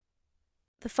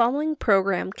The following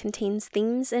program contains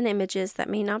themes and images that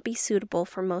may not be suitable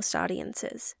for most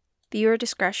audiences. Viewer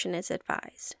discretion is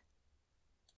advised.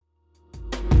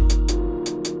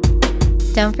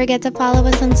 Don't forget to follow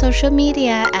us on social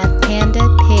media at Panda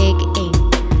Pig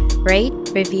Inc. Rate,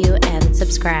 review, and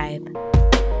subscribe.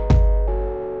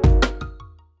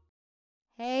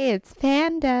 Hey, it's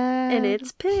Panda. And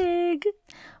it's Pig.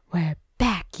 We're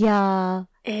back, y'all.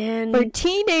 And we're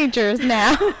teenagers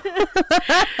now.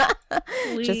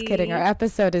 Just kidding. Our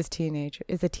episode is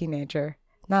a teenager.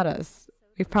 Not us.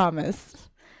 We promise.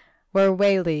 We're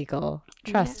way legal.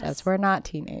 Trust us. We're not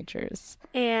teenagers.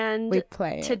 And we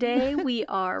play today we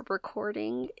are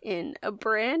recording in a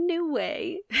brand new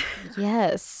way.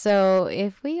 Yes. So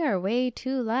if we are way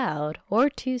too loud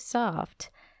or too soft,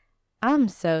 I'm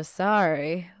so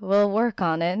sorry. We'll work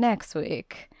on it next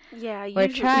week. Yeah, we're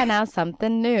trying out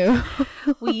something new.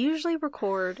 We usually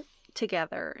record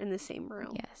together in the same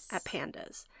room at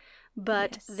Panda's.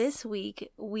 But this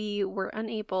week we were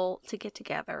unable to get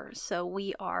together, so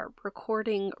we are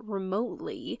recording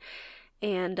remotely,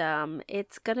 and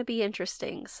it's going to be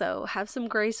interesting. So have some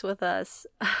grace with us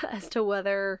as to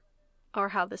whether or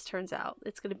how this turns out.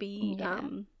 It's going to be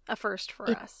a first for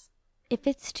us. If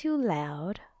it's too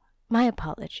loud, my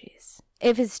apologies.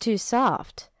 If it's too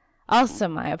soft, also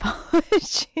my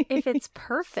apologies. If it's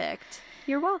perfect,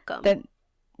 you're welcome. Then,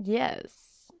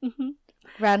 yes. Mm-hmm.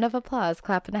 Round of applause,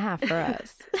 clap and a half for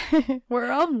us.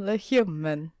 We're only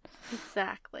human.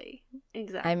 Exactly.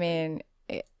 I mean,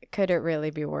 could it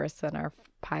really be worse than our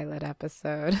pilot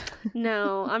episode?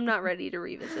 No, I'm not ready to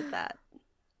revisit that.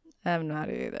 I'm not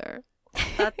either.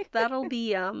 That'll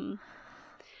be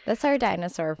That's our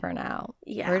dinosaur for now.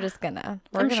 Yeah. We're gonna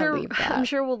leave that. I'm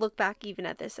sure we'll look back even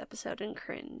at this episode and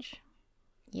cringe.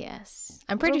 Yes.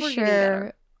 I'm pretty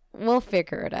sure we'll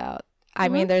figure it out. I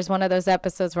mean, there's one of those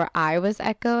episodes where I was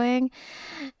echoing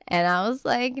and I was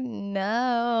like,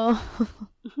 no.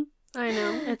 I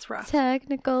know. It's rough.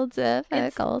 Technical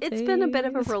difficulties. It's been a bit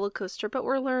of a roller coaster, but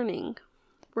we're learning.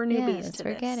 We're newbies to this.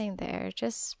 We're getting there.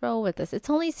 Just roll with this. It's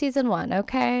only season 1,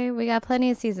 okay? We got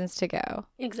plenty of seasons to go.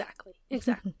 Exactly.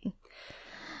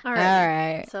 All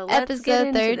right. So let's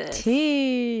episode get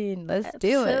 13. Let's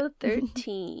do it. Episode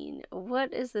 13.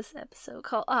 What is this episode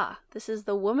called? This is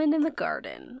The Woman in the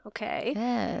Garden. Okay.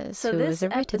 Yes. So who this was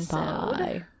it written episode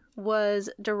by?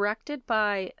 Was directed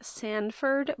by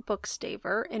Sanford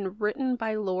Bookstaver and written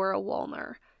by Laura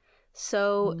Walner.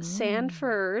 So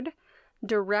Sanford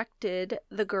directed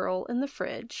The Girl in the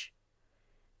Fridge,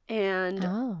 and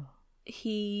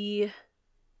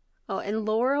and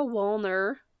Laura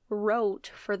Walner wrote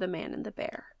for The Man in the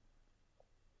Bear.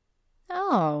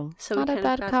 Oh, so not a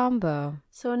bad combo.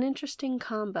 So an interesting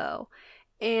combo.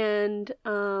 And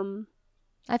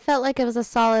I felt like it was a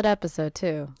solid episode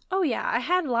too. Oh yeah, I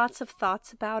had lots of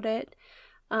thoughts about it.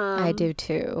 I do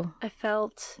too. I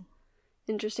felt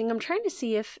interesting. I'm trying to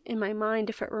see if in my mind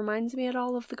if it reminds me at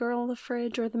all of The Girl in the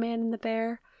Fridge or The Man in the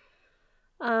Bear.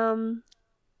 Not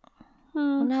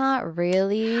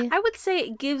really. I would say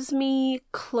it gives me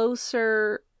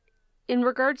closer in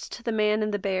regards to The Man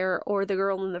in the Bear or The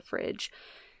Girl in the Fridge.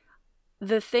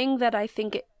 The thing that I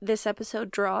think this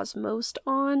episode draws most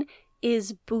on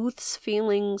is Booth's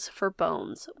feelings for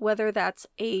Bones, whether that's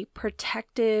a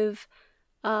protective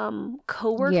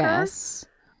coworker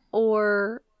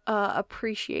or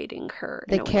appreciating her.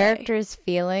 The characters'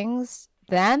 feelings,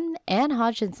 them and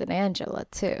Hodgins and Angela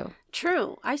too.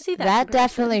 True, I see that. That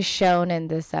definitely shown in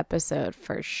this episode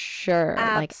for sure.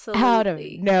 Absolutely. Like out of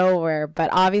nowhere, but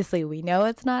obviously we know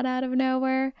it's not out of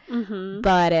nowhere. Mm-hmm.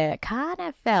 But it kind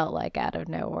of felt like out of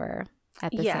nowhere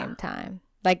at the same time.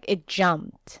 Like it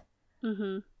jumped.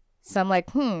 Mm-hmm. So I'm like,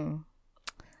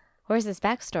 where's this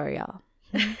backstory, y'all?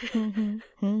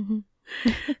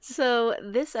 So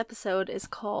this episode is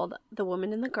called The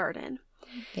Woman in the Garden.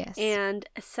 Yes. And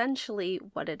essentially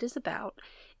what it is about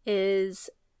is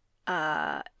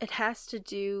it has to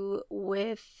do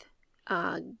with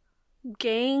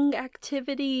gang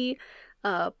activity,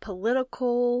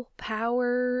 political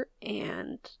power,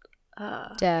 and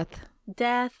death,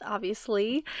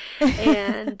 obviously,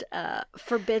 and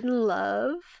forbidden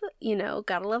love,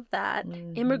 gotta love that.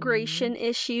 Immigration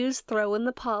issues, throw in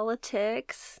the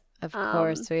politics. Of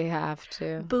course we have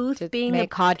to. Booth to being make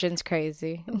Hodgins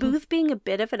crazy. Booth being a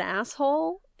bit of an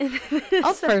asshole.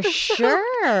 Oh, for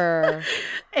sure.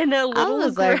 And a little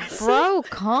aggressive. Like, bro,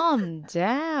 calm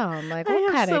down. Like,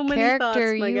 what kind of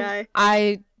character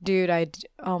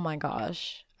oh my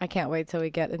gosh. I can't wait till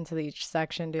we get into each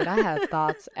section, dude. I had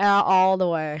thoughts all the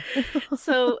way.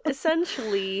 So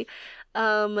essentially,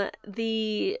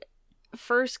 the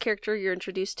first character you're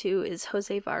introduced to is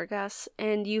Jose Vargas,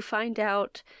 and you find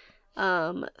out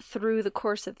through the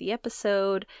course of the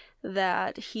episode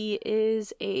that he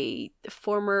is a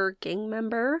former gang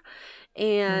member,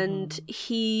 and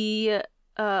he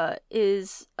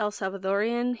is El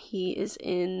Salvadorian. He is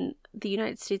in the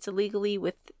United States illegally.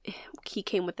 He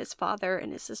came with his father,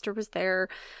 and his sister was there.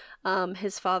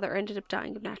 His father ended up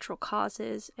dying of natural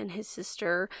causes, and his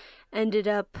sister ended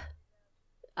up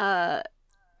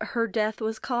her death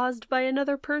was caused by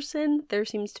another person. There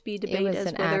seems to be debate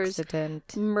as whether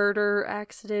it's murder,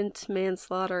 accident,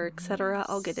 manslaughter, etc.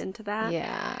 I'll get into that.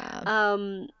 Yeah.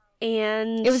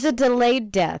 And it was a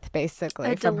delayed death,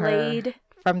 basically,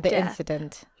 from the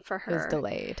incident. For her, it was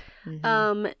delayed.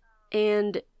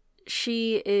 And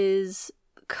she is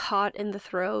caught in the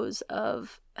throes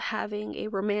of having a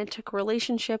romantic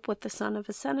relationship with the son of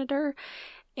a senator,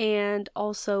 and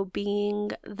also being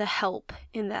the help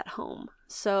in that home.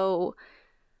 So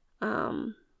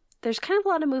there's kind of a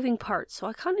lot of moving parts, so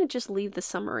I kind of just leave the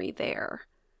summary there,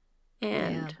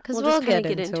 and we'll just kind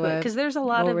of get into it because there's a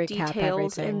lot of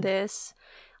details in this,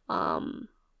 and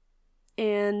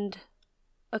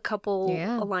a couple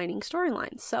aligning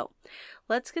storylines. So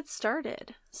let's get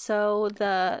started. So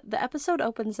the episode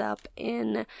opens up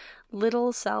in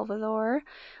Little Salvador,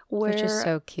 which is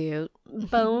so cute.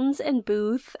 Bones and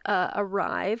Booth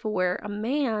arrive, where a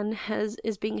man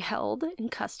is being held in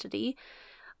custody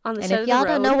on the side of the road. And if y'all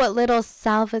don't know what Little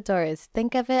Salvador is,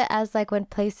 think of it as like when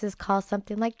places call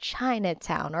something like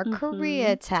Chinatown or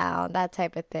Koreatown, that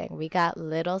type of thing. We got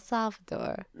Little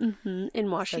Salvador in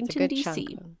Washington,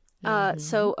 D.C.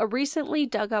 So a recently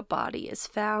dug up body is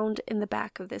found in the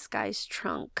back of this guy's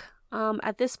trunk.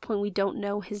 At this point, we don't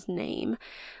know his name,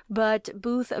 but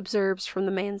Booth observes from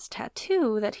the man's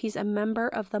tattoo that he's a member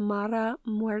of the Mara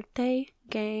Muerte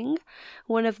gang,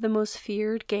 one of the most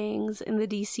feared gangs in the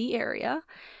DC area.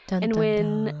 And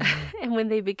when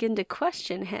they begin to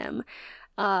question him,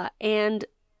 and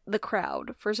the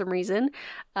crowd for some reason,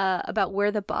 about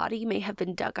where the body may have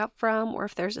been dug up from, or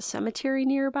if there's a cemetery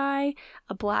nearby,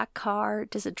 a black car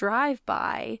does a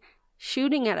drive-by,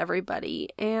 shooting at everybody,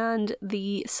 and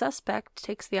the suspect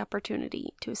takes the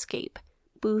opportunity to escape.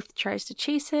 Booth tries to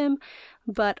chase him,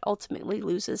 but ultimately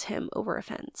loses him over a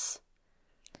fence.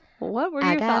 What were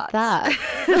your thoughts?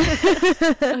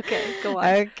 Okay, go on.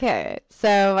 Okay,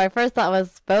 so my first thought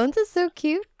was, Bones is so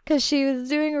cute because she was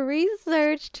doing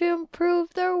research to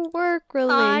improve their work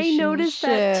relationship. I noticed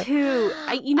that too.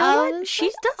 You know what?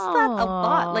 She does that a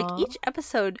lot. Like each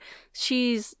episode,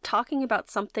 she's talking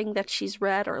about something that she's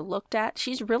read or looked at.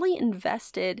 She's really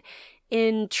invested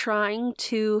in trying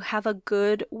to have a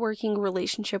good working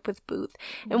relationship with Booth.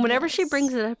 And whenever she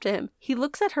brings it up to him, he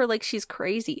looks at her like she's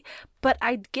crazy. But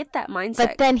I get that mindset.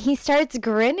 But then he starts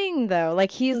grinning, though.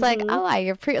 Like, he's like, oh,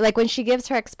 like, when she gives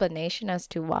her explanation as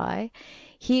to why,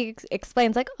 he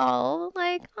explains, like, that's so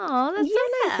nice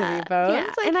of you, Bo.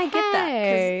 Yeah, like, and I get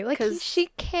that. Like, she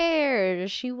cares.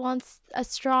 She wants a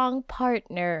strong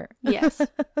partner. Yes.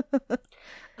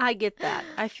 I get that.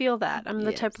 I feel that. I'm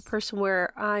the type of person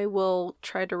where I will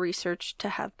try to research to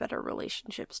have better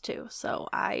relationships too. So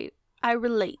I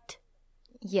relate.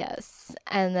 Yes.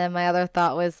 And then my other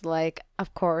thought was, like,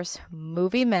 of course,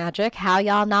 movie magic. How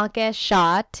y'all not get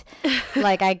shot?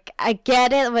 Like, I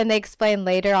get it when they explain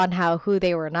later on who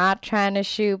they were not trying to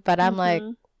shoot, but I'm like,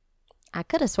 I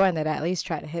could have sworn they'd at least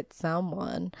try to hit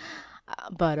someone,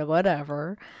 but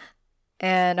whatever.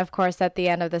 And, of course, at the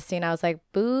end of the scene, I was like,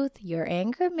 Booth, your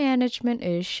anger management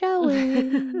is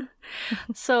showing.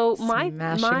 So my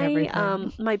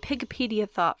Pikipedia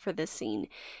thought for this scene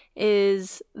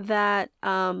is that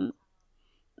none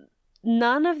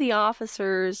of the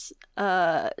officers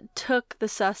took the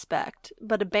suspect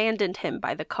but abandoned him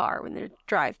by the car when the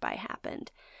drive-by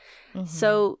happened.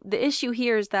 So the issue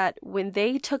here is that when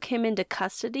they took him into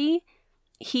custody,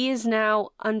 he is now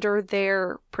under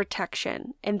their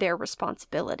protection and their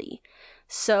responsibility.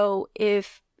 So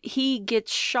if he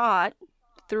gets shot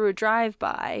through a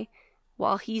drive-by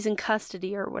while he's in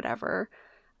custody or whatever,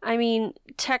 I mean,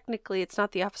 technically it's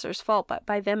not the officer's fault, but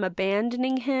by them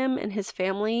abandoning him, and his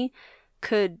family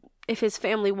could, if his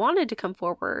family wanted to come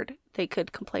forward, they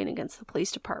could complain against the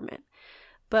police department.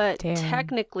 But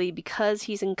technically, because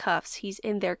he's in cuffs, he's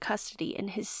in their custody, and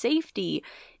his safety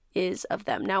is of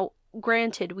them. Now,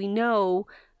 granted, we know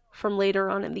from later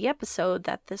on in the episode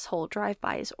that this whole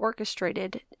drive-by is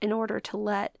orchestrated in order to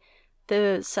let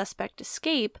the suspect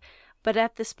escape, but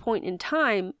at this point in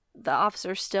time, the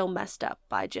officer still messed up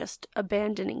by just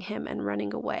abandoning him and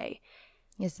running away.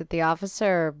 Is it the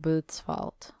officer or Booth's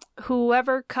fault?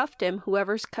 Whoever cuffed him,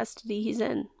 whoever's custody he's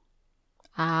in.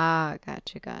 Ah,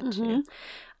 gotcha.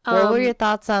 What were your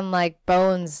thoughts on like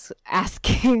Bones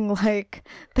asking like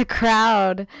the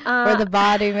crowd where the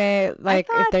body may like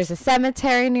if there's a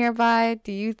cemetery nearby?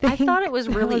 Do you think? I thought it was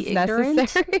really ignorant.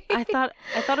 Necessary? I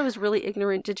thought it was really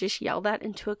ignorant to just yell that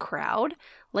into a crowd.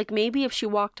 Like maybe if she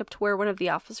walked up to where one of the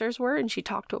officers were and she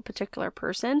talked to a particular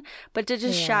person, but to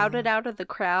just shout it out of the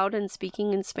crowd and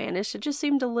speaking in Spanish, it just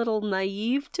seemed a little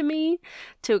naive to me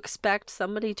to expect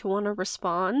somebody to want to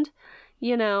respond.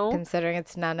 You know, considering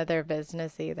it's none of their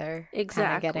business either. Exactly.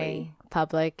 Kind of getting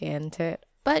public into it.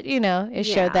 But, you know, it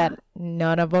showed that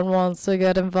none of them wants to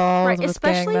get involved with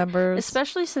gang members.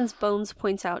 Especially since Bones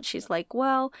points out, she's like,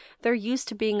 well, they're used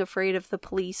to being afraid of the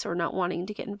police or not wanting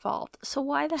to get involved. So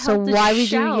why the hell did why you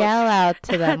would you yell out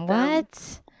to them?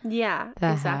 What? Yeah,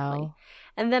 the exactly. Hell?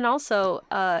 And then also,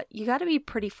 you got to be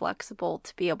pretty flexible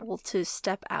to be able to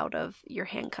step out of your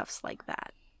handcuffs like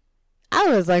that. I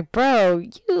was like, bro,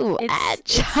 you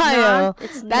agile.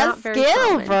 That's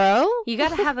skill, bro. You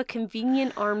got to have a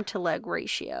convenient arm to leg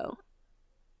ratio.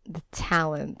 The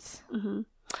talent. Mm-hmm.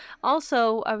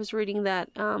 Also, I was reading that,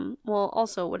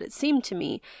 also what it seemed to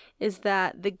me is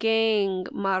that the gang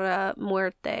Mara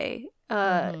Muerte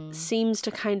seems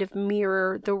to kind of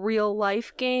mirror the real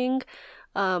life gang,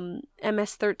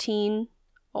 MS-13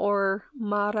 or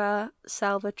Mara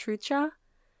Salvatrucha.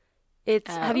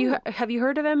 It's have you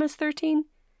heard of MS-13?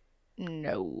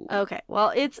 No. Okay.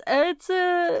 Well, it's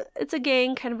a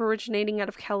gang kind of originating out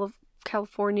of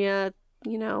California,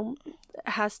 you know,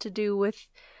 has to do with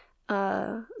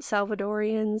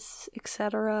Salvadorians,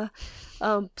 etc.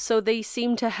 So they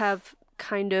seem to have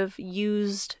kind of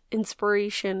used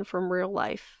inspiration from real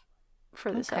life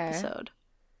for this episode.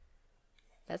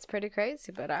 That's pretty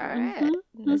crazy, but all right.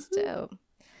 That's dope.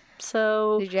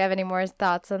 So, did you have any more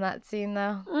thoughts on that scene,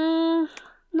 though?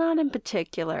 Not in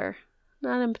particular.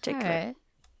 All right.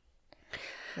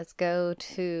 Let's go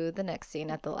to the next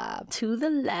scene at the lab. To the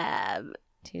lab.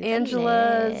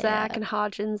 Angela, Zach, and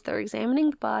Hodgins, they're examining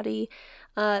the body.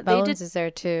 Bones is there,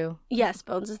 too. Yes,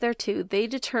 Bones is there, too. They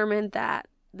determined that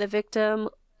the victim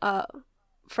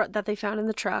that they found in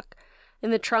the trunk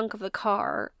of the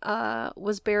car,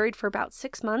 was buried for about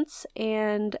 6 months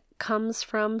and comes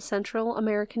from Central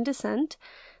American descent.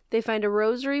 They find a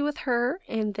rosary with her,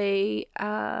 and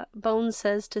Bones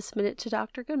says to submit it to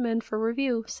Dr. Goodman for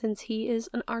review, since he is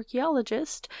an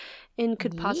archaeologist and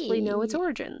could possibly know its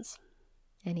origins.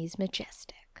 And he's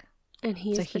majestic. And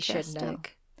he is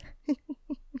majestic. He should know.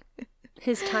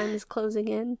 His time is closing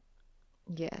in.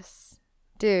 Yes.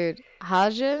 Dude,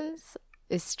 Hodgins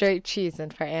is straight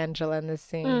cheesing for Angela in this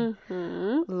scene.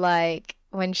 Mm-hmm. Like,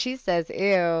 when she says,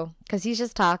 ew, because he's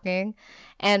just talking.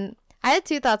 And I had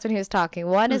two thoughts when he was talking.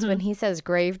 One is when he says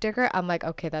gravedigger, I'm like,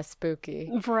 okay, that's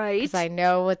spooky. Right. Because I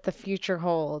know what the future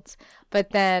holds. But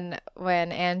then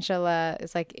when Angela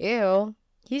is like, ew,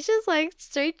 he's just like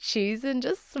straight cheesing,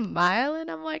 just smiling.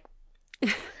 I'm like,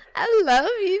 I love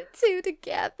you two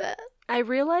together. I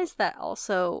realized that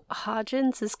also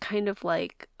Hodgins is kind of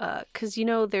like, because, you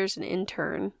know, there's an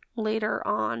intern later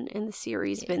on in the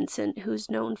series, Vincent, who's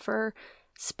known for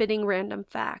spitting random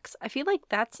facts. I feel like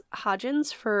that's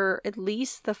Hodgins for at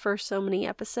least the first so many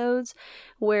episodes,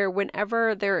 where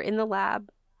whenever they're in the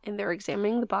lab and they're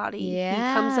examining the body, he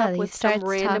comes up with some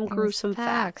random gruesome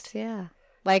facts. Yeah.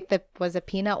 Like was it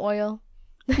peanut oil?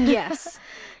 Yes.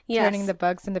 Yes. Turning the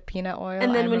bugs into peanut oil.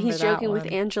 And then when he's joking with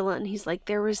Angela and he's like,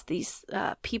 there was these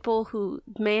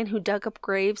man who dug up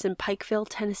graves in Pikeville,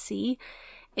 Tennessee,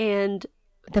 and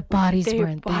the bodies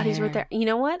were there. You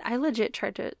know what? I legit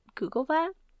tried to Google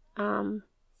that.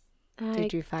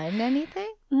 Did you find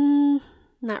anything?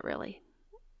 Not really.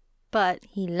 But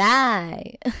he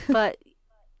lied. But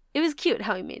it was cute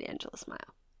how he made Angela smile.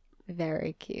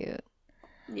 Very cute.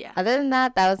 Yeah. Other than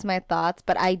that, that was my thoughts.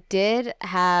 But I did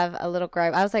have a little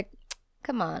gripe. I was like,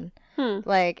 come on.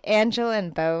 Like, Angela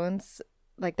and Bones,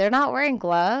 like, they're not wearing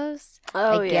gloves.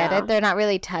 Oh, I get it. They're not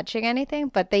really touching anything.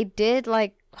 But they did,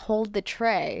 like, hold the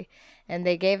tray. And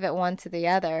they gave it one to the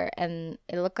other. And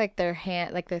it looked like their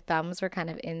thumbs were kind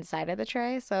of inside of the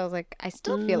tray. So I was like, I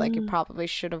still feel like you probably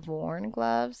should have worn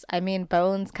gloves. I mean,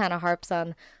 Bones kind of harps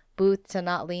on Booth to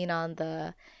not lean on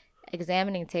the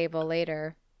examining table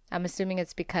later. I'm assuming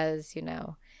it's because, you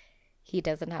know, he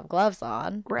doesn't have gloves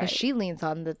on. Right. Because she leans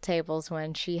on the tables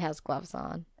when she has gloves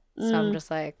on. So I'm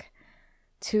just like,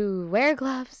 to wear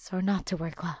gloves or not to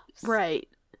wear gloves? Right.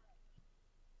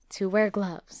 To wear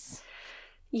gloves.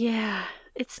 Yeah.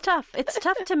 It's tough. It's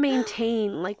tough to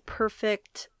maintain, like,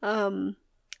 perfect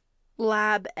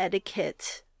lab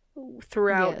etiquette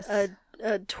throughout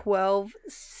a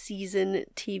 12-season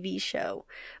TV show.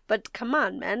 But come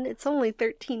on, man. It's only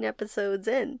 13 episodes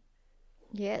in.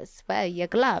 Yes, wear your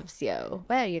gloves, yo.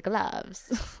 Wear your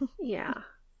gloves. Yeah.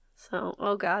 So,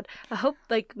 oh God. I hope,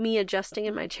 like, me adjusting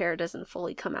in my chair doesn't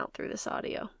fully come out through this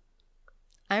audio.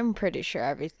 I'm pretty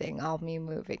sure all me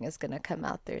moving is going to come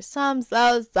out there. So I'm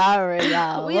so sorry,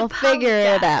 y'all. We'll figure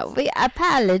it out. We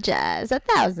apologize.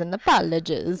 1,000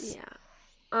 apologies.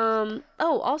 Yeah.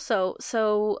 Also,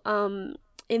 so,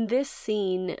 in this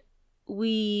scene,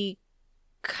 we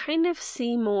kind of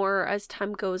see more as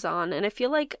time goes on, and I feel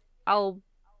like I'll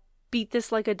beat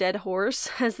this like a dead horse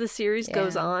as the series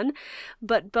goes on,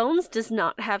 but Bones does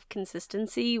not have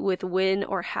consistency with when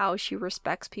or how she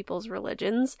respects people's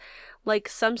religions. Like,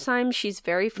 sometimes she's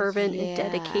very fervent and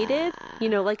dedicated, you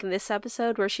know, like in this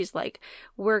episode where she's like,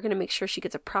 we're gonna make sure she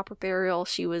gets a proper burial.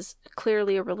 She was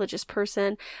clearly a religious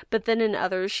person. But then in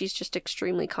others, she's just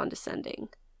extremely condescending.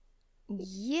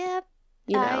 Yep.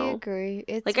 You know? I agree.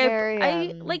 It's like, very...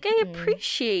 I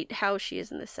appreciate how she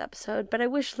is in this episode, but I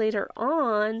wish later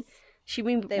on she'd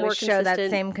be more consistent. Show that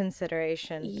same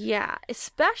consideration. Yeah,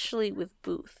 especially with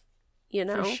Booth, you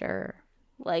know? For sure.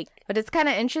 Like, but it's kind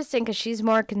of interesting because she's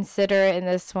more considerate in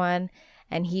this one,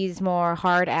 and he's more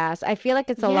hard ass. I feel like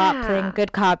it's a lot playing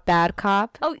good cop, bad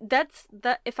cop. Oh, that's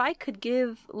that. If I could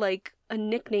give like a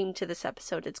nickname to this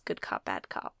episode, it's good cop, bad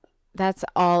cop. That's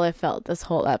all I felt this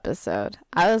whole episode.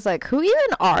 I was like, who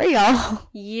even are y'all?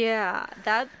 Yeah,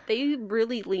 that they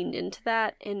really leaned into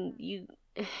that, and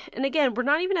again, we're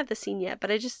not even at the scene yet,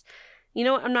 but I just, you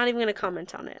know what, I'm not even going to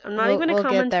comment on it. I'm not even going to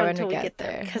comment until we get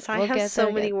there, because I have so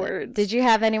many words. Did you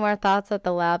have any more thoughts at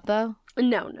the lab, though?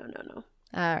 No.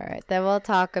 All right, then we'll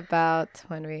talk about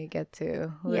when we get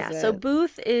to so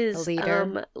Booth is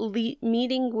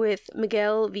meeting with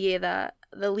Miguel Vieda,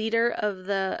 the leader of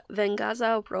the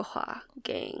Venganza Roja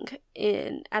gang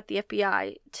at the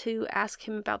FBI, to ask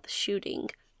him about the shooting.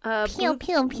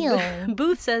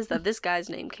 Booth says that this guy's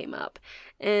name came up,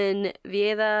 and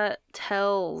Vieda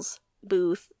tells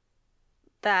Booth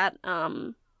that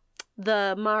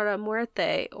the Mara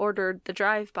Muerte ordered the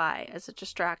drive-by as a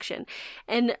distraction.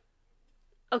 And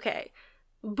okay,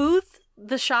 Booth,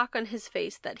 the shock on his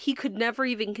face that he could never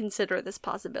even consider this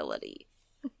possibility.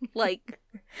 Like,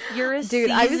 you're a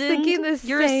dude, I was thinking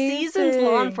you're a seasoned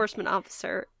law enforcement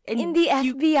officer in the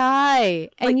FBI,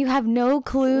 and you have no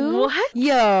clue. What?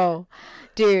 Yo,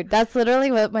 dude, that's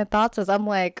literally what my thoughts was. I'm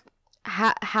like,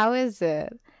 how is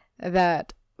it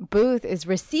that Booth is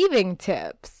receiving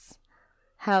tips?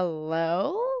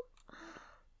 Hello?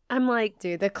 I'm like,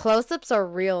 dude, the close-ups are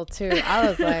real too. I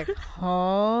was like,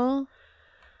 huh?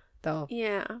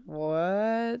 Yeah.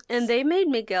 What? And they made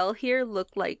Miguel here look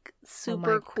like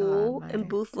super cool, and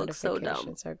Booth looks so dumb.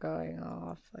 Notifications are going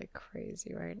off like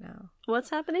crazy right now.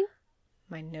 What's happening?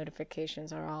 My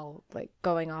notifications are all like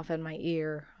going off in my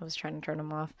ear. I was trying to turn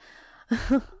them off.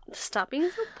 Stop being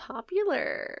so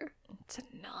popular. It's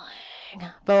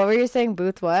annoying. But what were you saying,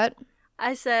 Booth? What?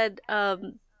 I said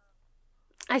they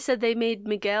made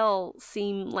Miguel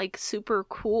seem like super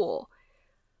cool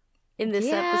in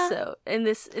this episode, in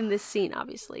this scene,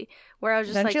 obviously, where I was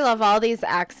just Don't you love all these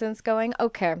accents going?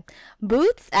 Okay,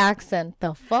 Booth's accent,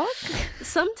 the fuck?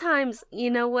 Sometimes, you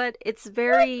know what? It's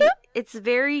very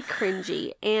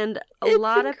cringy, and a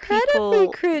lot of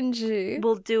people cringy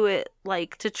will do it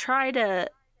like to try to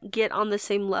get on the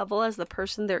same level as the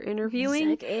person they're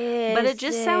interviewing, like, but it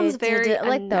just sounds very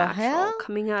unnatural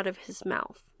coming out of his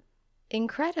mouth.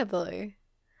 Incredibly.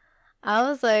 I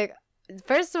was like,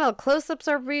 first of all, close-ups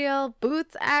are real,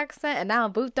 Booth's accent, and now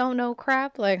Booth don't know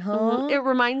crap. Like, huh? Mm-hmm. It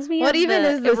reminds me of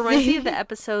the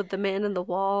episode The Man in the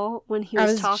Wall, when he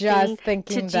was talking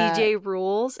to DJ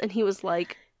Rules, and he was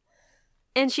like,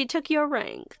 and she took your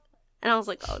ring. And I was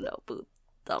like, oh no, Booth,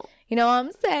 don't. You know what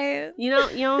I'm saying? You know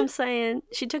what I'm saying?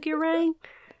 She took your ring?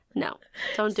 No,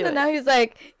 don't do it. So now he's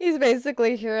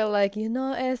basically here like,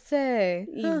 essay.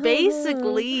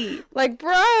 Basically. Like,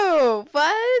 bro,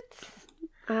 what?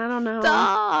 I don't know.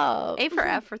 Stop. A for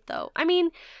effort, though. I mean,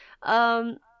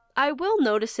 I will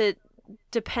notice it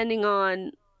depending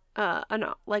on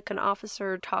an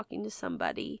officer talking to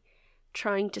somebody,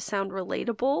 trying to sound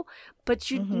relatable,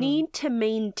 but you need to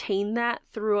maintain that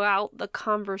throughout the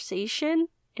conversation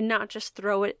and not just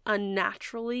throw it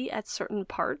unnaturally at certain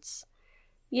parts.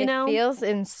 You know? It feels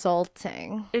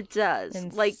insulting. It does.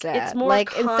 Like, it's more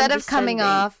like, instead of coming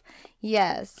off,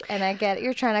 yes, and I get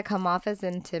you're trying to come off as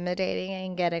intimidating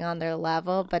and getting on their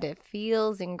level, but it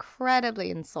feels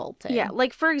incredibly insulting. Yeah,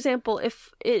 like, for example,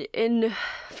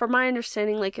 from my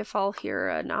understanding, like, if I'll hear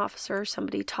an officer or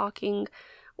somebody talking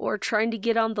or trying to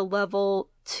get on the level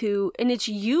and it's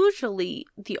usually,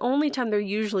 the only time they're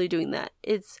usually doing that,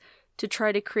 it's to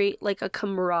try to create, like, a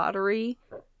camaraderie,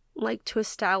 like, to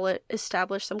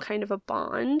establish some kind of a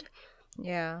bond.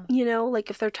 Yeah. You know, like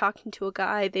if they're talking to a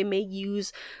guy, they may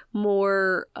use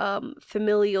more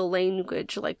familial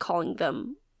language, like calling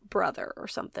them brother or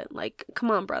something. Like,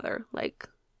 come on, brother. Like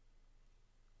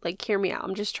hear me out.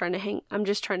 I'm just trying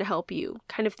to help you.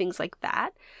 Kind of things like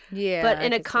that. Yeah. But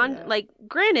in like,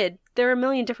 granted, there are a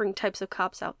million different types of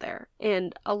cops out there,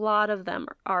 and a lot of them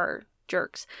are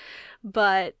jerks.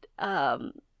 But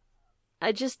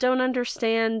I just don't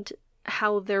understand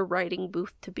how they're writing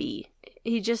Booth to be.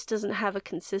 He just doesn't have a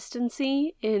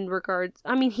consistency in regards.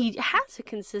 I mean, he has a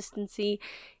consistency.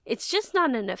 It's just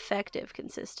not an effective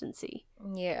consistency.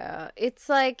 Yeah. It's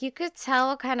like you could tell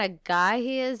what kind of guy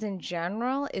he is in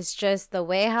general. It's just the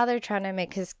way how they're trying to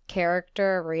make his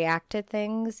character react to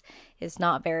things is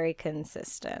not very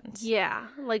consistent. Yeah.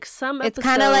 Like some episodes... It's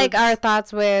kind of like our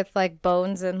thoughts with like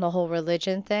Bones and the whole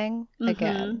religion thing. Mm-hmm.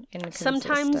 Again, inconsistent.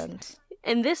 Sometimes,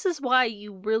 and this is why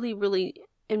you really, really...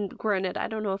 And granted, I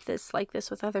don't know if this like this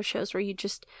with other shows where you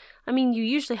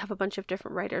usually have a bunch of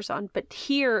different writers on, but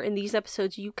here in these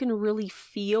episodes, you can really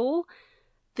feel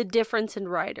the difference in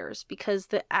writers because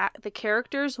the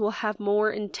characters will have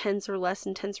more intense or less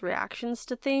intense reactions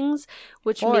to things,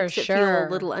 which makes it feel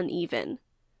a little uneven.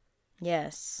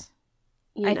 Yes.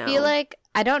 I feel like,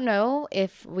 I don't know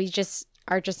if we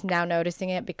are just now noticing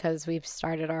it because we've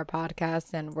started our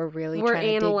podcast and we're trying to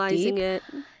analyzing dig deep. It.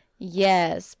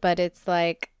 Yes, but it's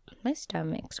like my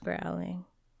stomach's growling.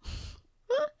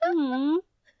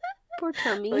 Poor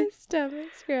tummy. My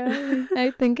stomach's growling. I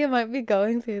think it might be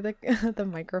going through the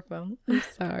microphone. I'm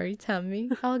sorry, tummy.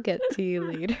 I'll get to you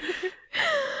later.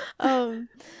 But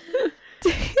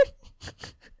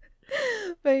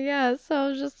yeah, so I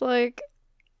was just like,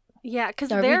 yeah,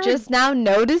 because are we just now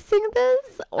noticing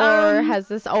this, or has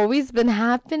this always been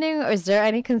happening, or is there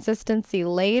any consistency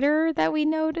later that we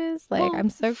notice? Like, I'm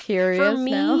so curious. For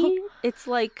me, now. It's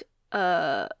like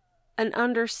an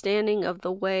understanding of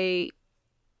the way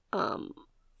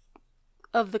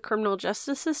of the criminal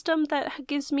justice system that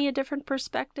gives me a different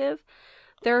perspective.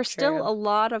 There are still a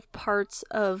lot of parts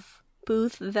of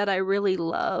Booth that I really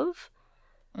love,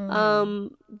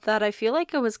 that I feel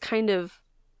like I was kind of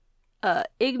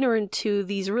ignorant to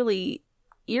these really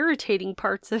irritating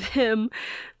parts of him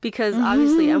because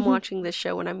obviously I'm watching this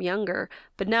show when I'm younger,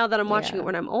 but now that I'm watching it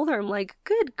when I'm older, I'm like,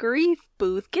 good grief,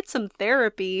 Booth, get some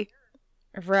therapy.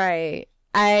 Right.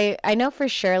 I know for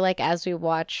sure, like, as we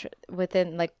watch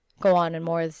within, like, go on in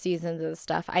more of the seasons and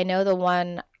stuff, I know the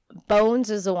one,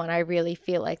 Bones is the one I really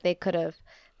feel like they could have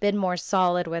been more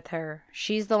solid with her.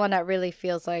 She's the one that really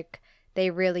feels like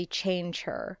they really change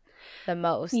her the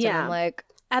most. Yeah. And I'm like,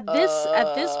 At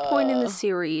this point in the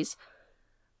series,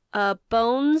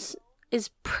 Bones is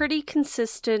pretty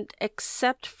consistent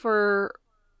except for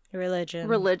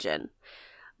religion.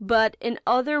 But in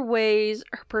other ways,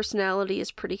 her personality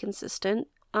is pretty consistent.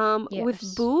 Yes.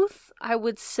 With Booth, I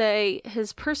would say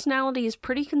his personality is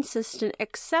pretty consistent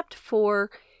except for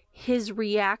his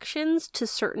reactions to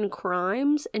certain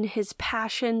crimes and his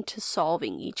passion to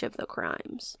solving each of the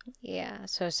crimes. Yeah,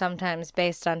 so sometimes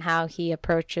based on how he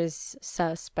approaches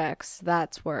suspects,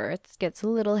 that's where it gets a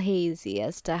little hazy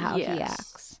as to how he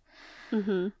acts.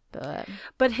 Mm-hmm.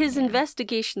 But his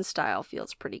investigation style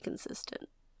feels pretty consistent.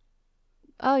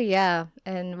 Oh, yeah.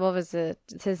 And what was it?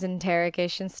 His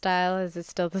interrogation style? Is it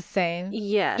still the same?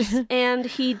 Yes. And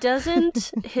he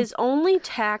doesn't... His only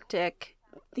tactic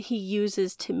he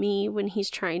uses to me when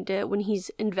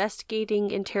he's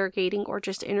investigating, interrogating, or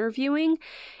just interviewing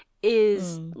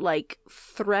is like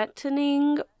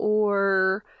threatening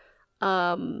or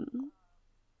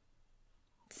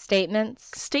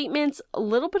statements, a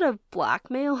little bit of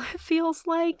blackmail, it feels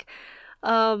like.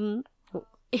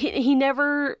 He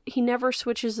never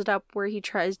switches it up where he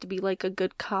tries to be like a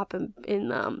good cop and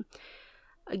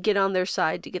get on their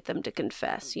side to get them to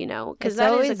confess, you know, because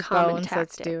that is a common Bones tactic.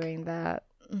 That's doing that.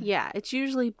 Yeah, it's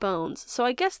usually Bones. So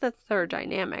I guess that's their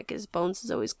dynamic is Bones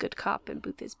is always good cop and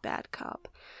Booth is bad cop.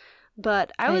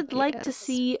 But I would like to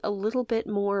see a little bit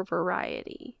more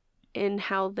variety in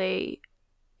how they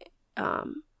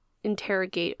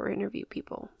interrogate or interview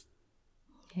people.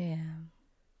 Yeah.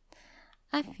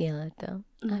 I feel it, though.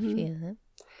 I feel it.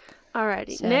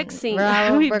 Alrighty, so next scene.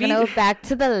 We're going to go back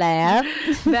to the lab.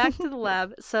 Back to the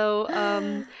lab.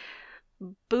 So,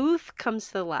 Booth comes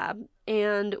to the lab,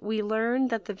 and we learn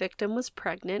that the victim was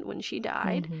pregnant when she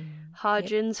died.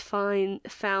 Hodgins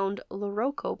found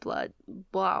LaRocco bloods.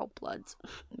 Buds.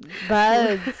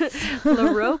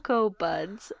 LaRocco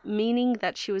buds, meaning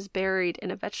that she was buried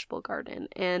in a vegetable garden.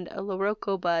 And a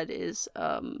LaRocco bud is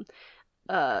a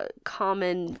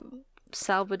common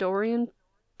Salvadorian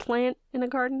plant in a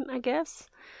garden, I guess.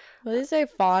 What did he say?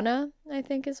 Fauna, I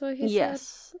think is what he said.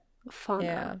 Yes, fauna.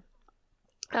 Yeah.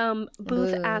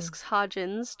 Booth asks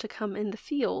Hodgins to come in the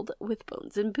field with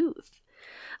Bones and Booth.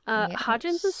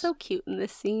 Hodgins is so cute in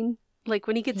this scene. Like,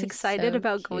 when he gets excited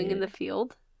about going in the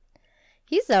field.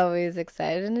 He's always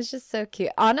excited, and it's just so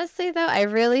cute. Honestly, though, I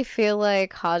really feel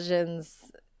like Hodgins...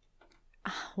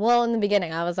 Well, in the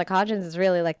beginning, I was like, Hodgins is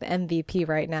really like the MVP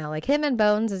right now. Like, him and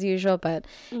Bones as usual, but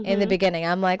in the beginning,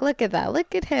 I'm like, look at that.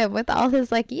 Look at him with all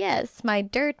his, like, yes, my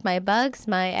dirt, my bugs,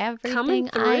 my everything.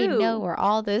 I know where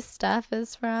all this stuff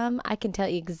is from. I can tell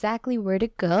you exactly where to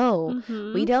go.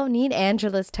 We don't need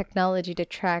Angela's technology to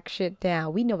track shit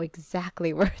down. We know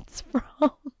exactly where it's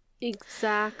from.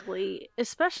 Exactly.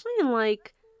 Especially in,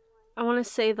 like, I want to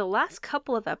say the last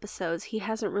couple of episodes, he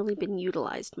hasn't really been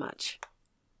utilized much.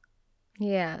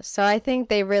 Yeah, so I think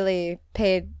they really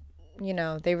paid,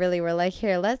 they really were like,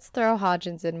 here, let's throw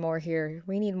Hodgins in more here.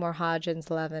 We need more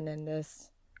Hodgins Levin in this.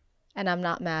 And I'm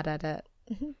not mad at it.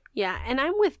 Yeah, and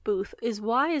I'm with Booth.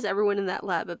 Why is everyone in that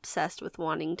lab obsessed with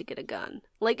wanting to get a gun?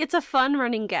 Like, it's a fun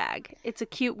running gag. It's a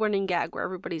cute running gag where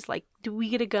everybody's like, do we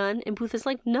get a gun? And Booth is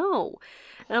like, no.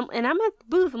 And I'm at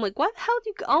Booth. I'm like, why the hell do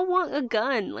you all want a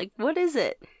gun? Like, what is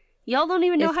it? Y'all don't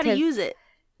even know how to use it.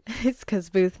 It's because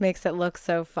Booth makes it look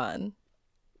so fun.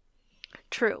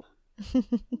 True.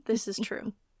 This is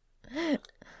true.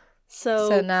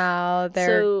 So now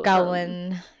they're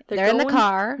going. They're in the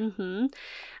car.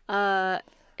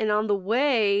 And on the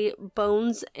way,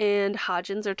 Bones and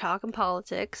Hodgins are talking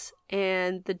politics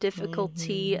and the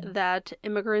difficulty that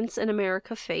immigrants in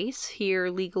America face here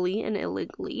legally and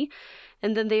illegally.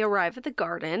 And then they arrive at the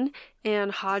garden,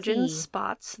 and Hodgins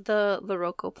spots the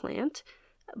Larocco plant.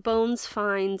 Bones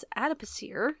finds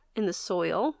adipocere in the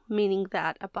soil, meaning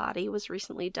that a body was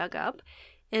recently dug up,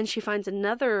 and she finds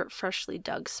another freshly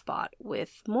dug spot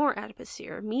with more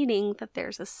adipocere, meaning that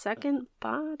there's a second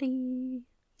body.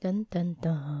 Dun, dun,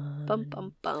 dun. Bum,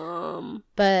 bum, bum.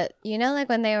 But, like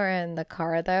when they were in the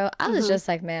car, though, I was just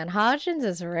like, man,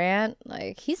 Hodgins' rant,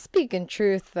 like, he's speaking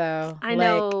truth, though. I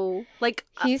know. Like,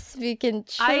 he's speaking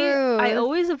truth. I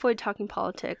always avoid talking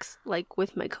politics, like,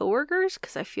 with my coworkers,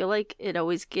 because I feel like it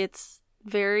always gets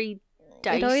very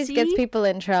dicey. It always gets people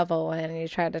in trouble when you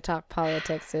try to talk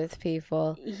politics with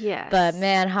people. Yes. But,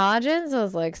 man, Hodgins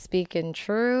was, like, speaking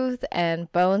truth,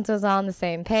 and Bones was on the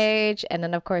same page, and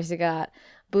then, of course, you got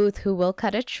Booth, who will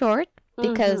cut it short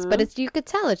because but you could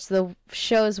tell it's the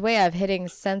show's way of hitting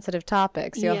sensitive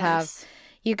topics.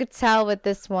 You could tell with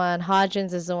this one,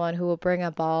 Hodgins is the one who will bring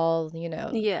up all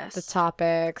the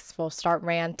topics, will start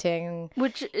ranting,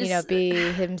 which is be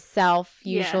himself,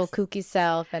 usual kooky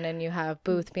self, and then you have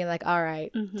Booth being like, all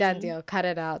right, done deal, cut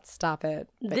it out, stop it.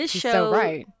 But he's so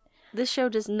right. This show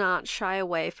does not shy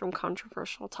away from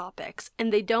controversial topics,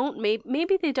 and they don't.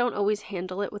 Maybe they don't always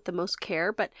handle it with the most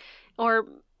care, but or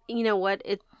you know what?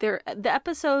 The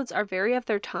episodes are very of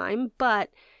their time, but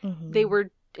they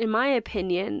were, in my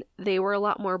opinion, they were a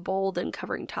lot more bold in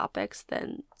covering topics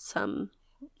than some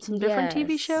different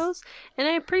TV shows, and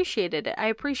I appreciated it. I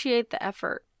appreciate the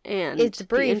effort and it's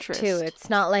brief too. It's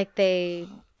not like they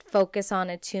focus on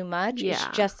it too much. It's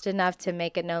just enough to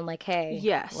make it known, like, hey,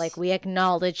 like, we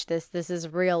acknowledge this is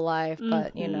real life,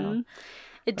 but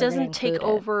it doesn't take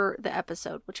over the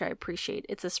episode, which I appreciate.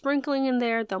 It's a sprinkling in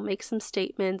there. They'll make some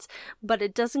statements, but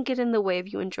it doesn't get in the way of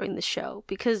you enjoying the show,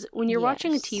 because when you're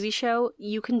watching a TV show,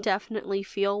 you can definitely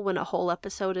feel when a whole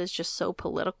episode is just so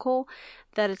political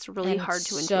that it's really hard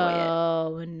to enjoy it.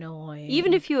 So annoying.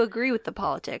 Even if you agree with the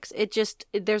politics,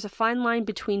 there's a fine line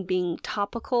between being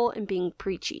topical and being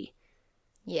preachy.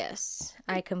 Yes,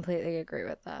 I completely agree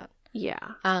with that.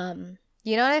 Yeah.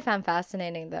 You know what I found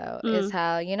fascinating, though, is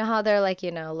how, how they're, like,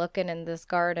 looking in this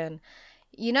garden.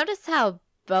 You notice how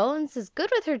Bones is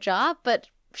good with her job, but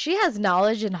she has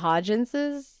knowledge in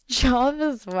Hodgins' job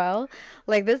as well.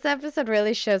 Like, this episode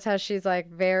really shows how she's, like,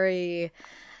 very,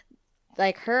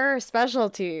 like, her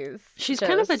specialties. She's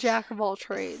kind of a jack of all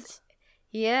trades.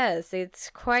 Yes, it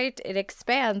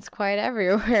expands quite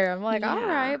everywhere. I'm like, all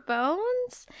right,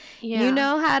 Bones. Yeah. You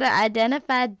know how to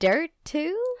identify dirt,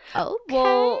 too? Okay.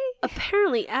 Well,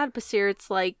 apparently, adipocere, it's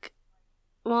like,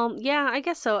 well, yeah, I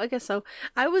guess so. Because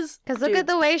look at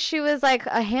the way she was, like,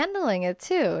 handling it,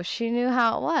 too. She knew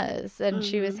how it was, and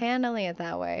she was handling it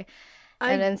that way.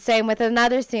 And then same with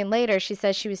another scene later, she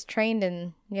says she was trained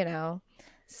in,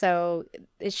 so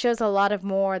it shows a lot of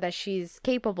more that she's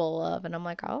capable of. And I'm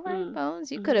like, all right,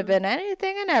 Bones, you could have been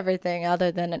anything and everything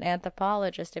other than an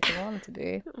anthropologist if you wanted to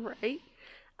be. Right.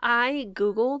 I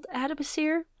Googled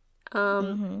adipocere.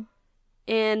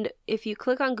 And if you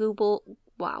click on Google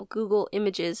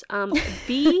Images,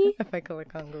 if I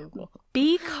click on Google,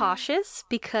 be cautious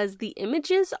because the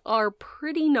images are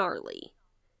pretty gnarly.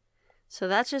 So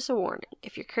that's just a warning.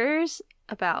 If you're curious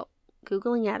about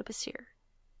Googling Adipocere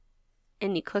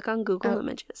and you click on Google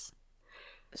Images.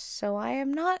 So I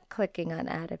am not clicking on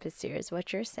Adipocere is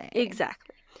what you're saying.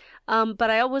 Exactly. But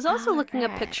I was also looking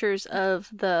up pictures of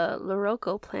the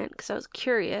Liroko plant because I was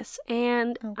curious.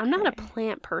 And I'm not a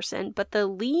plant person, but the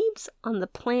leaves on the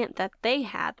plant that they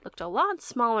had looked a lot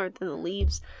smaller than the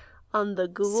leaves on the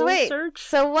Google search.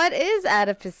 So what is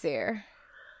Adipocere?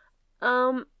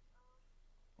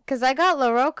 Because I got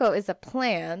Liroko is a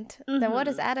plant. Then what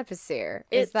is Adipocere?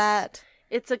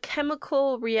 It's a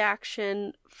chemical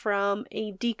reaction from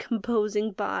a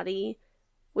decomposing body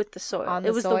with the soil.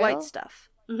 It was the white stuff.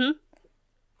 Mm-hmm.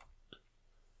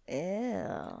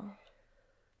 Ew.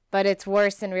 But it's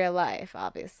worse in real life,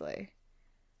 obviously.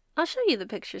 I'll show you the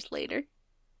pictures later.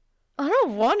 I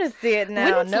don't want to see it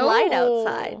now. When it's light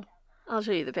outside, I'll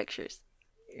show you the pictures.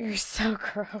 You're so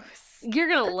gross. You're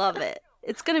going to love it.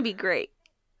 It's going to be great.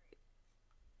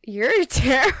 You're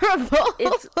terrible.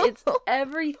 It's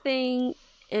everything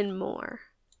and more.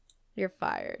 You're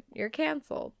fired. You're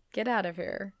canceled. Get out of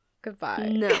here. Goodbye.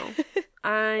 No.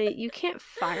 You can't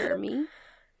fire me.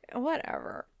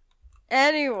 Whatever.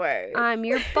 Anyway. I'm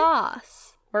your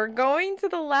boss. We're going to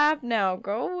the lab now.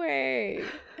 Go away.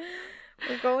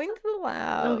 We're going to the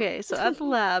lab. Okay, so at the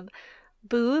lab,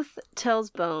 Booth tells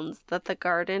Bones that the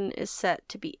garden is set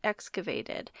to be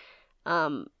excavated,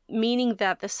 meaning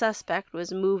that the suspect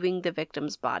was moving the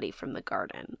victim's body from the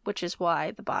garden, which is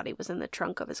why the body was in the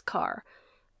trunk of his car.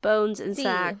 Bones and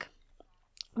Zach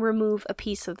remove a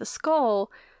piece of the skull,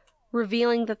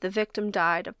 revealing that the victim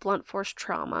died of blunt force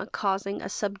trauma causing a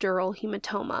subdural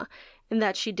hematoma, and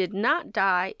that she did not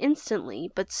die instantly,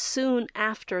 but soon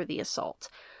after the assault.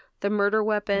 The murder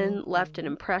weapon left an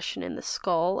impression in the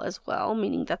skull as well,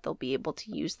 meaning that they'll be able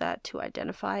to use that to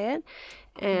identify it.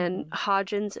 And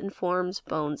Hodgins informs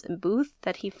Bones and Booth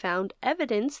that he found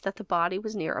evidence that the body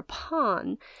was near a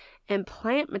pond and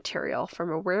plant material from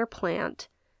a rare plant,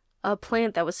 a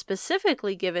plant that was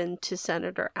specifically given to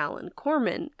Senator Alan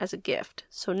Corman as a gift.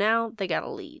 So now they got a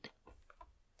lead.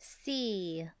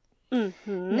 See.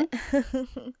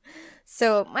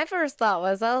 So my first thought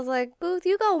was, I was like, Booth,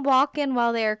 you go walk in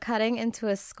while they are cutting into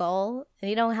a skull and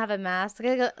you don't have a mask.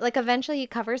 Like eventually he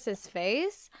covers his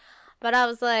face. But I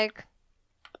was like,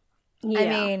 I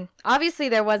mean, obviously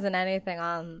there wasn't anything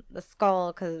on the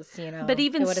skull because, you know. But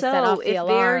even so, if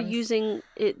they're using,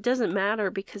 it doesn't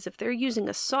matter because if they're using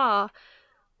a saw,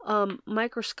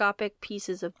 microscopic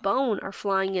pieces of bone are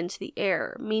flying into the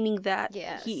air, meaning that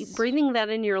breathing that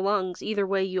in your lungs, either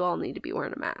way, you all need to be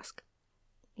wearing a mask.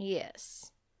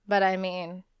 Yes. But I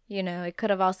mean, you know, it could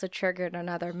have also triggered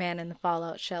another man in the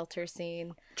fallout shelter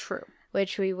scene. True.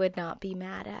 Which we would not be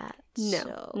mad at.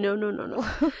 No.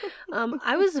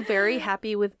 I was very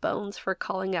happy with Bones for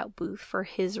calling out Booth for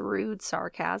his rude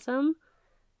sarcasm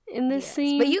in this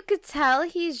scene. But you could tell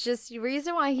the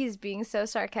reason why he's being so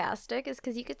sarcastic is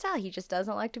because you could tell he just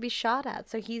doesn't like to be shot at.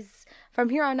 So from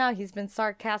here on out, he's been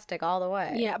sarcastic all the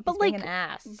way. Yeah, but he's being an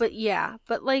ass. But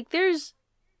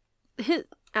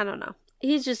I don't know.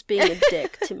 He's just being a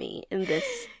dick to me in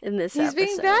this He's episode.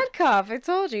 Being bad cop. I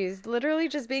told you. He's literally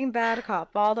just being bad cop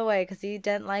all the way because he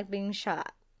didn't like being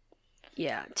shot.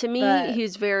 Yeah. To me,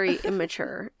 he's very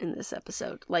immature in this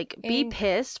episode. Like, be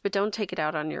pissed, but don't take it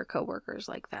out on your coworkers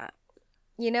like that.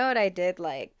 You know what I did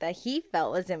like that he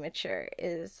felt was immature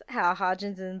is how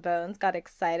Hodgins and Bones got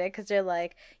excited because they're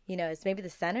like, you know, it's maybe the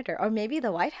senator or maybe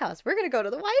the White House. We're going to go to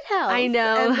the White House. I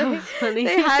know. And funny.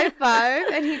 They high five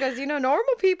and he goes, you know,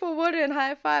 normal people wouldn't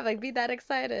high five, like be that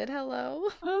excited. Hello.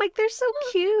 I'm like, they're so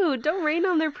cute. Don't rain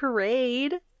on their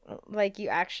parade. Like you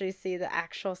actually see the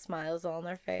actual smiles on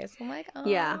their face. I'm like, oh,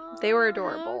 yeah, they were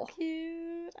adorable. How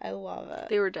cute. I love it.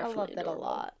 They were definitely I loved adorable. It a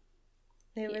lot.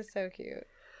 It was so cute.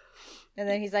 And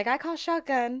then he's like, I call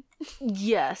shotgun.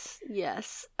 Yes.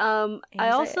 I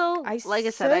also, like I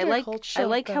said, I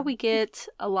like how we get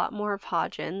a lot more of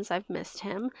Hodgins. I've missed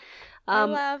him. I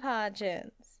love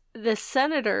Hodgins. The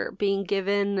senator being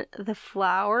given the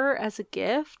flower as a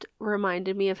gift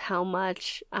reminded me of how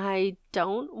much I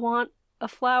don't want a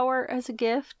flower as a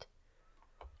gift.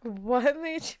 What?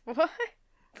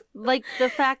 Like the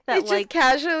fact that it just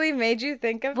casually made you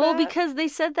think of that? Because they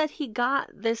said that he got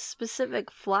this specific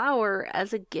flower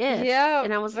as a gift. Yeah,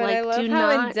 and I was but like, I love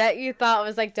how in debt you thought. It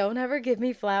was like, don't ever give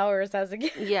me flowers as a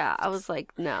gift. Yeah, I was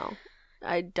like, no,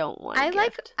 I don't want a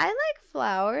gift. I like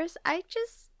flowers. I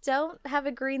just don't have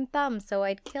a green thumb, so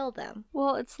I'd kill them.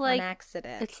 Well, it's like on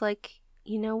accident. It's like,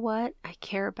 you know what? I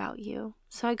care about you,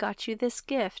 so I got you this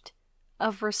gift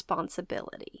of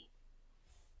responsibility.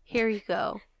 Here you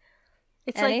go.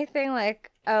 It's anything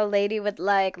like a lady would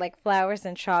like flowers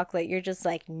and chocolate, you're just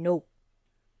like, nope.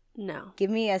 No. Give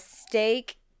me a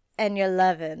steak and your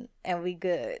lovin', and we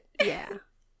good. Yeah.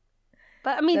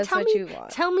 But I mean,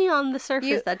 tell me on the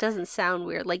surface that doesn't sound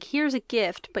weird. Like, here's a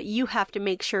gift, but you have to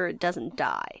make sure it doesn't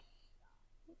die.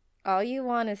 All you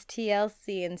want is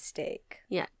TLC and steak.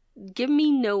 Yeah. Give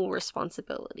me no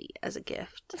responsibility as a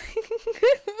gift.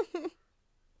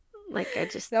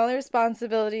 The only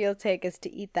responsibility you'll take is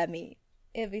to eat that meat.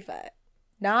 It'll be fine.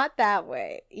 Not that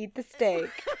way. Eat the steak.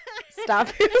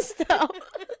 Stop yourself.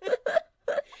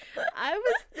 I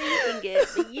was thinking it,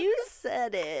 but you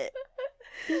said it.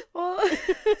 Well,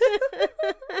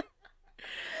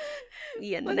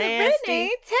 you was nasty.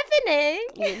 Brittany? Tiffany?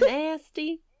 You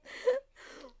nasty.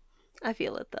 I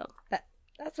feel it though.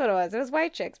 That's what it was. It was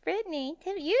white chicks. Brittany,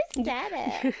 you said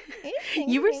it.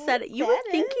 You were said it. You were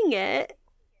thinking it.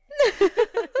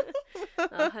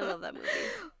 Oh, I love that movie.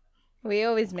 We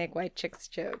always make white chicks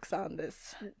jokes on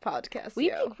this podcast. We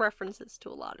make references to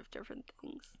a lot of different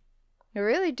things. We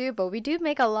really do, but we do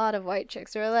make a lot of white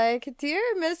chicks. We're like, dear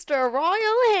Mr.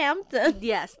 Royal Hampton.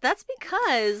 Yes, that's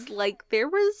because like there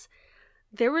was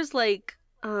like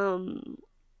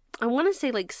I want to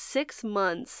say like 6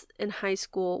 months in high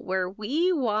school where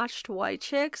we watched White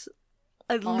Chicks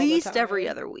at least every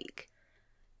other week.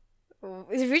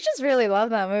 We just really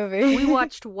love that movie. We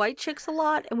watched White Chicks a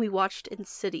lot, and we watched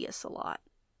Insidious a lot.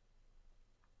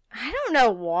 I don't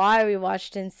know why we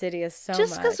watched Insidious so much.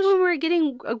 Just because when we were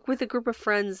getting with a group of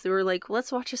friends, they were like,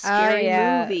 let's watch a scary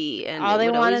movie. And all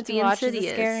they wanted to watch was a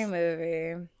scary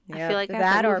movie. Yep. I feel like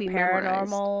that or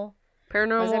paranormal.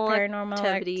 Paranormal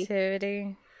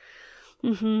Activity.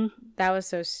 Mm-hmm. That was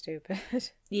so stupid.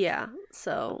 Yeah,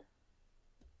 so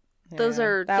those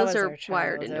are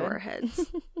wired into our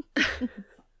heads.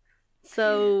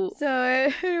 So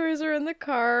anyways, we're in the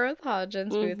car with Hodgins,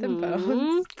 Booth, and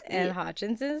Bones, and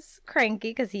Hodgins is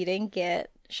cranky because he didn't get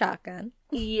shotgun.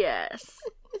 Yes,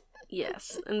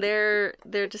 and they're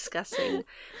discussing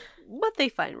what they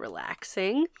find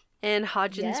relaxing. And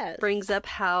Hodgins brings up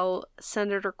how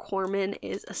Senator Corman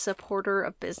is a supporter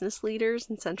of business leaders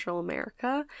in Central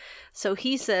America. So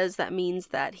he says that means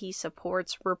that he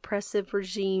supports repressive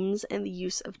regimes and the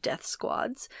use of death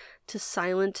squads to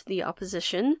silence the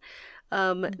opposition.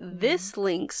 This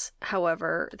links,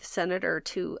 however, the senator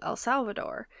to El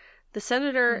Salvador. The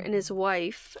senator and his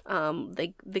wife,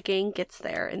 the gang gets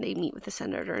there and they meet with the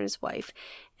senator and his wife,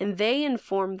 and they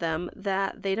inform them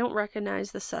that they don't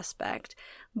recognize the suspect,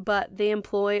 but they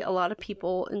employ a lot of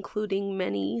people, including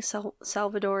many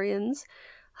Salvadorians.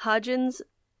 Hodgins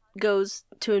goes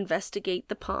to investigate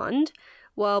the pond,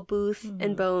 while Booth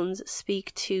and Bones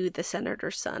speak to the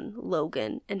senator's son,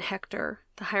 Logan, and Hector,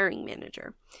 the hiring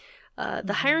manager.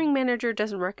 The hiring manager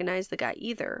doesn't recognize the guy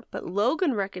either, but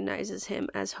Logan recognizes him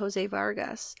as Jose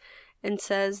Vargas and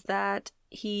says that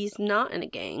he's not in a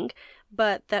gang,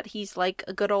 but that he's like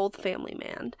a good old family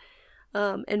man.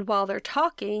 And while they're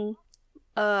talking,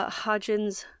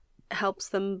 Hodgins helps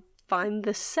them find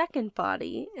the second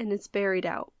body, and it's buried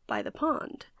out by the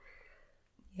pond.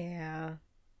 Yeah.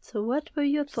 So what were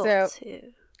your thoughts here?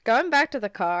 Going back to the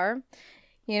car,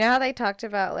 you know how they talked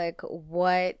about like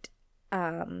what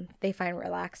they find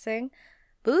relaxing?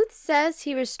 Booth says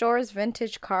he restores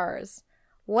vintage cars.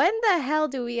 When the hell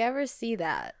do we ever see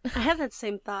that? I have that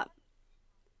same thought.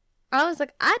 I was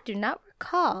like, I do not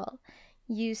recall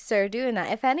you, sir, doing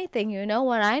that. If anything, you know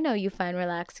what I know you find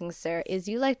relaxing, sir, is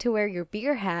you like to wear your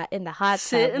beer hat in the hot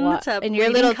Sit in the tub, in your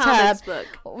little tub, book.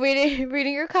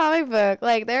 reading your comic book.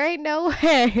 Like, there ain't no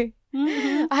way.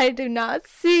 I do not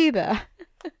see that.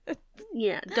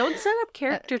 Yeah, don't set up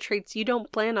character traits you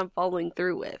don't plan on following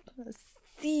through with.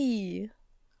 See.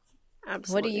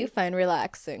 Absolutely. What do you find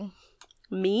relaxing?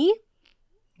 Me?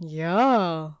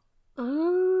 Yeah.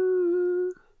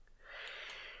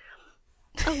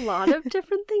 A lot of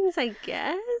different things, I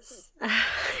guess.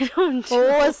 I don't know.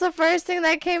 Well, what's the first thing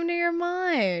that came to your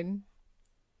mind?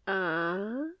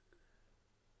 Mine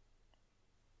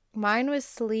was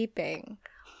sleeping.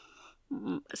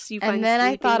 So you find and then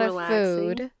I thought relaxing?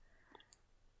 Of food.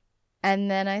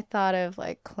 And then I thought of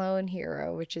like Clone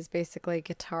Hero, which is basically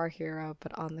Guitar Hero,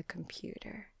 but on the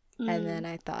computer. And then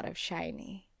I thought of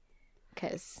Shiny,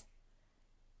 because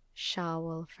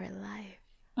Shawl for life.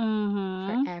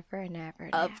 Forever and ever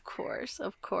and Of course.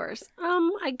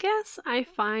 I guess I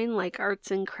find like arts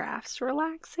and crafts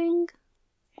relaxing.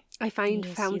 I find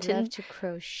you love to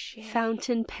crochet.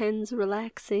 Fountain pens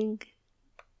relaxing.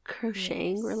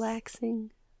 Crocheting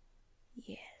relaxing.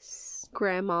 Yes.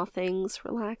 Grandma things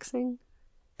relaxing.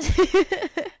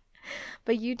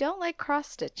 But you don't like cross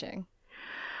stitching.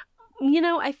 You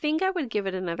know, I think I would give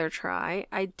it another try.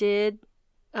 I did.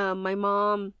 My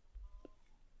mom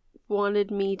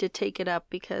wanted me to take it up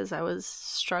because I was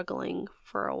struggling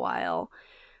for a while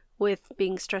with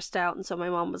being stressed out. And so my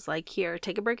mom was like, here,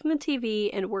 take a break from the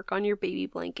TV and work on your baby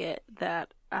blanket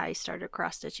that I started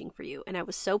cross-stitching for you. And I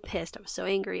was so pissed. I was so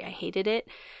angry. I hated it.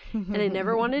 And I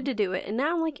never wanted to do it. And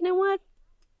now I'm like, you know what?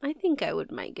 I think I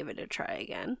might give it a try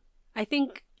again. I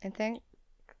think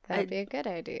that'd be a good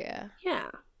idea. Yeah.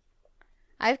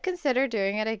 I've considered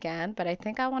doing it again, but I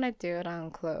think I want to do it on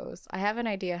clothes. I have an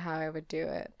idea how I would do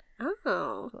it.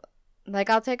 Oh. Like,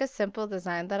 I'll take a simple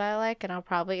design that I like, and I'll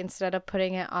probably, instead of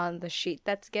putting it on the sheet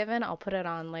that's given, I'll put it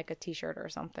on, like, a t-shirt or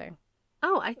something.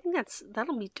 Oh, I think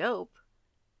that'll be dope.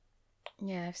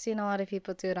 Yeah, I've seen a lot of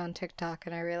people do it on TikTok,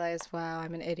 and I realized, wow,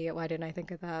 I'm an idiot. Why didn't I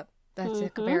think of that? That's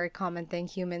a very common thing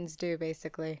humans do,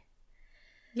 basically.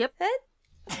 Yep.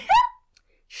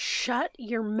 Shut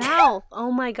your mouth.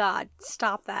 Oh, my God.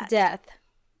 Stop that.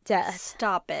 Death.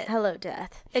 Stop it. Hello,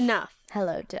 death. Enough.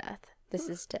 Hello, death. This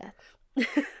is death. You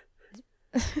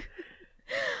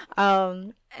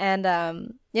know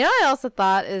what I also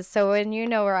thought is, so when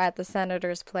we're at the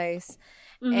senator's place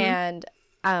and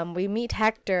we meet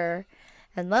Hector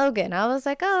and Logan, I was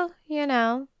like, oh,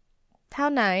 how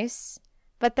nice.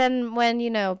 But then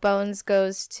when, Bones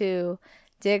goes to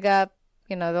dig up,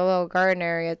 the little garden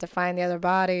area to find the other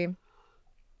body,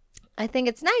 I think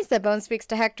it's nice that Bones speaks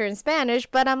to Hector in Spanish,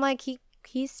 but I'm like,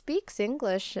 he speaks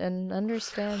English and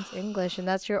understands English, and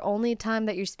that's your only time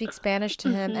that you speak Spanish to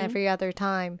him. Every other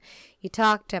time you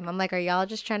talk to him. I'm like, are y'all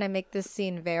just trying to make this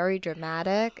scene very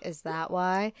dramatic? Is that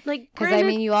why? Like, because I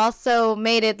mean, you also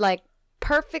made it like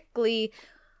perfectly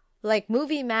like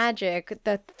movie magic.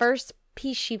 The first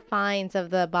piece she finds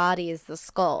of the body is the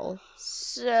skull.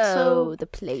 So the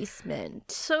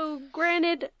placement. So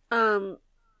granted,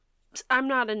 I'm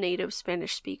not a native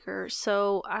Spanish speaker,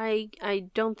 so I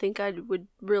don't think I would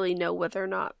really know whether or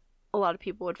not a lot of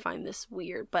people would find this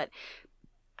weird. But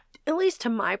at least to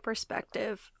my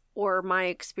perspective or my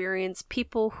experience,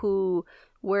 people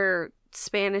where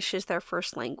Spanish is their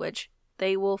first language,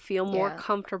 they will feel more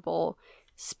comfortable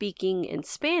speaking in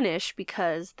Spanish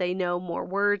because they know more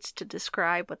words to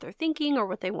describe what they're thinking or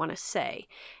what they want to say,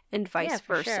 and vice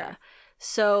versa. Sure.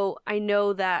 So I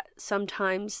know that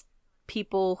sometimes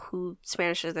people who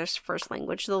Spanish is their first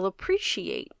language, they'll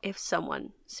appreciate if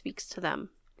someone speaks to them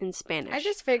in Spanish. I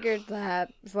just figured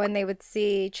that when they would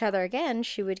see each other again,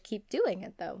 she would keep doing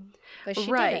it, though. But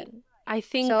she didn't. I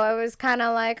think so. I was kind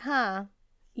of like,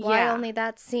 why only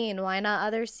that scene? Why not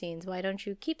other scenes? Why don't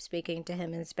you keep speaking to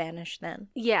him in Spanish then?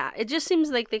 Yeah, it just seems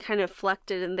like they kind of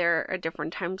flexed in there at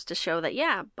different times to show that,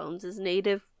 Bones is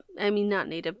native. I mean, not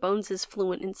native. Bones is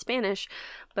fluent in Spanish,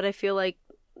 but I feel like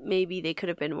maybe they could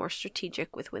have been more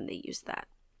strategic with when they used that.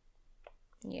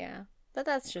 Yeah, but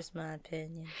that's just my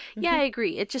opinion. Yeah, I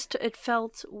agree. It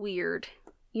felt weird.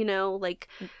 Like,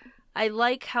 I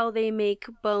like how they make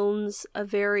Bones a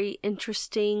very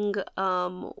interesting,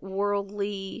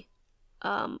 worldly,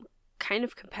 kind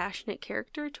of compassionate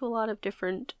character to a lot of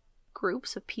different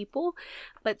groups of people,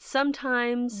 but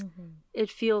sometimes it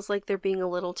feels like they're being a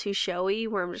little too showy,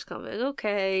 where I'm just kind of like,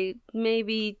 okay,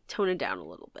 maybe tone it down a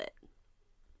little bit.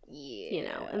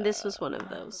 Yeah. And this was one of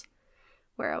those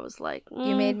where I was like,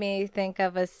 You made me think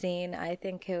of a scene. I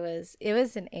think it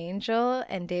was an Angel,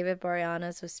 and David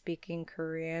Boreanaz was speaking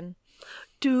Korean.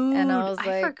 Dude, and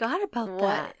I forgot about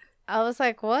that. I was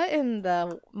like, what in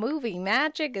the movie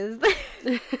magic is this?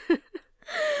 I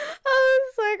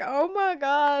was like, oh my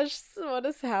gosh, what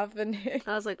is happening?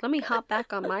 I was like, let me hop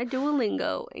back on my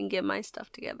Duolingo and get my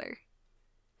stuff together.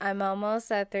 I'm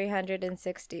almost at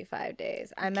 365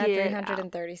 days. I'm at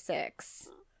 336.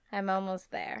 I'm almost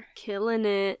there. Killing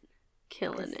it.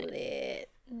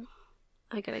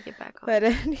 I gotta get back on. But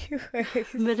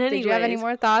anyways, did you have any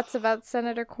more thoughts about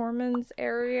Senator Corman's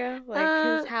area?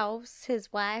 Like his house,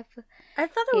 his wife? I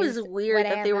thought it was weird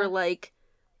that they were like,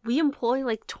 we employ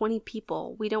like 20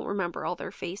 people. We don't remember all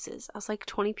their faces. I was like,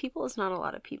 20 people is not a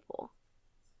lot of people.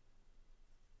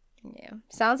 Yeah.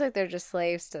 Sounds like they're just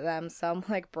slaves to them, so I'm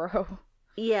like, bro.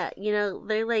 Yeah,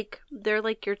 they're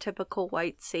like your typical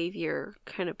white savior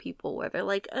kind of people, where they're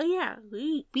like, oh yeah,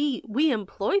 we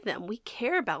employ them, we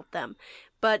care about them,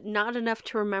 but not enough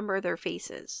to remember their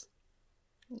faces.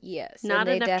 Yes, not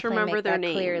enough to remember their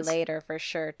names. Clear later for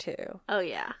sure too. Oh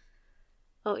yeah.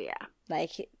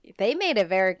 Like they made it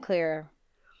very clear,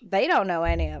 they don't know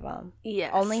any of them.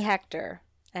 Yes, only Hector,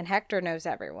 and Hector knows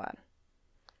everyone.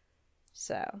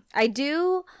 So I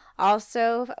do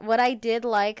also, what I did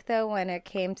like though when it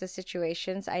came to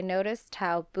situations, I noticed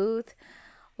how Booth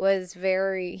was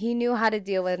he knew how to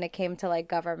deal when it came to like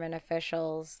government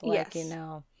officials, like,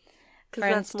 For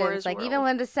instance, like even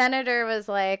when the senator was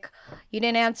like, "You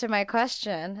didn't answer my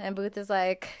question," and Booth is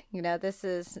like, "This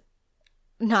is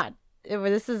not.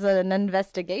 This is an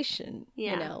investigation.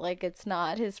 Yeah. Like it's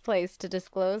not his place to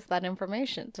disclose that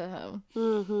information to him."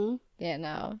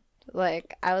 Mm-hmm.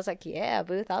 Like I was like, "Yeah,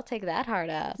 Booth, I'll take that hard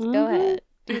ass. Go ahead,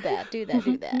 do that, do that,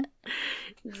 do that."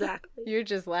 Exactly. You're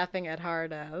just laughing at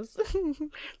hard ass.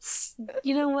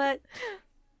 You know what?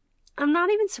 I'm not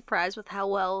even surprised with how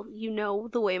well you know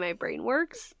the way my brain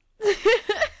works.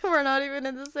 We're not even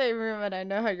in the same room, and I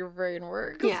know how your brain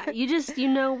works. Yeah, you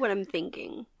know what I'm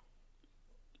thinking.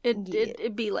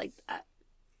 It'd be like that.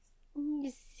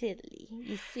 You silly.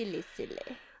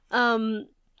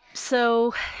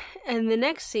 So, in the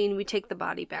next scene, we take the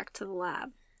body back to the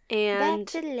lab. And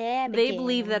they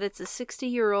believe that it's a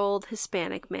 60-year-old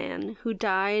Hispanic man who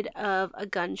died of a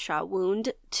gunshot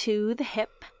wound to the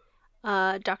hip.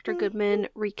 Dr. Goodman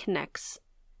reconnects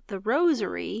the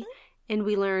rosary, and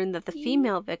we learn that the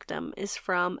female victim is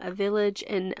from a village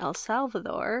in El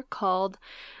Salvador called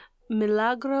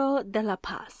Milagro de la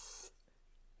Paz.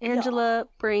 Angela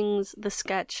brings the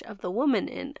sketch of the woman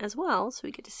in as well, so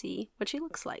we get to see what she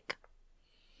looks like.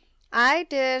 I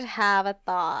did have a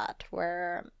thought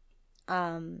where,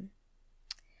 one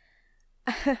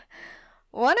of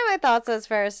my thoughts as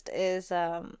first is,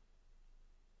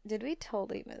 did we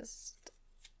totally miss?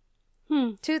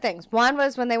 Two things. One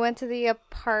was when they went to the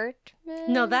apartment.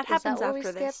 No, that happens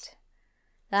after this.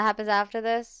 That happens after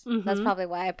this? Mm-hmm. That's probably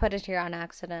why I put it here on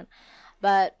accident.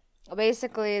 But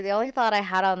basically, the only thought I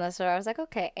had on this was I was like,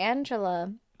 okay,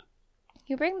 Angela,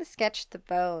 you bring the sketch to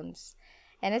Bones.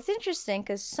 And it's interesting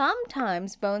because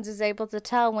sometimes Bones is able to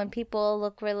tell when people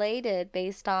look related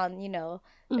based on,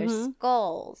 their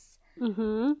skulls.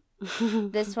 Mm-hmm.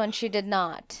 This one she did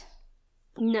not.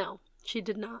 No, she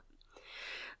did not.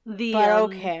 But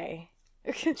okay.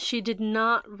 She did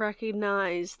not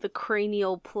recognize the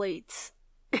cranial plates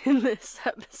in this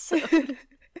episode.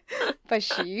 But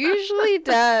she usually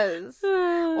does.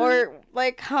 Or,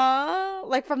 like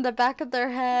from the back of their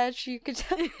head, she could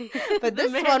tell. But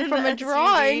this one from a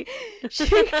drawing, she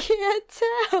can't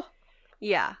tell.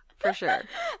 Yeah, for sure.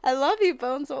 I love you,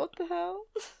 Bones. What the hell?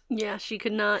 Yeah, she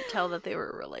could not tell that they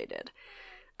were related.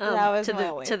 That was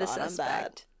to the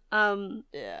suspect.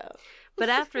 Yeah. But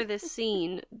after this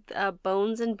scene,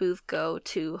 Bones and Booth go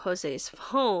to Jose's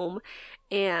home,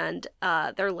 and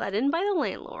they're let in by the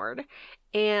landlord.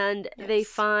 And they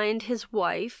find his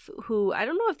wife, who, I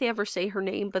don't know if they ever say her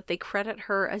name, but they credit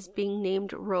her as being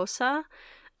named Rosa.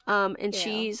 And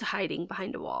she's hiding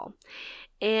behind a wall.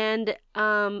 And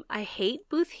I hate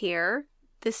Booth here.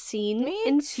 This scene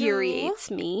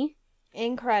infuriates me.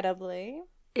 Incredibly.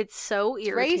 It's so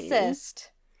irritating.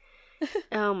 Racist.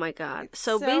 Oh my god.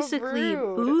 So basically,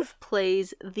 rude. Booth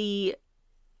plays the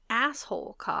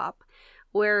asshole cop,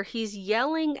 where he's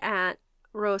yelling at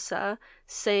Rosa,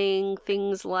 saying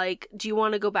things like, "Do you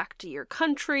want to go back to your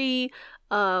country?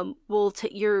 We'll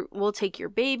take your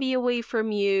baby away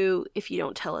from you if you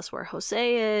don't tell us where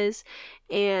Jose is."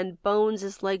 And Bones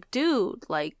is like, "Dude,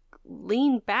 like,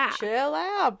 lean back, chill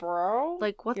out, bro.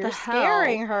 Like, what You're the hell?"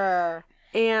 Scaring her.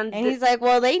 And he's like,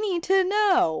 "Well, they need to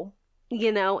know."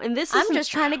 And this I'm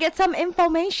just trying to get some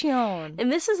information.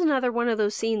 And this is another one of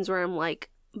those scenes where I'm like,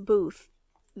 Booth,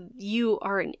 you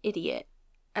are an idiot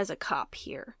as a cop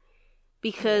here.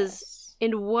 Because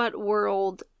in what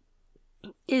world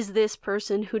is this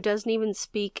person who doesn't even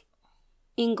speak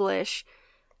English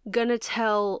gonna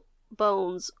tell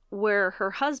Bones where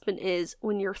her husband is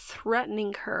when you're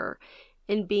threatening her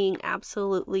and being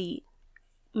absolutely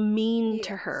mean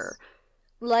to her?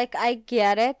 Like, I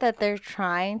get it that they're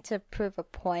trying to prove a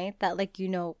point that, like,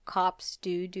 cops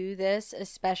do this,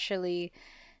 especially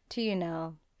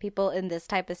to, people in this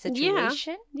type of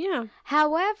situation. Yeah.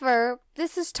 However,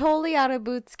 this is totally out of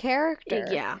Booth's character.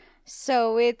 Yeah.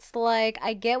 So it's like,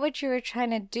 I get what you were trying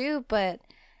to do, but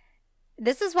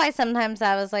this is why sometimes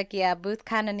I was like, yeah, Booth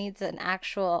kind of needs an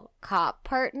actual cop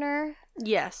partner.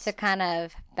 Yes. To kind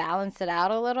of balance it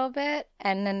out a little bit.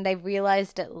 And then they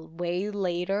realized it way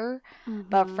later. Mm-hmm.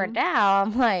 But for now,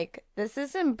 I'm like, this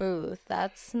isn't Booth.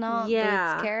 That's not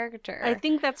Booth's character. I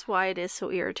think that's why it is so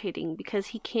irritating, because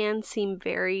he can seem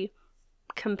very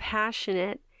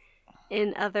compassionate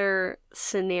in other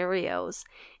scenarios.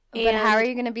 But how are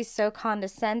you going to be so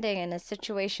condescending in a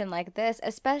situation like this,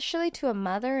 especially to a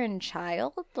mother and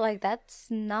child? Like, that's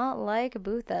not like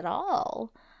Booth at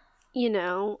all.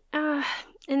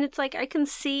 And it's like, I can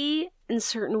see in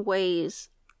certain ways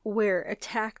where a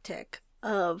tactic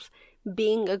of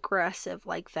being aggressive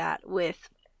like that with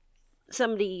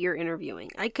somebody you're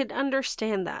interviewing, I could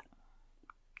understand that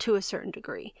to a certain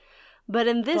degree. But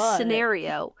in this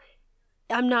scenario,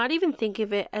 I'm not even thinking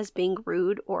of it as being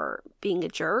rude or being a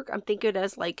jerk. I'm thinking of it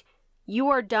as like, you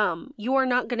are dumb. You are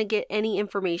not going to get any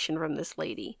information from this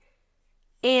lady.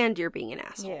 And you're being an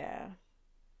asshole. Yeah.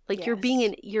 Like, yes.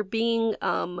 you're being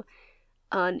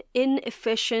an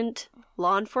inefficient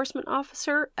law enforcement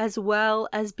officer as well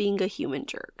as being a human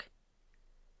jerk.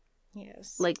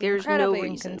 Yes. Like, there's no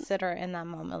reason. Inconsiderate in that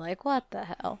moment. Like, what the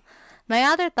hell? My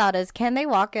other thought is, can they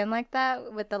walk in like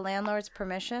that with the landlord's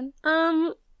permission?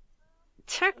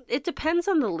 It depends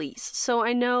on the lease. So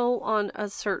I know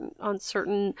on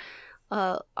certain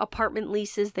apartment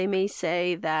leases, they may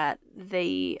say that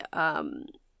they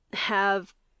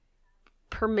have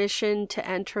permission to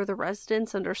enter the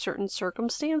residence under certain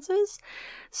circumstances.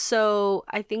 So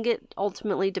I think it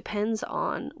ultimately depends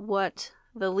on what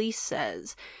the lease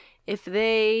says. If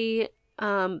they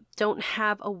don't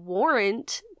have a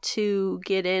warrant to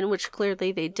get in, which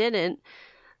clearly they didn't,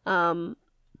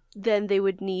 then they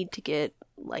would need to get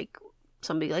like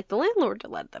somebody like the landlord to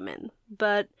let them in.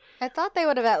 But I thought they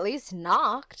would have at least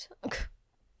knocked.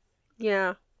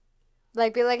 Yeah.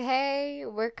 Like, be like, hey,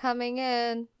 we're coming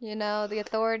in. You know, the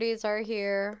authorities are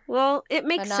here. Well, it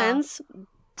makes sense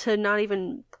to not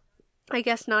even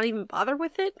bother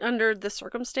with it under the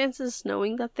circumstances,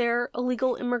 knowing that they're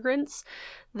illegal immigrants,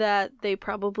 that they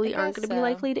probably aren't going to be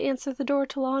likely to answer the door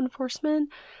to law enforcement.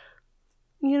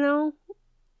 You know?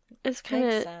 It's kind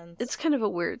of a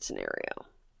weird scenario.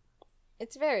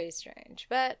 It's very strange,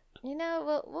 but you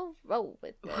know, we'll roll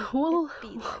with it.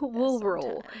 We'll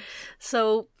roll.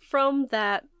 So from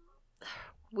that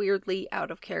weirdly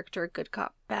out of character good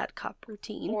cop bad cop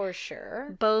routine, for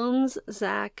sure, Bones,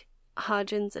 Zach,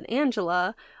 Hodgins, and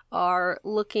Angela are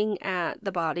looking at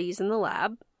the bodies in the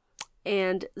lab,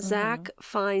 and Zach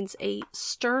finds a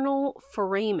sternal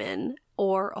foramen,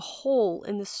 or a hole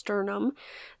in the sternum,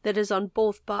 that is on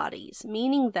both bodies,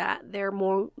 meaning that they're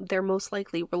most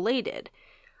likely related.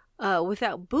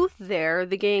 Without Booth there,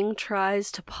 the gang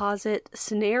tries to posit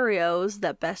scenarios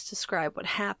that best describe what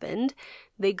happened.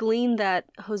 They glean that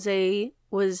Jose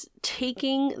was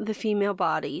taking the female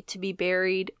body to be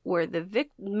buried where the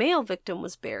male victim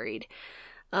was buried,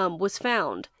 was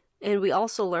found. And we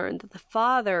also learned that the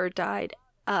father died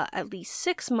at least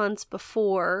 6 months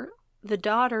before the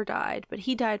daughter died, but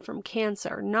he died from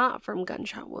cancer, not from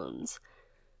gunshot wounds.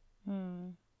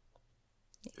 Yeah.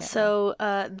 So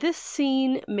this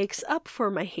scene makes up for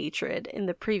my hatred in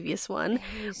the previous one,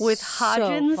 with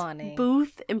Hodgins'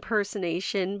 Booth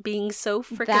impersonation being so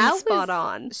freaking spot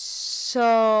on.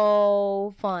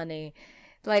 So funny.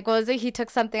 Like, what was it? He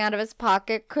took something out of his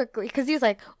pocket quickly, because he was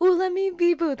like, "Ooh, let me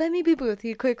be Booth, let me be Booth."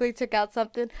 He quickly took out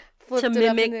something, flipped it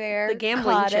up in the air, the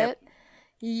gambling chip.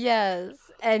 Yes,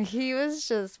 and he was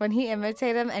just, when he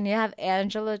imitated him, and you have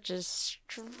Angela just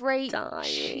straight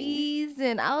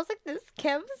cheesing. I was like, this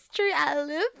chemistry, I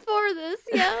live for this,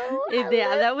 yo.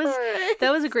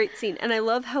 That was a great scene, and I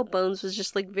love how Bones was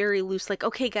just like very loose, like,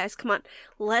 okay, guys, come on,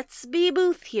 let's be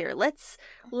Booth here, let's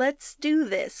do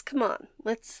this, come on,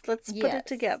 let's put it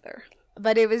together.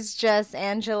 But it was just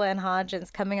Angela and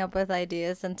Hodgins coming up with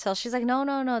ideas until she's like, no,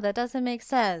 that doesn't make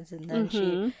sense. And then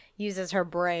she uses her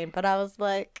brain. But I was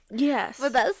like, yes.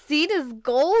 But that scene is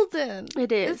golden.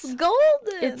 It is. It's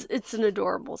golden. It's an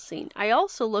adorable scene. I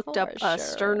also looked up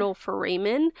sternal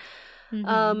foramen.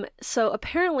 So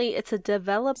apparently it's a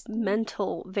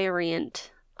developmental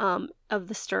variant of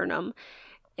the sternum.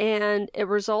 And it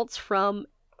results from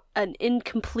an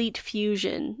incomplete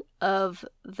fusion of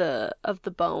the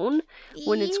bone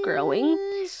when it's growing.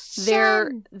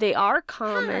 They are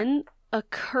common,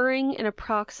 occurring in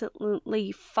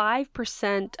approximately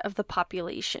 5% of the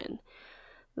population.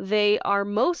 They are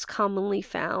most commonly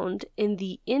found in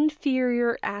the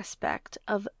inferior aspect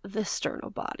of the sternal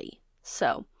body.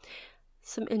 So,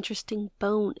 some interesting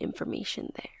bone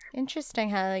information there.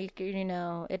 Interesting how, you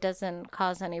know, it doesn't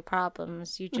cause any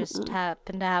problems. You just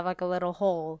happen to have like a little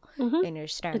hole in your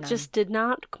sternum. It just did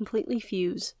not completely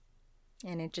fuse.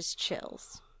 And it just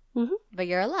chills. But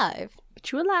you're alive. But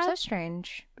you're alive. So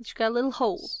strange. But you got a little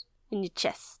hole in your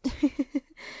chest.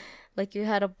 Like you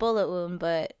had a bullet wound,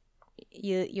 but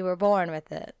you were born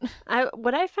with it.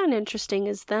 What I found interesting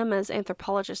is them as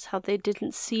anthropologists, how they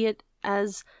didn't see it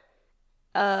as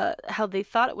how they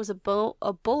thought it was a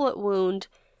bullet wound.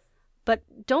 But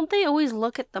don't they always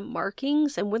look at the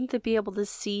markings, and wouldn't they be able to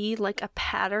see like a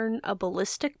pattern, a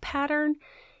ballistic pattern,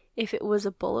 if it was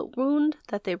a bullet wound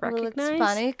that they recognize? Well, it's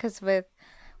funny because with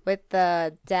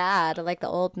the dad, like the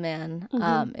old man,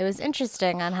 it was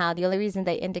interesting on how the only reason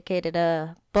they indicated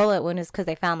a bullet wound is because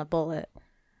they found the bullet.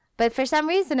 But for some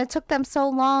reason, it took them so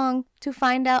long to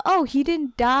find out, oh, he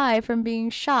didn't die from being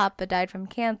shot, but died from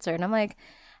cancer. And I'm like,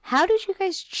 how did you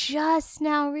guys just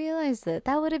now realize that?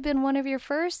 That would have been one of your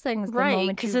first things the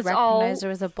moment you recognized there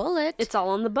was a bullet. It's all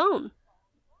on the bone.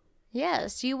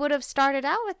 Yes, you would have started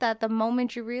out with that the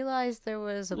moment you realized there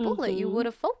was a bullet. You would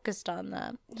have focused on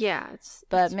that. Yeah.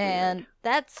 But man, weird.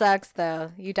 That sucks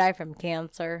though. You die from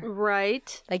cancer.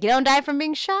 Right. Like, you don't die from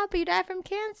being shot, but you die from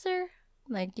cancer.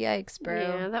 Like, yikes, bro.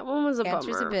 Yeah, that one was a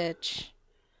Cancer's bummer. Cancer's a bitch.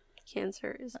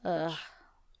 Cancer is a bitch. Ugh.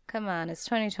 Come on, it's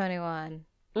 2021.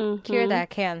 Mm-hmm. Cure that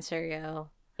cancer, yo.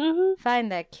 Mm-hmm. Find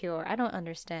that cure. I don't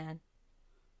understand.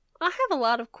 I have a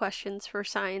lot of questions for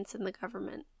science and the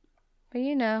government. But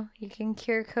you know, you can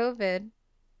cure COVID.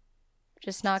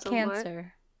 Just not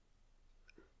cancer.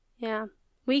 Yeah.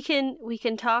 We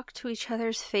can talk to each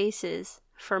other's faces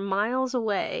from miles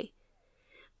away,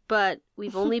 but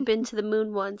we've only been to the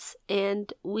moon once,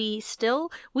 and we still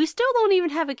don't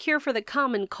even have a cure for the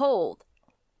common cold.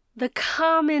 The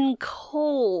common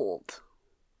cold.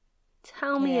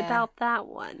 Tell me about that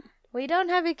one. We don't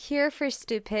have a cure for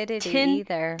stupidity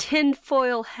either.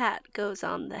 Tinfoil hat goes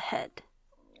on the head.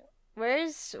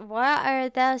 What are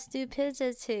the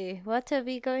stupidity? What are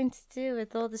we going to do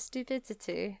with all the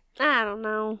stupidity? I don't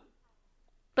know.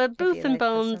 But Booth and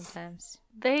Bones,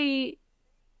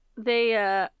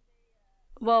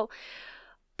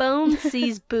 Bones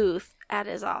sees Booth at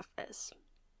his office.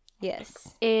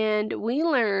 Yes. And we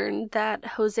learned that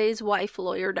Jose's wife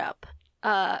lawyered up.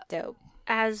 Dope.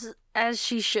 As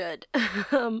she should.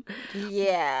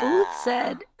 Yeah.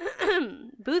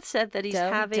 Booth said that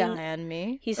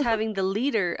he's having the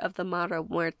leader of the Mara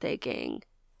Muerte gang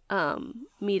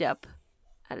meet up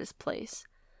at his place,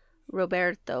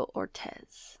 Roberto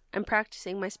Ortez. I'm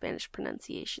practicing my Spanish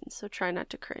pronunciation, so try not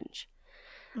to cringe.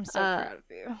 I'm so proud of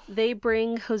you. They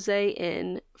bring Jose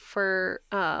in for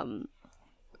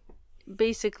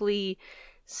basically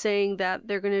saying that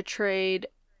they're going to trade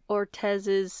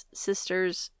Ortez's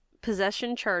sister's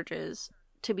possession charges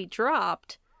to be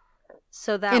dropped,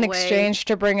 so that in exchange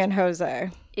to bring in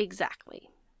Jose. Exactly.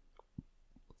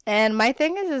 And my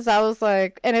thing is I was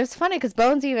like, and it was funny because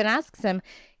Bones even asks him,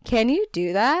 "Can you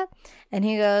do that?" And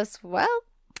he goes, "Well,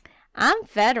 I'm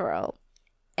federal,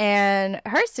 and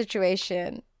her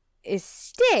situation is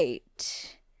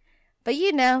state. But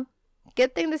you know,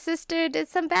 good thing the sister did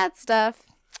some bad stuff."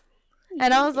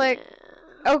 And I was like,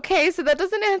 okay, so that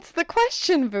doesn't answer the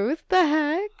question, Booth. The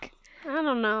heck? I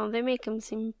don't know. They make him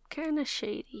seem kind of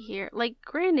shady here. Like,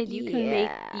 granted, you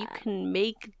can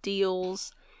make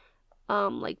deals,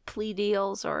 like plea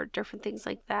deals or different things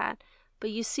like that.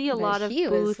 But you see a lot of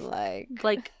Booth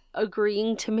like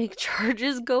agreeing to make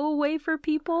charges go away for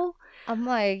people. I'm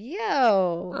like,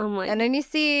 and then you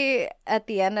see at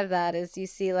the end of that is you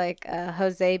see like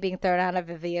Jose being thrown out of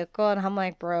a vehicle, and I'm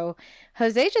like, bro,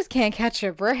 Jose just can't catch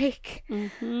a break.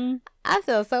 Mm-hmm. I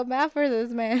feel so bad for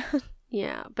this man.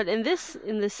 Yeah, but in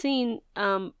the scene,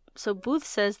 so Booth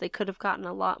says they could have gotten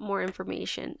a lot more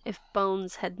information if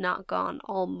Bones had not gone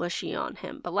all mushy on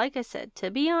him. But like I said,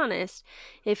 to be honest,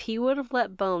 if he would have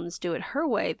let Bones do it her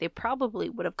way, they probably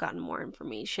would have gotten more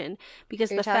information.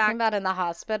 Because You're talking about in the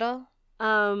hospital?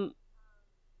 When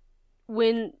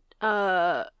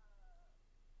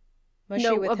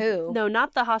mushy with who? No,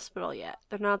 not the hospital yet.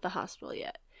 They're not the hospital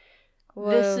yet.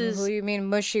 Well, who you mean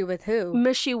mushy with who?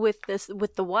 Mushy with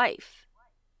the wife.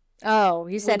 Oh,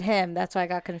 you said him. That's why I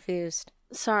got confused.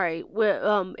 Sorry.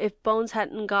 If Bones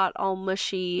hadn't got all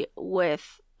mushy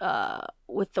with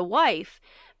the wife,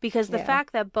 because the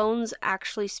fact that Bones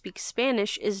actually speaks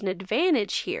Spanish is an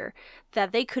advantage here,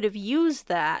 that they could have used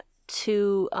that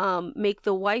to make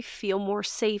the wife feel more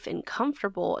safe and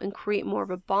comfortable and create more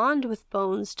of a bond with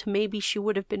Bones to maybe she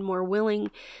would have been more willing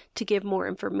to give more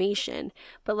information.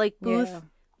 But like Booth,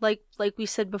 like we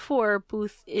said before,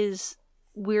 Booth is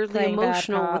weirdly playing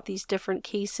emotional with these different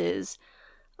cases,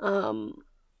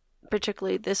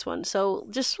 particularly this one. So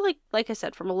just like I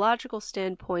said, from a logical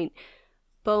standpoint,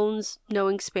 Bones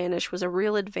knowing Spanish was a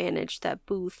real advantage that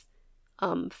Booth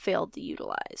failed to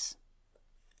utilize.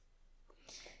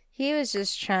 He was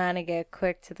just trying to get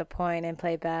quick to the point and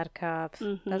play bad cop.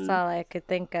 Mm-hmm. That's all I could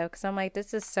think of, because I'm like,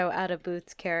 this is so out of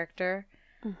Booth's character.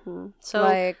 Mm-hmm.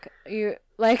 So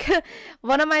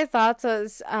one of my thoughts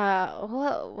was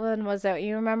what one was it?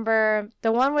 You remember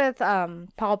the one with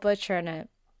Paul Butcher in it?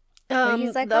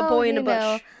 He's like, the boy in the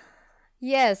bush.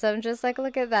 Yes, I'm just like,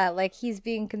 look at that. Like, he's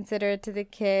being considerate to the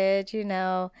kid, you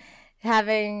know,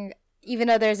 having, even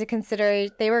though there's a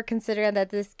consideration, they were considering that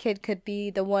this kid could be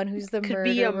the one who's the murderer. Could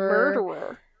be a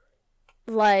murderer.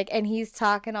 Like, and he's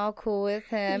talking all cool with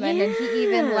him, and then he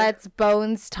even lets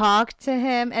Bones talk to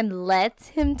him and lets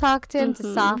him talk to him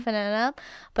to soften it up.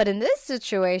 But in this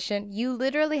situation, you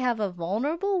literally have a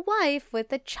vulnerable wife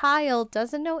with a child,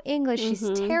 doesn't know English,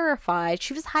 she's terrified,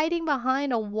 she was hiding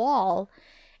behind a wall,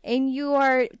 and you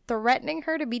are threatening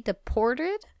her to be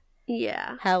deported?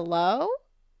 Yeah. Hello?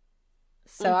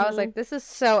 So I was like, this is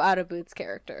so out of Booth's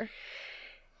character.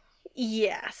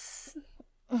 Yes.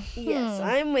 Yes,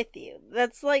 I'm with you.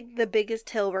 That's like the biggest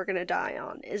hill we're gonna die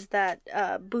on, is that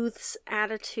Booth's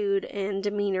attitude and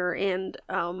demeanor and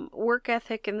work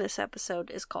ethic in this episode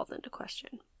is called into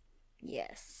question.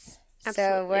 Yes.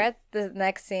 Absolutely. So we're at the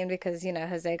next scene because, you know,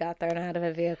 Jose got thrown out of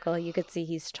a vehicle. You could see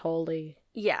he's totally...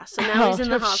 Yeah, so now he's in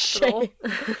the hospital.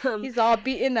 He's all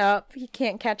beaten up. He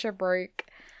can't catch a break.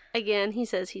 Again, he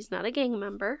says he's not a gang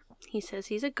member. He says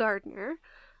he's a gardener.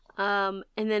 And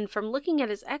then from looking at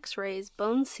his x-rays,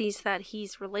 Bones sees that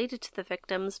he's related to the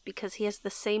victims because he has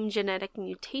the same genetic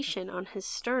mutation on his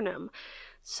sternum.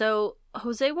 So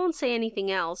Jose won't say anything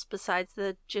else besides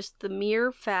just the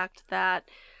mere fact that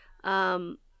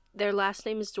their last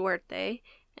name is Duarte,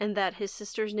 and that his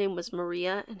sister's name was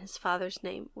Maria and his father's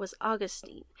name was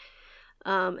Augustine.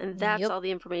 And that's all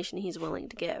the information he's willing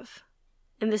to give.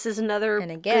 And this is another.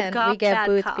 And again, we get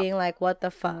Booth cop. being like, "What the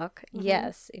fuck?"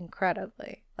 Yes,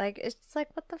 incredibly. Like, it's like,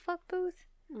 what the fuck, Booth?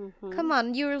 Come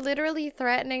on, you were literally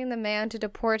threatening the man to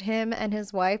deport him and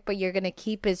his wife, but you're gonna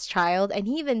keep his child. And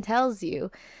he even tells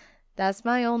you, "That's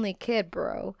my only kid,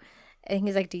 bro." And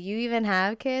he's like, "Do you even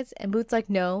have kids?" And Booth's like,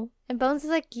 "No." And Bones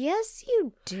is like, "Yes,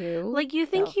 you do." Like, you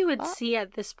think he would see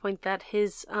at this point that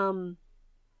his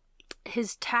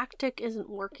tactic isn't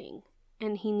working,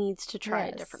 and he needs to try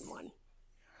a different one.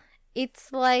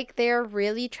 It's like they're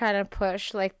really trying to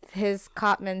push, like, his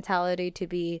cop mentality to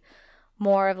be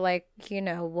more of, like, you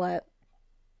know, what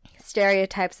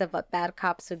stereotypes of what bad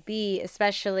cops would be,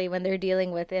 especially when they're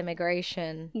dealing with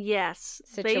immigration. Yes,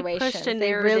 situations. They pushed a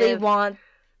narrative.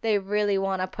 They really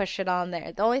want to push it on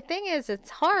there. The only thing is, it's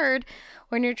hard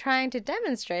when you're trying to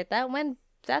demonstrate that when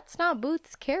that's not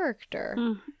Booth's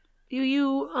character.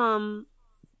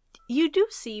 You do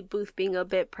see Booth being a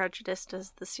bit prejudiced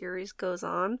as the series goes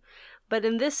on, but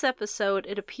in this episode,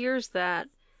 it appears that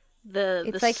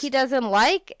it's like he doesn't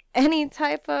like any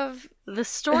type of the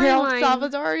storyline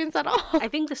Salvadorians at all. I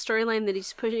think the storyline that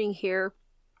he's pushing here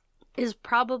is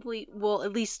probably, well,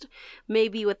 at least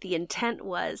maybe what the intent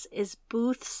was, is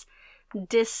Booth's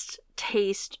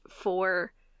distaste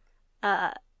for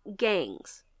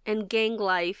gangs and gang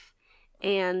life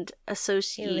and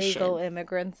association. Illegal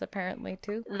immigrants, apparently,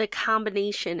 too. The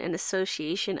combination and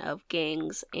association of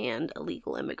gangs and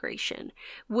illegal immigration,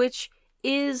 which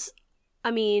is, I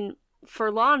mean,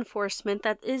 for law enforcement,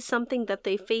 that is something that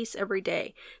they face every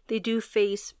day. They do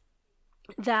face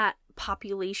that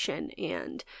population,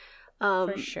 and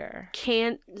for sure,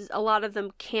 a lot of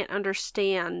them can't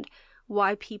understand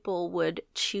why people would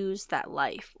choose that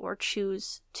life or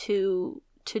choose to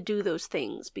do those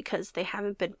things, because they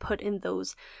haven't been put in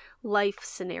those life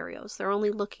scenarios. They're only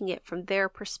looking at it from their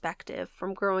perspective,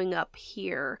 from growing up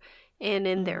here and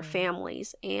in their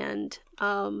families, and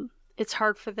it's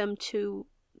hard for them to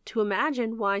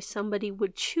imagine why somebody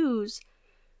would choose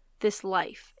this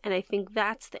life. And I think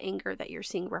that's the anger that you're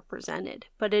seeing represented,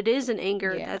 but it is an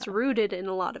anger that's rooted in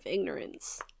a lot of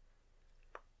ignorance.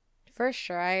 For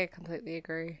sure, I completely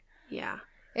agree. Yeah,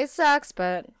 it sucks,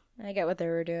 but I get what they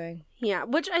were doing. Yeah,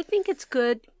 which I think it's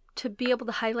good to be able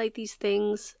to highlight these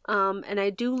things. And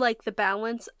I do like the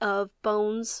balance of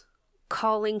Bones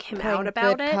calling him out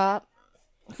about it. Cop,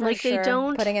 like, sure. They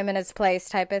don't... putting him in his place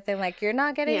type of thing. Like, you're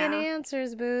not getting any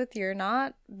answers, Booth. You're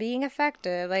not being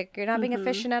effective. Like, you're not being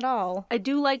efficient at all. I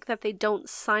do like that they don't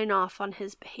sign off on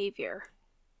his behavior.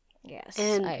 Yes,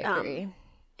 and, I agree.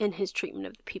 And his treatment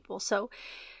of the people. So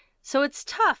it's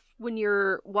tough when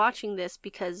you're watching this,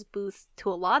 because Booth, to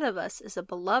a lot of us, is a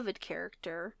beloved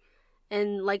character.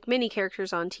 And like many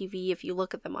characters on TV, if you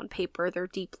look at them on paper, they're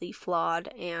deeply flawed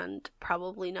and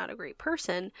probably not a great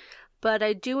person. But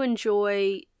I do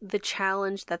enjoy the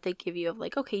challenge that they give you of,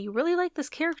 like, okay, you really like this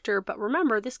character, but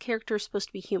remember, this character is supposed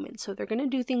to be human. So they're going to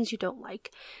do things you don't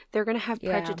like. They're going to have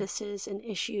prejudices and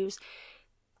issues.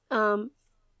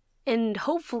 And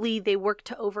hopefully they work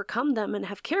to overcome them and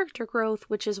have character growth,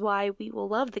 which is why we will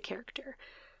love the character,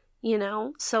 you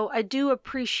know? So I do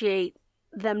appreciate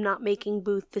them not making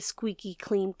Booth the squeaky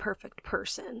clean, perfect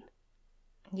person.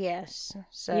 Yes.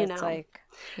 So it's like,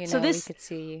 so we could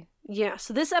see. Yeah,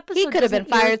 so this episode... He could have been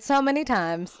fired so many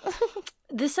times.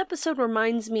 This episode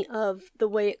reminds me of the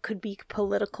way it could be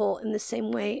political in the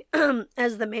same way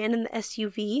as The Man in the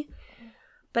SUV.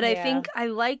 But I think I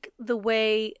like the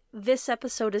way this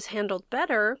episode is handled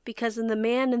better, because in The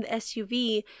Man in the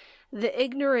SUV, the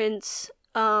ignorance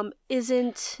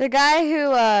isn't... The guy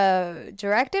who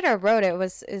directed or wrote it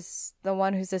is the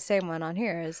one who's the same one on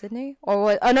here, isn't he? Or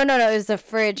what? Oh, no, it was the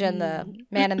fridge and the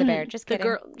Man and the Bear. Just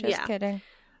kidding. Just kidding.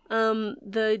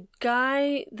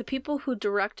 The people who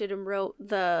directed and wrote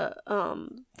the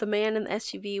Man in the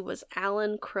SUV was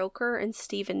Alan Croker, and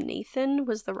Stephen Nathan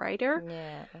was the writer.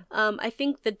 Yeah. I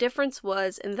think the difference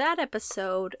was in that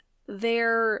episode,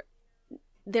 their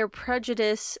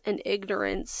prejudice and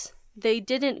ignorance, they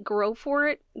didn't grow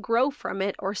from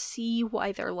it, or see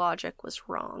why their logic was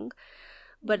wrong.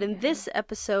 But in this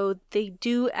episode, they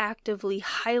do actively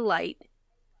highlight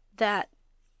that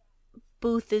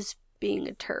Booth is being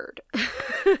a turd.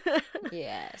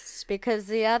 Yes, because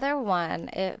the other one,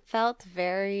 it felt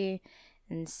very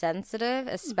insensitive,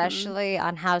 especially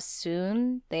on how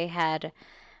soon they had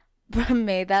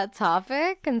made that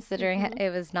topic, considering it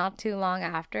was not too long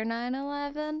after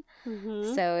 9/11.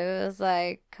 So it was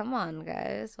like, come on,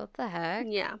 guys, what the heck?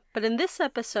 Yeah, but in this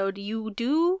episode, you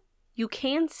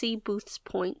can see Booth's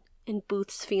point and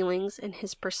Booth's feelings and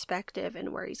his perspective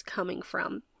and where he's coming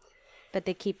from. But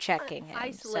they keep checking him.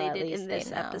 Isolated in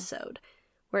this episode,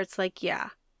 where it's like,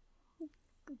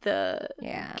 the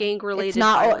gang-related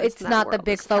violence. It's not the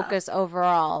big focus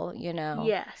overall, you know.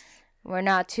 Yes. We're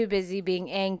not too busy being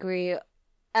angry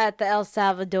at the El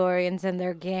Salvadorians and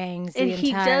their gangs the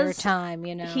entire time,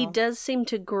 you know. He does seem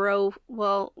to grow.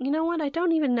 Well, you know what? I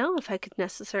don't even know if I could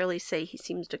necessarily say he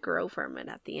seems to grow from it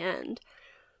at the end.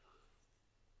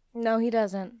 No, he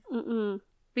doesn't.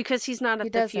 Because he's not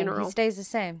at the funeral. He stays the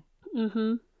same.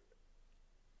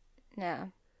 Yeah.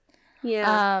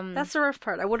 Yeah. That's the rough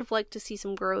part. I would have liked to see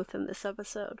some growth in this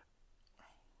episode.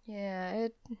 Yeah,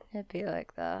 it'd be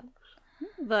like that.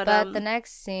 But the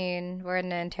next scene, we're in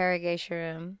the interrogation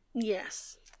room.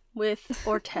 Yes. With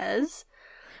Ortez.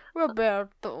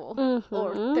 Roberto.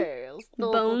 Ortez.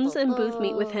 Bones and Booth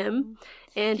meet with him.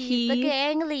 And he's the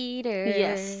gang leader.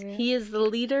 Yes. He is the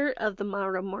leader of the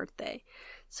Mara Muerte.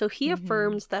 So he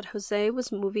affirms that Jose was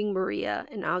moving Maria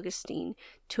and Augustine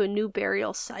to a new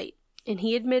burial site. And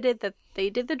he admitted that they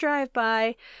did the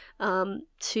drive-by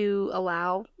to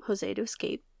allow Jose to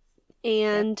escape.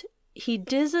 And he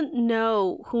doesn't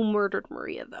know who murdered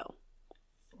Maria, though.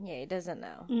 Yeah, he doesn't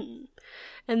know.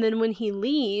 And then when he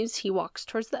leaves, he walks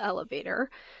towards the elevator.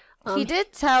 He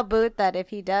did tell Booth that if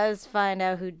he does find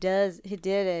out who did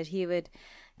it, he would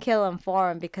kill him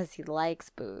for him because he likes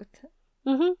Booth.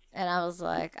 And I was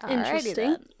like,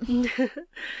 interesting. Then.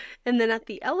 And then at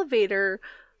the elevator,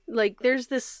 like, there's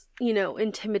this,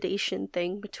 intimidation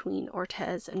thing between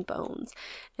Ortez and Bones.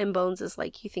 And Bones is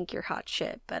like, you think you're hot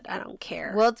shit, but I don't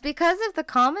care. Well, it's because of the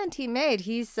comment he made.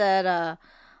 He said,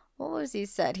 what was he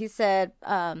said? He said,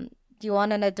 do you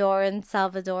want an adoring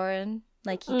Salvadoran?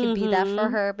 Like, he could be that for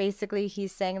her. Basically,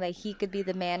 he's saying that he could be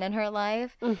the man in her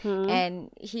life. And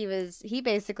he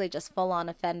basically just full on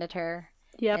offended her.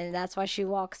 Yep. And that's why she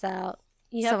walks out.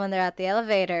 So when they're at the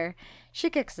elevator, she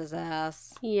kicks his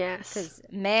ass. Yes. Because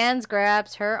Mans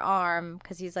grabs her arm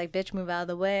because he's like, bitch, move out of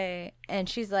the way. And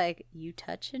she's like, you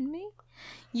touching me?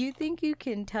 You think you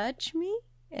can touch me?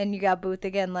 And you got Booth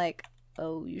again like,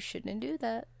 oh, you shouldn't do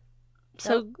that.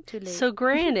 Too late. So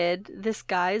granted, this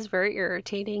guy is very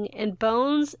irritating. And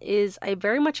Bones is, I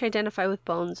very much identify with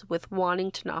Bones with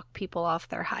wanting to knock people off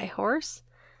their high horse.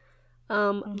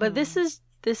 But this is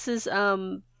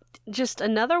just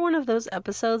another one of those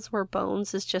episodes where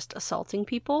Bones is just assaulting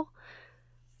people.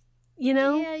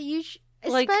 Yeah,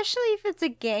 especially if it's a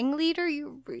gang leader,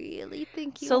 you really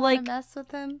think you want to mess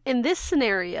with him? In this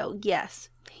scenario, yes,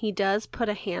 he does put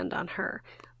a hand on her.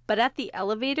 But at the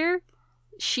elevator,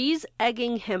 she's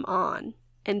egging him on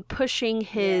and pushing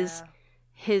his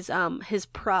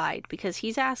pride, because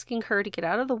he's asking her to get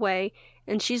out of the way,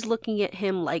 and she's looking at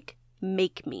him like,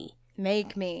 make me.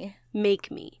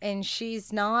 And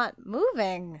she's not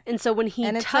moving. And so when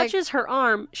he touches her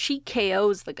arm, she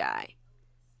KOs the guy.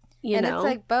 You know? It's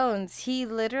like, Bones, he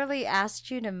literally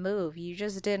asked you to move. You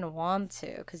just didn't want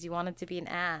to because you wanted to be an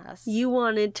ass. You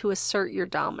wanted to assert your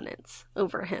dominance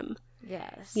over him.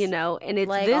 Yes. And it's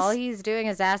like, all he's doing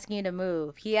is asking you to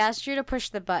move. He asked you to push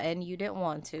the button. You didn't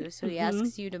want to. So he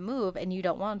asks you to move and you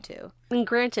don't want to. And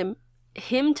granted,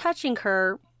 him touching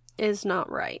her is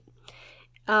not right.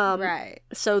 Right.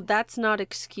 So that's not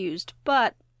excused.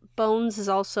 But Bones is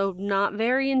also not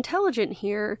very intelligent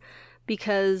here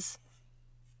because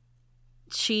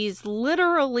she's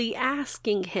literally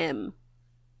asking him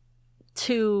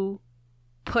to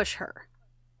push her.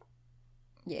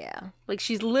 Yeah. Like,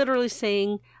 she's literally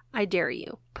saying, I dare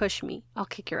you. Push me. I'll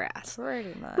kick your ass.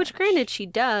 Pretty much. Which, granted, she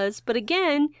does. But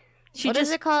again, what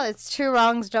does it call? It's two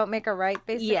wrongs don't make a right,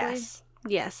 basically?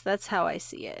 Yes, that's how I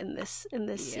see it in this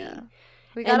scene.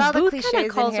 We got all Booth the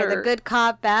cliches in here. The good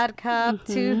cop, bad cop,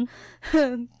 too.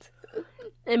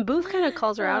 And Booth kind of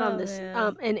calls her out on this.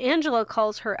 And Angela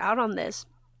calls her out on this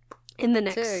in the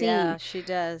next scene. Yeah, she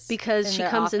does. Because she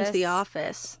comes into the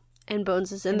office and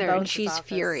Bones is in there and she's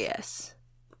furious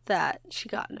that she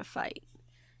got in a fight.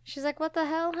 She's like, what the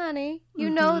hell, honey? You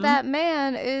know that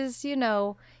man is,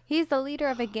 he's the leader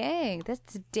of a gang.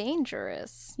 That's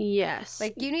dangerous. Yes.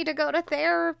 Like, you need to go to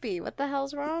therapy. What the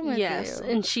hell's wrong with you? Yes,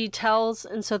 and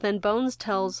so then Bones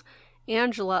tells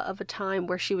Angela of a time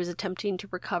where she was attempting to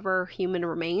recover human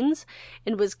remains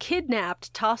and was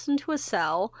kidnapped, tossed into a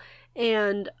cell,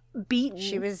 and beaten.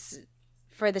 She was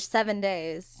for the 7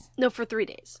 days. No, for 3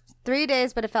 days. 3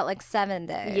 days, but it felt like 7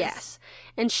 days. Yes.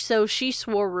 And so she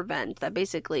swore revenge that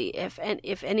basically if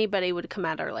anybody would come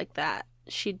at her like that,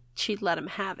 she'd let him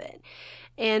have it.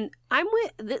 And I'm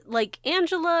with,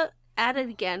 Angela at it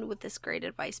again with this great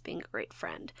advice, being a great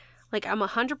friend. Like, I'm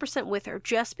 100% with her.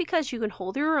 Just because you can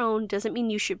hold your own doesn't mean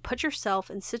you should put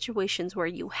yourself in situations where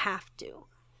you have to.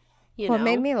 What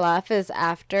made me laugh is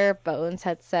after Bones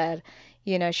had said,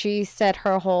 she said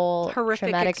her whole horrific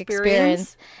traumatic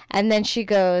experience. And then she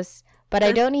goes, but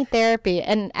I don't need therapy.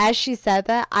 And as she said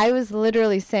that, I was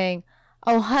literally saying,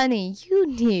 oh, honey, you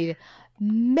need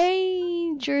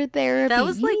major therapy. That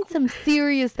was you need some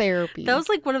serious therapy. That was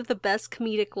like one of the best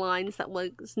comedic lines that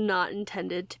was not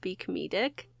intended to be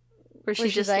comedic. Where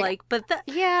she's just like, but that,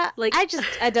 yeah, like,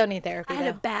 I don't need therapy. I had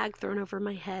a bag thrown over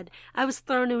my head. I was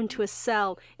thrown into a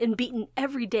cell and beaten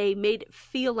every day, made it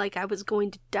feel like I was going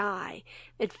to die.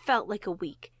 It felt like a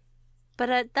week.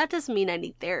 But that doesn't mean I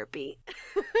need therapy.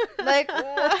 Like,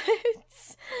 what?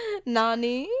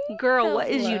 Nani? Girl, hello? What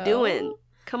is you doing?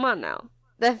 Come on now.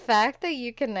 The fact that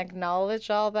you can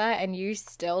acknowledge all that and you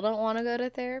still don't want to go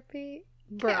to therapy?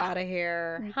 Get out of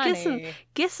here. Honey.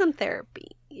 Get some therapy.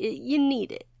 You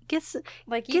need it. You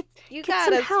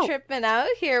got us help. Tripping out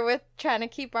here with trying to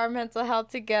keep our mental health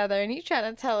together, and you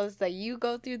trying to tell us that you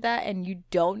go through that and you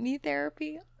don't need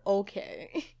therapy?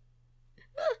 Okay.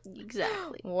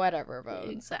 Exactly. Whatever,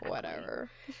 Bones. Exactly. Whatever.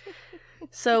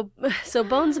 So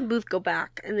Bones and Booth go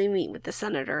back and they meet with the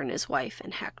senator and his wife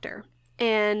and Hector.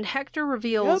 And Hector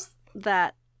reveals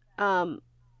that Hodgins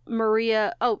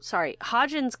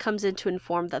comes in to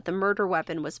inform that the murder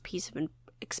weapon was a piece of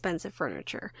expensive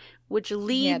furniture, which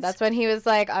leads... Yeah, that's when he was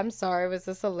like, I'm sorry, was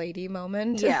this a lady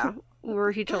moment? Yeah,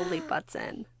 where he totally butts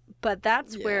in. But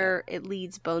that's where it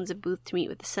leads Bones and Booth to meet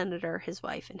with the senator, his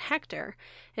wife, and Hector.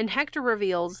 And Hector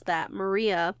reveals that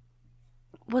Maria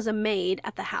was a maid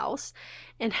at the house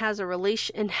and had a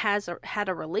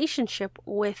relationship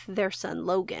with their son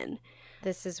Logan.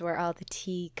 This is where all the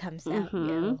tea comes out,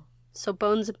 yo. So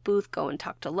Bones and Booth go and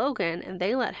talk to Logan, and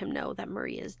they let him know that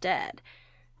Maria is dead.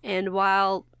 And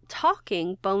while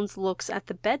talking, Bones looks at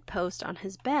the bedpost on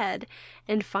his bed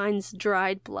and finds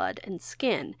dried blood and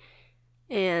skin.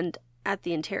 And at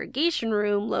the interrogation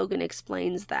room, Logan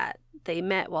explains that they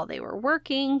met while they were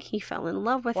working. He fell in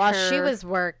love with her. While she was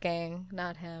working,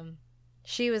 not him.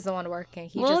 She was the one working.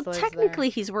 He just lives technically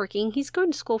there. He's working. He's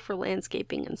going to school for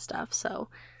landscaping and stuff, so...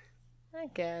 I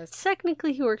guess.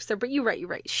 Technically he works there, but you're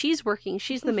right. She's working.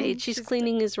 She's the maid. She's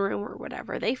cleaning his room or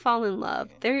whatever. They fall in love.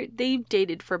 They've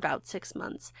dated for about 6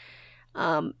 months.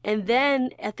 And then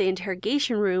at the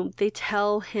interrogation room, they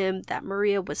tell him that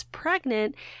Maria was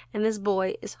pregnant, and this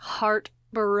boy is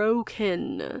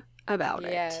heartbroken about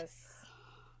it. Yes.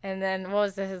 And then, what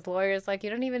was it? His lawyer's like, you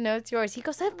don't even know it's yours. He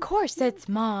goes, of course it's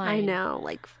mine. I know.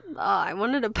 Like, I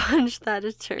wanted to punch that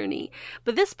attorney.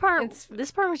 But this part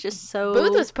was just so...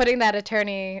 Booth was putting that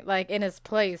attorney, like, in his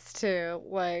place, too.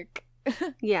 Like...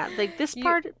 Yeah, like, this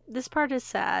part is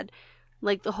sad.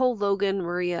 Like, the whole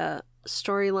Logan-Maria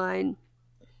storyline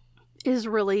is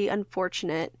really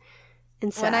unfortunate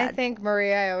and sad. When I think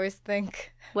Maria, I always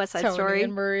think... West Side Story. Tony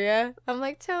and Maria. I'm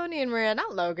like, Tony and Maria.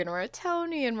 Not Logan and Maria.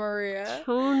 Tony and Maria.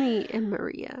 Tony and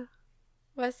Maria.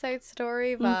 West Side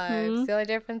Story vibes. Mm-hmm. The only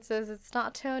difference is it's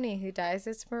not Tony who dies,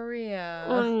 it's Maria.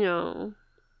 Oh, no.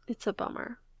 It's a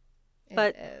bummer.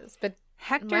 But it is. But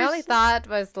my only thought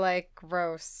was, like,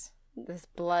 gross. This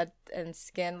blood and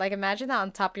skin. Like, imagine that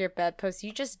on top of your bedpost.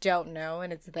 You just don't know,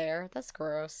 and it's there. That's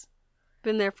gross.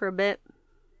 Been there for a bit,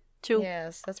 too.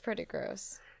 Yes, that's pretty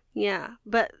gross. Yeah,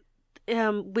 but...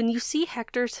 when you see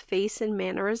Hector's face and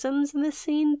mannerisms in this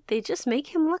scene, they just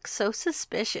make him look so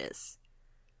suspicious.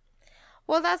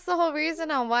 Well, that's the whole reason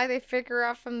on why they figure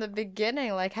out from the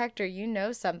beginning, like, Hector, you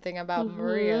know something about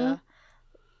Maria.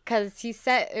 because he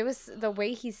said it was the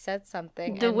way he said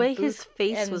something. The way his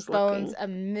face was Bones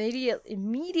looking.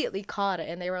 immediately caught it,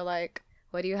 and they were like,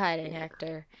 "What are you hiding,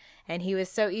 Hector?" And he was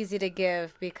so easy to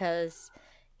give because,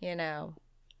 you know,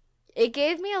 it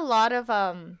gave me a lot of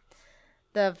the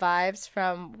vibes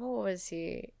from, what was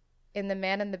he in The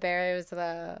Man in the Bear? It was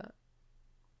the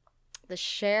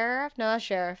sheriff. No, not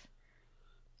sheriff.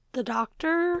 The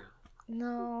doctor.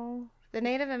 No, the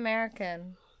Native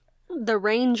American. The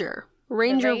Ranger.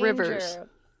 Ranger Rivers.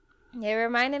 It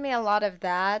reminded me a lot of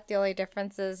that. The only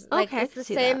difference is, like, it's the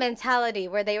same mentality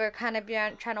where they were kind of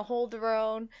trying to hold their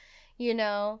own, you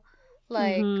know,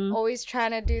 like, always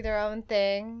trying to do their own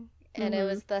thing. And it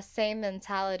was the same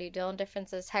mentality. The only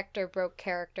difference is Hector broke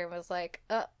character and was like,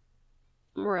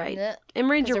 right. Nah. And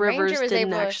Ranger Rivers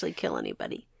didn't actually kill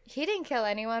anybody. He didn't kill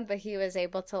anyone, but he was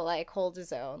able to, like, hold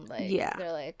his own. Like, yeah.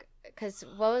 They're like, because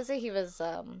what was it? He was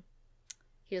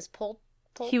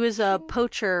he was a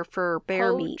poacher for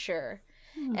bear meat.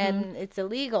 And it's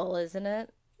illegal, isn't it?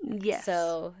 Yes.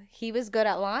 So he was good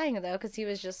at lying, though, because he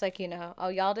was just like, you know, oh,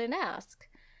 y'all didn't ask.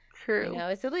 True. You know,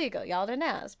 it's illegal. Y'all didn't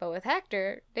ask. But with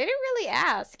Hector, they didn't really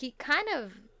ask. He kind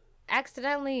of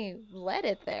accidentally let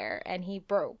it there, and he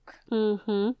broke.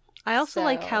 I also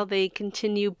like how they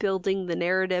continue building the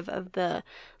narrative of the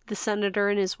senator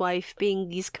and his wife being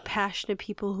these compassionate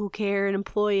people who care and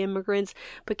employ immigrants,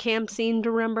 but can't seem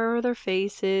to remember their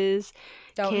faces,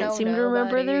 can't seem to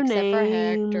remember their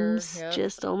names,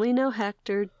 just only know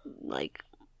Hector, like,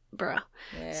 bruh.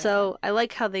 Yeah. So I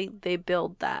like how they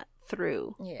build that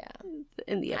through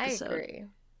in the episode. I agree.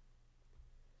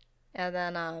 And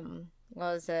then,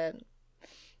 what was it?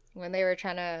 When they were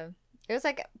trying to... It was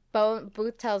like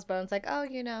Booth tells Bones, like, oh,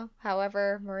 you know,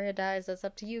 however Maria dies, that's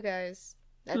up to you guys.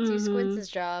 That's you Squints'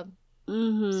 job. So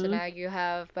now you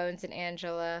have Bones and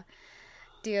Angela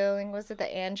dealing... Was it the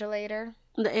Angelator?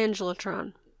 The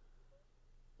Angelatron.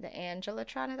 The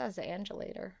Angelatron? I thought it was the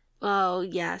Angelator. Oh,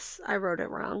 yes. I wrote it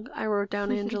wrong. I wrote down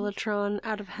Angelatron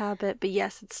out of habit, but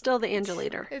yes, it's still the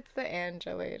Angelator. It's the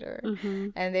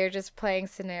Angelator. And they're just playing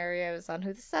scenarios on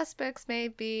who the suspects may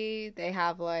be. They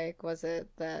have, like, was it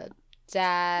the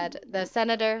dad, the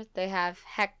senator? They have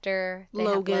Hector. They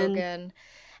have Logan.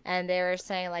 And they were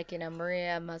saying, like, you know,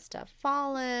 Maria must have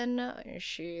fallen.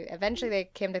 Eventually they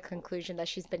came to the conclusion that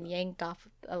she's been yanked off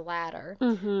a ladder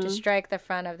to strike the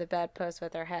front of the bedpost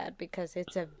with her head, because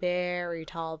it's a very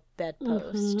tall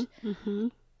bedpost.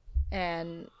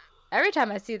 And every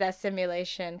time I see that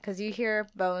simulation, because you hear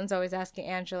Bones always asking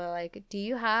Angela, like, do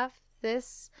you have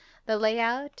this, the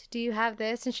layout? Do you have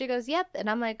this? And she goes, yep. And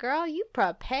I'm like, girl, you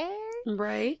prepared?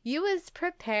 Right. You was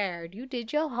prepared. You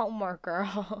did your homework,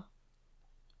 girl.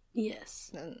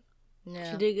 Yes.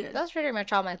 Yeah. She did good. That's pretty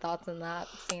much all my thoughts on that,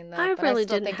 seeing that. I really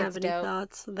didn't have any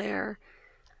thoughts there.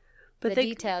 But the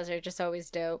details are just always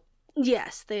dope.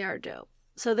 Yes, they are dope.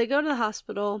 So they go to the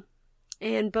hospital,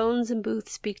 and Bones and Booth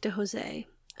speak to Jose.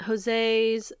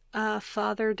 Jose's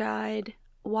father died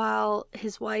while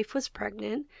his wife was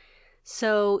pregnant,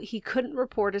 so he couldn't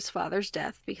report his father's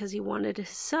death because he wanted his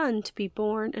son to be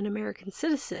born an American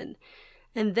citizen.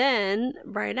 And then,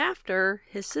 right after,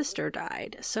 his sister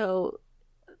died. So,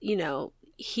 you know,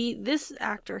 this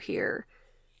actor here,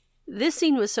 this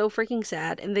scene was so freaking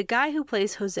sad. And the guy who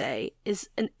plays Jose is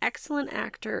an excellent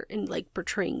actor in, like,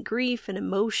 portraying grief and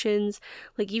emotions.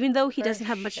 Like, even though he doesn't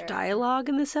have much dialogue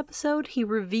in this episode, he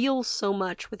reveals so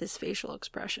much with his facial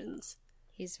expressions.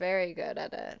 He's very good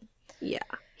at it. Yeah.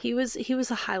 He was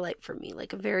a highlight for me,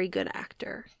 like a very good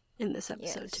actor in this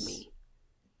episode to me.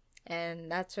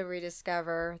 And that's what we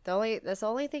discover. The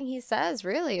only thing he says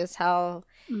really is how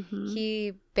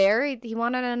he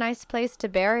wanted a nice place to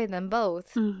bury them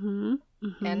both.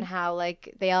 And how,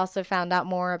 like, they also found out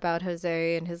more about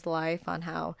Jose and his life, on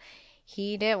how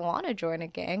he didn't want to join a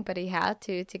gang, but he had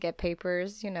to get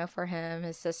papers, you know, for him,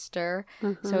 his sister.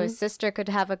 So his sister could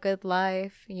have a good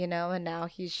life, you know, and now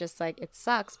he's just like, it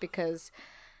sucks because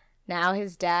now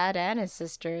his dad and his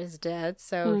sister is dead,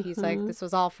 so he's like, this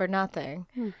was all for nothing.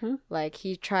 Like,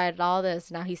 he tried all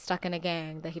this, now he's stuck in a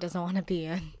gang that he doesn't want to be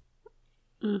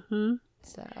in.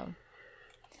 So,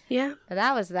 yeah. But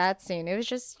that was that scene. It was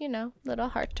just, you know, little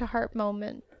heart-to-heart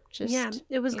moment. Just, yeah,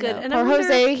 it was good. And poor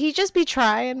Jose, he just be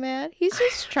trying, man. He's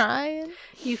just trying.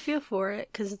 You feel for it,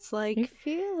 because it's like, you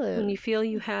feel it. When you feel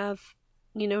you have,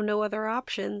 you know, no other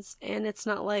options, and it's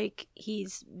not like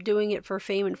he's doing it for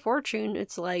fame and fortune.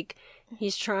 It's like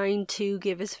he's trying to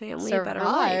give his family a better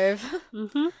life.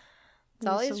 That's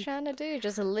all he's trying to do,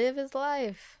 just live his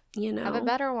life, you know, have a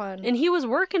better one. And he was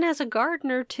working as a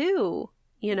gardener too,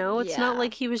 you know. It's not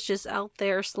like he was just out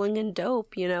there slinging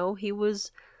dope, you know. He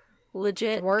was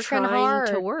legit working trying hard,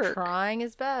 to work. Trying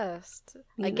his best.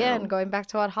 Again, going back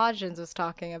to what Hodgins was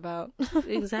talking about.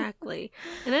 Exactly.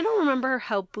 And I don't remember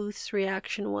how Booth's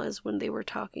reaction was when they were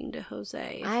talking to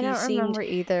Jose. I don't remember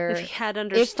either. If he had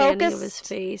understanding of his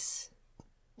face.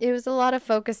 It was a lot of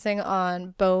focusing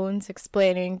on Bones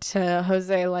explaining to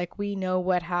Jose, like, we know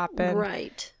what happened.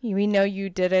 Right. We know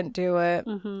you didn't do it.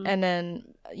 Mm-hmm. And then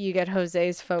you get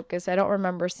Jose's focus. I don't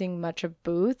remember seeing much of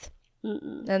Booth.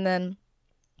 Mm-mm. And then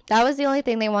that was the only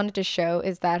thing they wanted to show,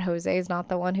 is that Jose is not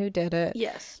the one who did it.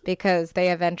 Yes. Because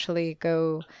they eventually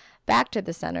go back to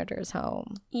the senator's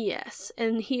home. Yes,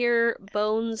 and here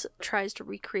Bones tries to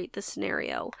recreate the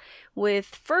scenario with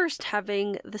first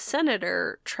having the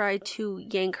senator try to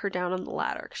yank her down on the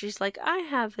ladder. She's like, I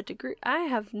have a degree, I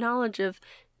have knowledge of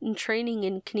and training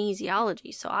in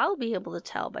kinesiology, so I'll be able to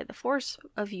tell by the force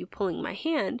of you pulling my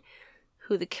hand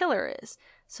who the killer is.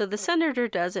 So the senator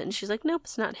does it, and she's like, nope,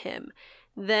 it's not him.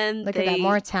 Then look at that,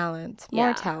 more talent.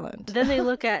 Then they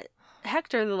look at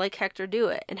Hector and they're like, Hector, do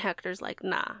it. And Hector's like,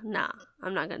 nah,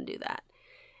 I'm not gonna do that.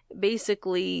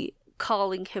 Basically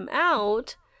calling him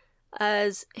out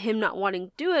as him not wanting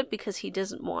to do it because he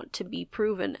doesn't want to be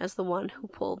proven as the one who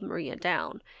pulled Maria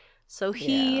down. So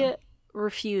he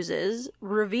refuses,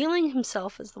 revealing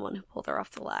himself as the one who pulled her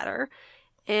off the ladder.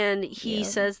 And he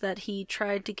says that he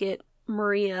tried to get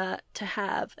Maria to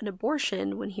have an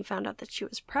abortion when he found out that she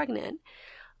was pregnant.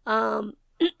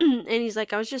 And he's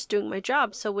like, I was just doing my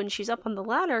job. So when she's up on the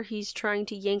ladder, he's trying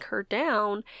to yank her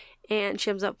down, and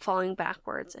she ends up falling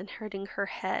backwards and hurting her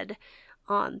head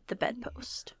on the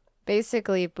bedpost.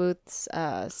 Basically, Booth's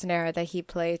scenario that he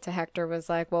played to Hector was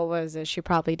like, what was it? She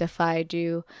probably defied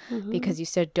you because you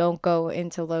said don't go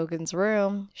into Logan's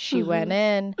room. She went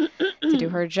in to do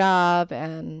her job,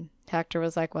 and Hector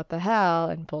was like, what the hell?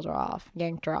 And pulled her off,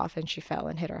 yanked her off, and she fell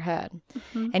and hit her head.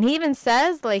 And he even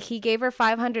says, like, he gave her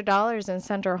 $500 and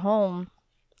sent her home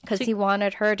because he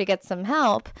wanted her to get some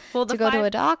help to go to a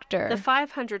doctor. The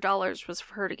 $500 was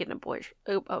for her to get an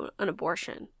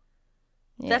abortion.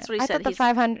 Yeah. That's what he said.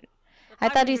 I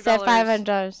thought he said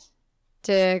 $500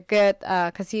 to get,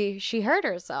 because she hurt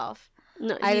herself.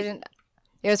 No, it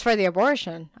was for the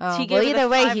abortion. Oh, he gave her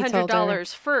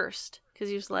 $500 first. Because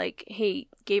he was like, hey,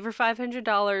 gave her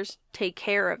 $500, take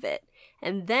care of it.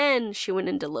 And then she went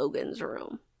into Logan's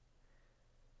room.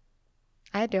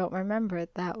 I don't remember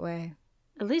it that way.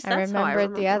 At least that's how I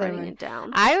remember the other writing it down.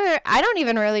 I don't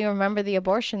even really remember the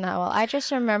abortion that well. I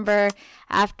just remember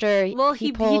after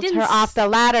he pulled her off the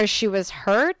ladder, she was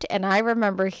hurt. And I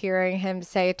remember hearing him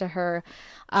say to her,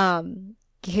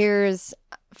 here's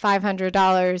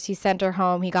 $500. He sent her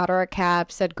home. He got her a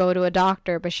cab, said go to a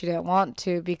doctor, but she didn't want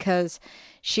to because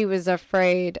she was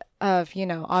afraid of,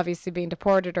 obviously being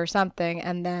deported or something.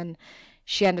 And then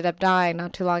she ended up dying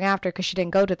not too long after because she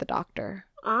didn't go to the doctor.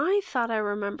 I thought I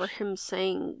remember him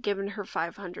saying, giving her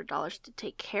 $500 to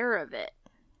take care of it.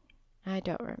 I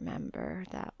don't remember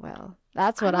that well.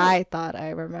 That's what I thought I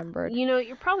remembered.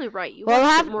 You're probably right. We'll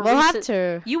have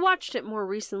to. You watched it more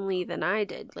recently than I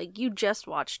did. Like, you just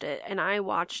watched it, and I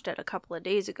watched it a couple of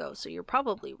days ago, so you're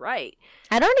probably right.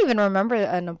 I don't even remember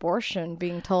an abortion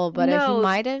being told, but he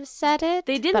might have said it.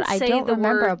 They didn't say I don't the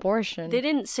remember word abortion. They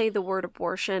didn't say the word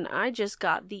abortion. I just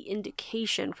got the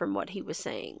indication from what he was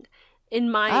saying. In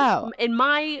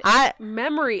my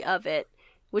memory of it,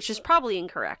 which is probably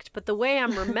incorrect, but the way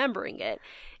I'm remembering it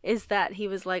is that he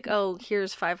was like, oh,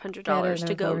 here's $500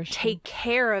 to go take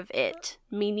care of it,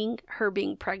 meaning her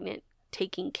being pregnant,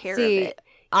 taking care of it.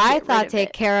 I thought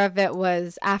take care of it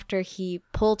was after he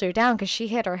pulled her down because she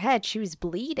hit her head. She was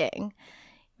bleeding,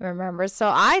 remember? So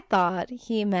I thought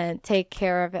he meant take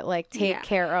care of it, like take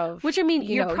care of. Which, I mean,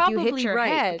 you're probably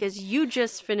right because you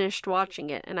just finished watching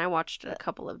it and I watched it a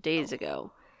couple of days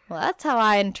ago. Well, that's how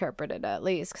I interpreted it, at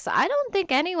least, because I don't think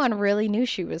anyone really knew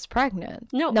she was pregnant.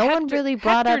 No one really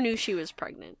brought up. Hector knew she was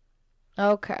pregnant.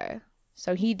 Okay,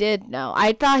 so he did know.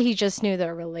 I thought he just knew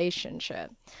their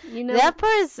relationship. That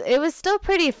part it was still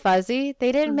pretty fuzzy.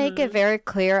 They didn't make it very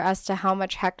clear as to how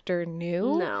much Hector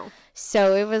knew. No.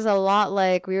 So it was a lot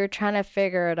like we were trying to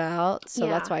figure it out. So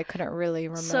that's why I couldn't really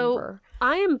remember. So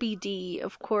IMBD,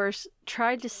 of course,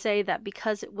 tried to say that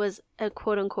because it was a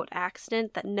quote-unquote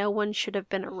accident that no one should have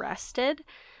been arrested,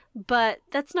 but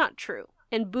that's not true.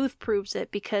 And Booth proves it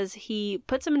because he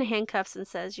puts him in handcuffs and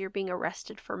says you're being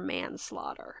arrested for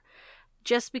manslaughter.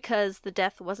 Just because the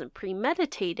death wasn't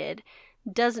premeditated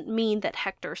doesn't mean that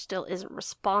Hector still isn't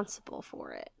responsible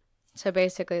for it. So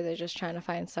basically they're just trying to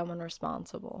find someone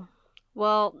responsible.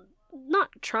 Well, not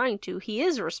trying to. He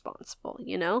is responsible,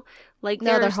 Like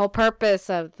the whole purpose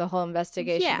of the whole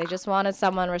investigation. Yeah. They just wanted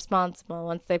someone responsible.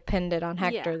 Once they pinned it on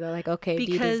Hector, they're like, okay,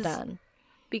 duty's done.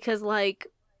 because like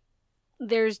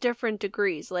there's different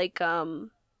degrees, like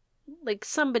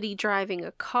somebody driving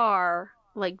a car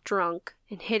like drunk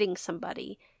and hitting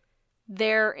somebody,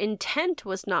 their intent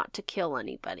was not to kill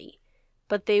anybody,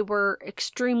 but they were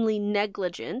extremely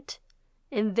negligent,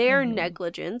 and their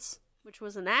negligence, which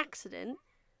was an accident,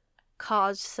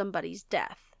 caused somebody's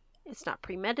death. It's not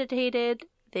premeditated,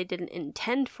 they didn't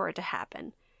intend for it to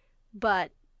happen,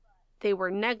 but they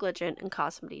were negligent and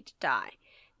caused somebody to die.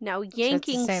 Now,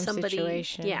 yanking somebody...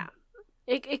 Situation. Yeah,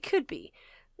 it could be.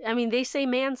 I mean, they say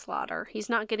manslaughter. He's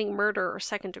not getting murder or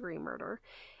second-degree murder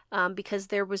because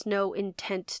there was no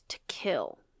intent to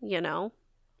kill, you know?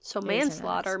 So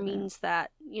manslaughter means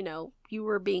that, you know, you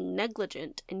were being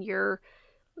negligent and your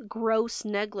gross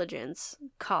negligence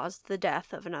caused the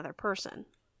death of another person.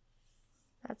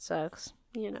 That sucks.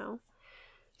 You know?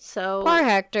 So poor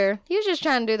Hector. He was just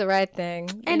trying to do the right thing.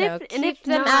 Keep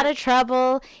them not out of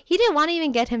trouble. He didn't want to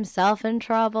even get himself in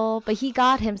trouble, but he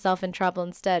got himself in trouble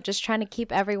instead, just trying to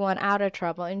keep everyone out of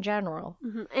trouble in general.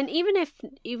 Mm-hmm. And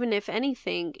even if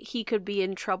anything, he could be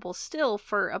in trouble still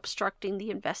for obstructing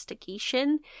the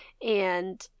investigation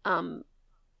and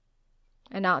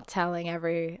not telling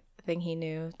everything he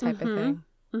knew type of thing.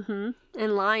 Mm-hmm.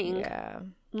 And lying. Yeah.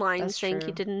 Lying, saying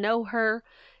he didn't know her.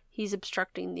 He's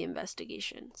obstructing the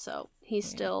investigation, so he's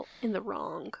still in the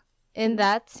wrong. In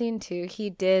that scene, too, he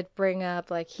did bring up,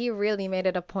 like, he really made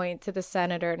it a point to the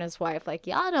senator and his wife, like,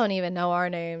 y'all don't even know our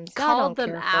names. Y'all Called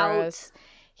them out. For us.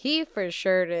 He for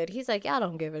sure did. He's like, y'all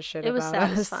don't give a shit about us. It was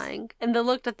satisfying. And they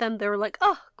looked at them, they were like,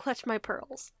 oh, clutch my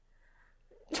pearls.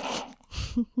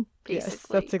 Yes,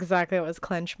 that's exactly what was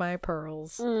clench my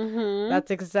pearls. Mm-hmm.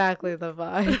 That's exactly the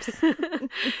vibes.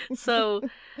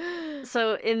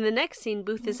 So in the next scene,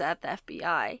 Booth is at the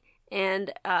FBI,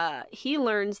 and he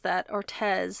learns that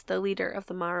Ortez, the leader of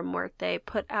the Mara Muerte,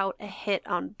 put out a hit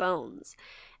on Bones.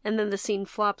 And then the scene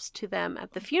flops to them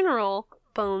at the funeral,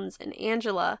 Bones and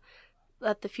Angela,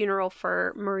 at the funeral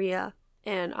for Maria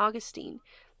and Augustine.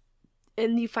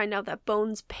 And you find out that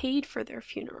Bones paid for their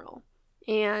funeral.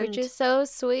 And which is so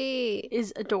sweet.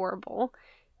 Is adorable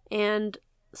and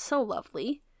so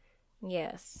lovely.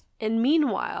 Yes. And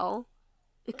meanwhile,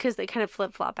 because they kind of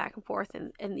flip-flop back and forth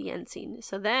in the end scene.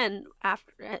 So then,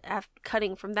 after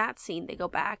cutting from that scene, they go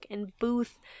back and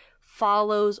Booth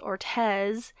follows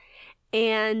Ortez,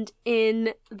 and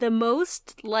in the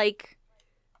most, like,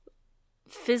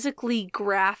 physically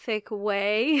graphic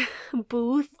way,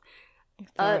 Booth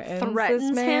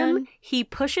threatens him. He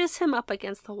pushes him up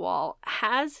against the wall,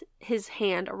 has his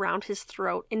hand around his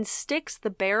throat, and sticks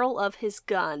the barrel of his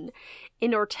gun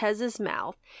in Ortez's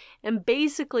mouth, and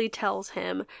basically tells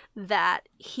him that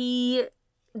he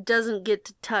doesn't get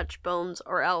to touch Bones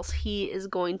or else he is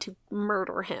going to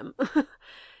murder him.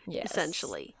 Yes.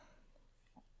 Essentially.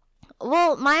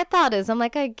 Well, my thought is, I'm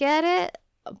like, I get it,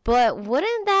 but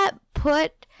wouldn't that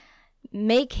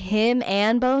make him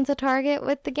and Bones a target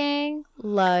with the gang?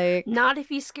 Like, not if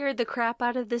he scared the crap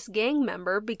out of this gang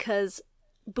member, because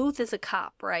Booth is a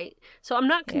cop, right? So I'm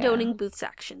not condoning Booth's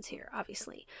actions here,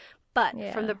 obviously. But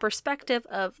from the perspective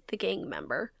of the gang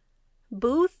member,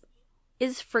 Booth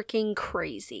is freaking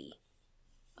crazy.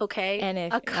 Okay? And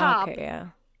if a cop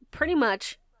pretty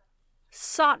much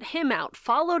sought him out,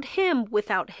 followed him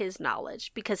without his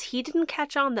knowledge, because he didn't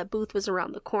catch on that Booth was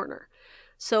around the corner.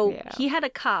 So he had a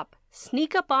cop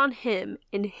sneak up on him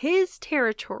in his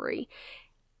territory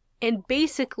and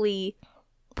basically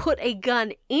put a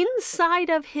gun inside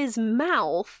of his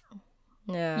mouth.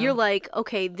 Yeah. You're like,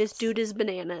 okay, this dude is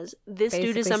bananas. This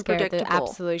dude is unpredictable. Scared the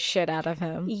absolute shit out of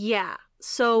him. Yeah.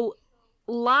 So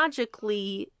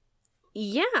logically,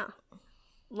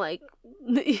 like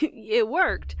it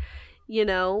worked. You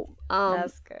know,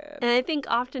 that's good. And I think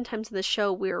oftentimes in the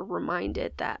show we're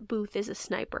reminded that Booth is a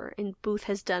sniper and Booth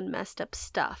has done messed up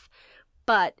stuff,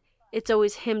 but it's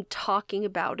always him talking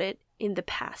about it in the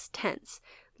past tense.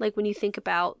 Like when you think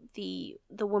about the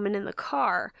woman in the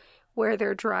car where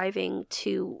they're driving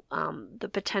to the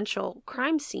potential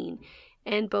crime scene,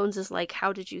 and Bones is like,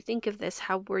 "How did you think of this?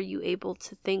 How were you able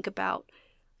to think about,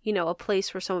 you know, a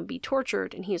place where someone would be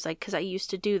tortured?" And he's like, "'Cause I used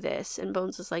to do this." And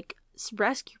Bones is like,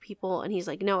 "Rescue people?" And he's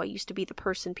like, "No, I used to be the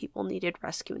person people needed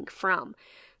rescuing from."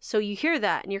 So you hear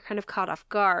that and you're kind of caught off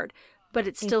guard, but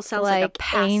it still sounds like a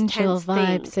past angel tense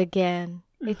vibes thing. Again.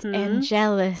 It's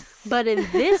angelus. But in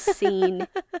this scene,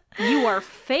 you are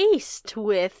faced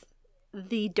with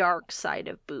the dark side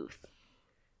of Booth.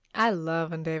 I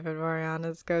love when David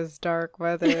Boreanaz goes dark,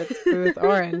 whether it's Booth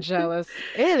or Angelus.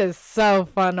 It is so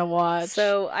fun to watch.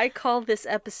 So I call this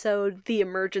episode The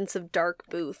Emergence of Dark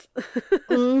Booth.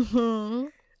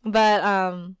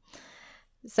 But,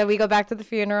 so we go back to the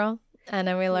funeral. And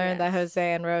then we learned that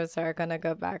Jose and Rosa are going to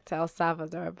go back to El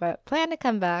Salvador, but plan to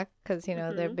come back because, you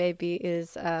know, their baby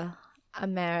is a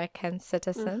American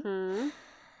citizen.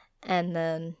 And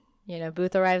then, you know,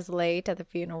 Booth arrives late at the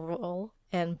funeral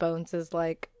and Bones is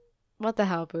like, what the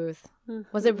hell, Booth?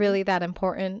 Was it really that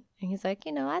important? And he's like,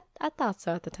 you know, I thought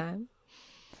so at the time.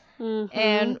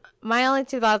 And my only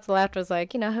two thoughts left was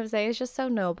like, you know, Jose is just so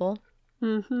noble.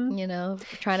 You know,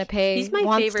 trying to pay,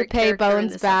 wants to pay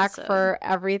Bones back for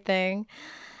everything.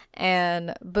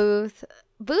 And Booth,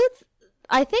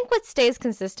 I think what stays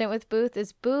consistent with Booth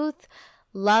is Booth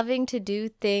loving to do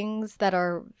things that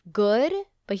are good,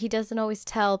 but he doesn't always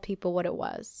tell people what it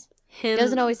was. He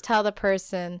doesn't always tell the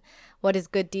person what his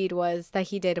good deed was that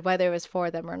he did, whether it was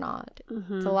for them or not.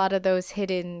 It's a lot of those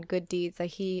hidden good deeds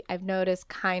that I've noticed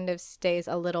kind of stays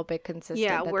a little bit consistent.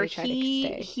 Yeah, where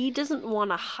he doesn't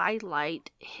want to highlight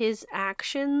his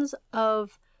actions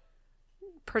of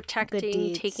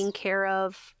protecting, taking care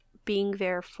of, being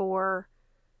there for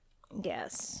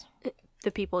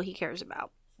the people he cares about.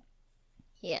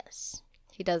 Yes.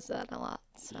 He does that a lot,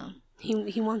 so...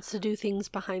 He wants to do things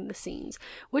behind the scenes,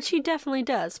 which he definitely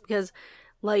does, because,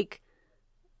 like,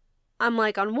 I'm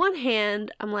like, on one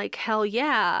hand, I'm like, hell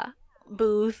yeah,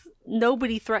 Booth,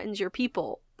 nobody threatens your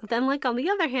people. But then, like, on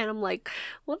the other hand, I'm like,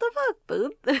 what the fuck,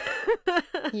 Booth?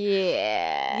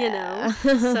 Yeah. You know?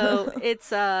 So,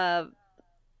 it's a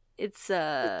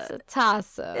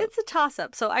toss-up. It's a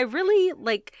toss-up. So, I really,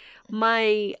 like,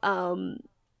 my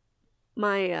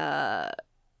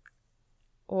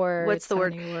words. What's the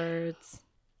word? Words.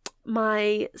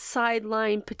 My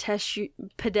sideline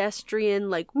pedestrian,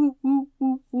 like, woo, woo,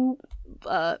 woo, woo,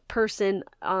 person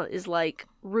is, like,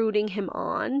 rooting him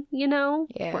on, you know?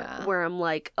 Yeah. Where I'm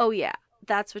like, oh, yeah,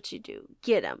 that's what you do.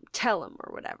 Get him. Tell him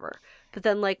or whatever. But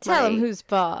then, like, tell him who's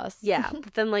boss. Yeah.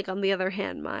 But then, like, on the other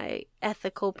hand, my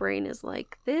ethical brain is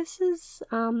like, this is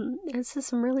some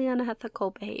really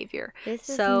unethical behavior. This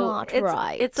is not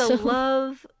right. It's a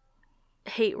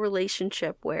love-hate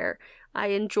relationship where I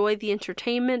enjoy the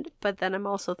entertainment, but then I'm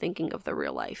also thinking of the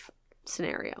real life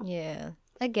scenario. Yeah.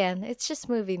 Again, it's just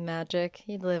movie magic.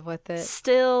 You live with it.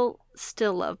 Still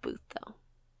love Booth, though.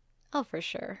 Oh, for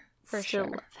sure. Still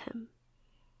love him.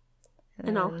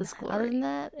 In all his glory. Other than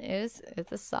that, it's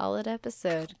a solid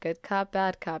episode. Good cop,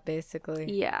 bad cop,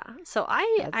 basically. Yeah. So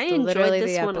I enjoyed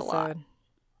this one a lot.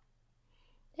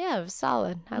 Yeah, it was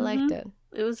solid. I liked it.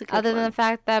 It was a good Other than the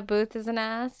fact that Booth is an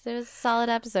ass, it was a solid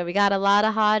episode. We got a lot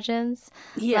of Hodgins.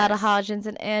 Yes. A lot of Hodgins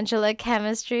and Angela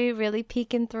chemistry really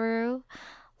peeking through.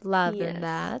 Loving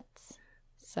that.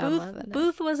 So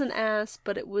Booth was an ass,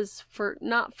 but it was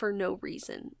not for no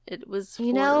reason. It was for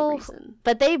a reason.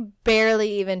 But they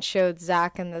barely even showed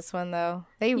Zach in this one, though.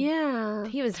 He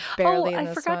was barely in this one.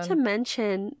 I forgot to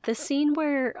mention the scene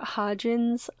where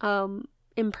Hodgins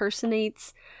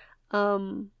impersonates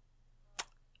Booth.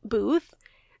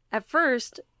 At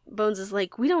first, Bones is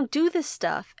like, we don't do this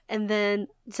stuff. And then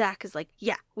Zach is like,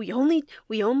 yeah, we only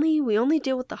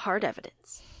deal with the hard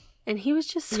evidence. And he was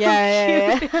just so cute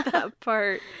at that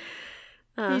part.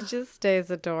 He just stays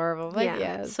adorable.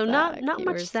 But so Zach, not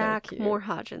much Zach, so more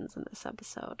Hodgins in this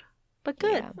episode. But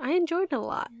good. Yeah. I enjoyed it a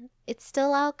lot. It's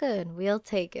still out good. We'll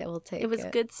take it. It was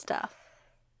good stuff.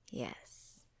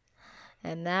 Yes.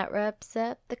 And that wraps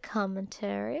up the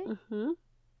commentary.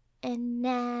 And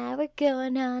now we're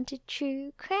going on to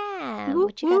True Crime.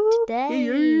 What you got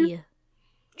today? Yeah.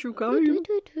 True Crime.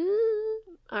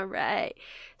 All right.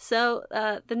 So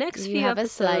the next few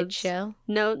episodes... Do you have a slideshow?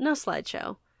 No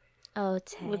slideshow.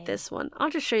 Okay. With this one. I'll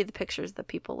just show you the pictures of the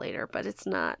people later, but it's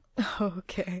not...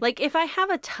 Okay. Like, if I have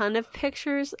a ton of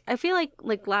pictures, I feel like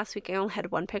last week I only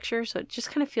had one picture, so it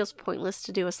just kind of feels pointless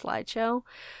to do a slideshow.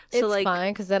 So, it's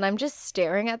fine, because then I'm just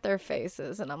staring at their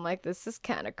faces, and I'm like, this is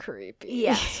kind of creepy.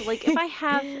 Yeah, so, like, if I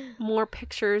have more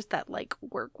pictures that, like,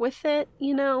 work with it,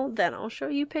 you know, then I'll show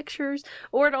you pictures.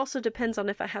 Or it also depends on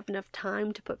if I have enough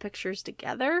time to put pictures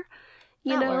together,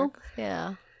 you know? Works.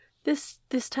 Yeah. This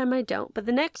time I don't, but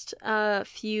the next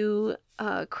few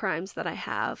crimes that I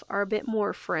have are a bit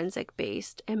more forensic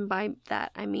based, and by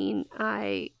that I mean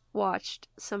I watched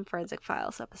some Forensic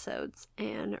Files episodes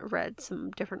and read some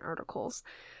different articles.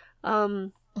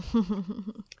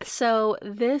 So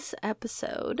this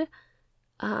episode,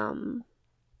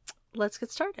 let's get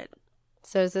started.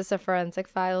 So is this a Forensic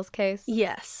Files case?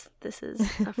 Yes, this is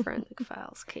a Forensic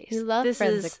Files case. You love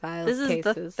Forensic Files cases. This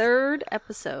is the third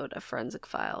episode of Forensic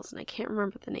Files, and I can't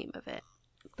remember the name of it.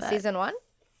 Season 1?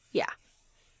 Yeah.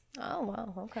 Oh,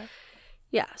 wow. Okay.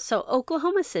 Yeah, so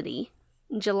Oklahoma City,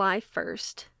 July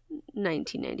 1st,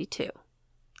 1992.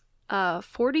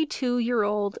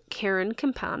 42-year-old Karen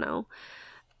Campano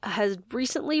has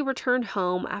recently returned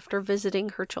home after visiting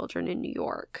her children in New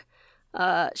York.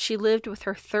 She lived with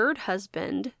her third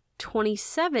husband,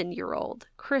 27-year-old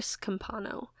Chris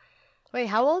Campano. Wait,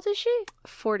 how old is she?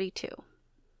 42.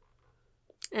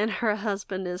 And her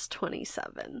husband is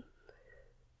 27.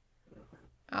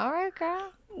 All right,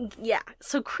 girl. Yeah.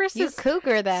 So you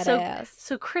cougar that ass.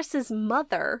 So Chris's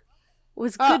mother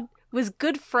was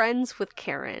good friends with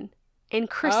Karen, and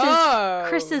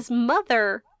Chris's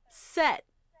mother set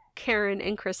Karen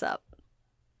and Chris up.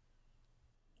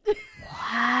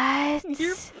 What?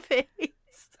 Your face.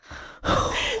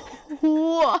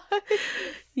 What?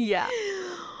 Yeah.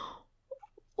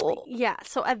 Yeah,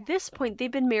 so at this point,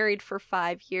 they've been married for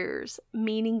 5 years,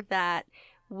 meaning that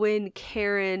when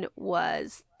Karen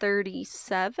was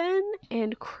 37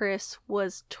 and Chris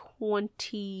was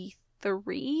 22,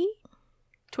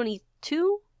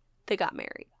 they got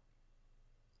married.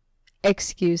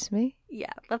 Excuse me?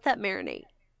 Yeah, let that marinate.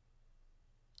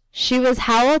 She was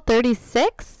how old?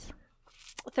 36?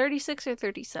 36 or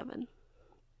 37.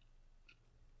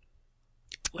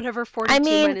 Whatever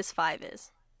 42 minus 5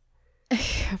 is.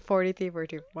 43,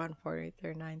 41, 40,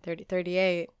 39, 30,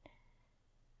 38.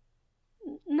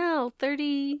 No,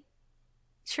 30.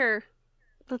 Sure.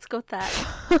 Let's go with that.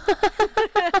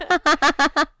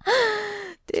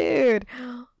 Dude.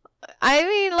 I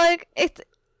mean, like, if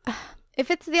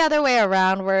it's the other way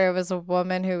around where it was a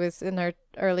woman who was in her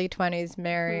early 20s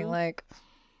marrying, like,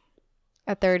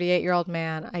 a 38-year-old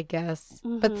man, I guess.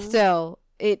 Mm-hmm. But still,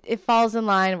 it falls in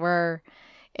line where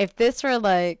if this were,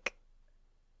 like,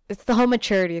 it's the whole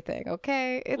maturity thing,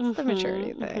 okay? It's the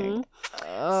maturity thing.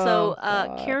 Oh, so,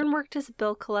 Karen worked as a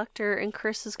bill collector, and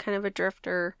Chris is kind of a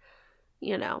drifter,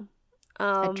 you know.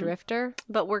 A drifter?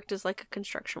 But worked as, like, a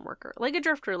construction worker. Like a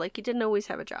drifter, like he didn't always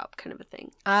have a job kind of a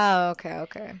thing. Oh,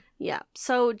 okay. Yeah.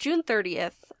 So, June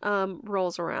 30th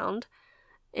rolls around,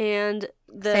 and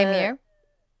Same year?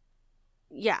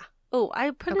 Yeah. Oh,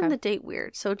 I put in the date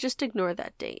weird, so just ignore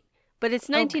that date. But it's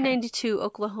 1992,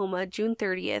 Oklahoma, June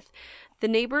 30th. The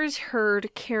neighbors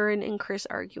heard Karen and Chris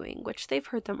arguing, which they've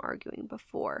heard them arguing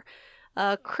before.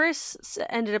 Chris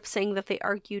ended up saying that they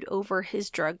argued over his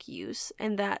drug use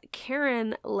and that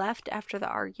Karen left after the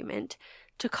argument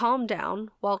to calm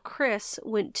down while Chris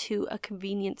went to a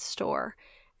convenience store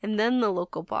and then the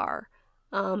local bar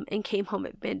and came home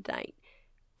at midnight.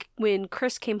 When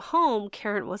Chris came home,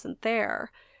 Karen wasn't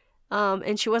there.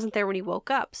 And she wasn't there when he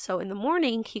woke up. So in the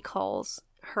morning, he calls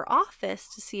her office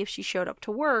to see if she showed up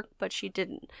to work, but she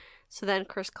didn't. So then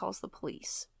Chris calls the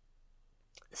police.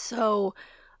 So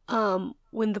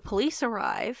when the police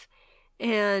arrive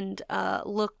and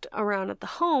looked around at the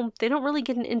home, they don't really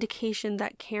get an indication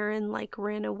that Karen, like,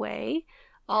 ran away.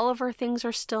 All of her things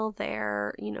are still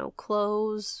there, you know,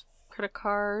 clothes, credit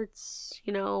cards,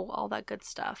 you know, all that good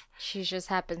stuff. She just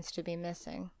happens to be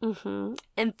missing. Mm-hmm.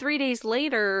 And 3 days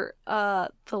later, the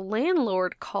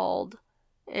landlord called,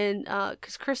 and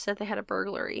because Chris said they had a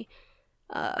burglary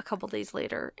a couple days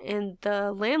later, and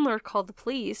the landlord called the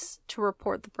police to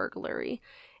report the burglary.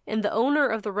 And the owner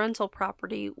of the rental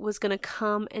property was going to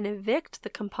come and evict the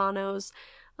Campanos,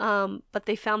 but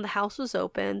they found the house was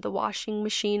open, the washing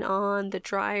machine on, the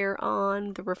dryer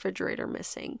on, the refrigerator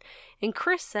missing. And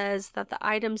Chris says that the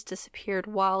items disappeared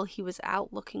while he was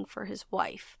out looking for his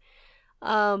wife.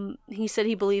 He said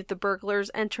he believed the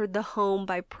burglars entered the home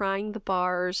by prying the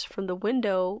bars from the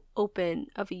window open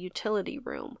of a utility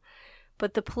room.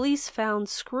 But the police found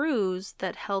screws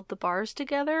that held the bars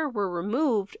together were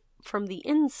removed from the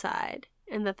inside,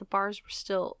 and that the bars were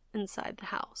still inside the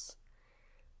house.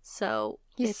 So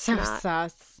he's so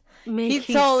sus. He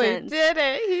totally did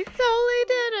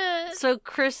it. So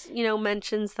Chris, you know,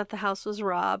 mentions that the house was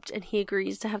robbed, and he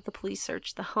agrees to have the police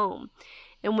search the home.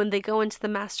 And when they go into the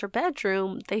master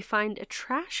bedroom, they find a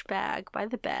trash bag by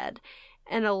the bed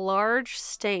and a large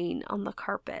stain on the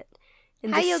carpet.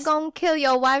 And how you gonna kill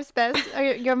your wife's best, or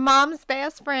your mom's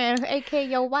best friend, aka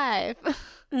your wife?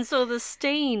 And so the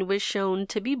stain was shown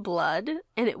to be blood,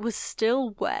 and it was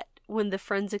still wet when the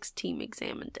forensics team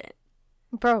examined it.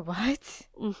 Bro, what?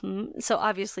 Mm-hmm. So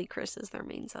obviously Chris is their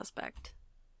main suspect.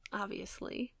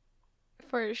 Obviously.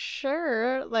 For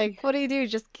sure. Like, what do?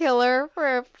 Just kill her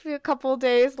for a couple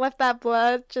days, left that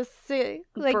blood, just see.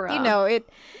 Like, bruh. You know,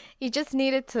 you just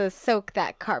needed to soak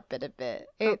that carpet a bit.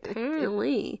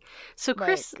 Apparently. So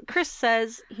Chris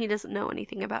says he doesn't know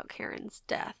anything about Karen's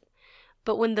death.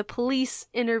 But when the police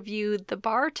interviewed the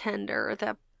bartender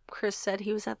that Chris said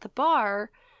he was at the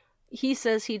bar, he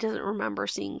says he doesn't remember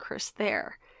seeing Chris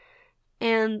there.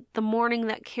 And the morning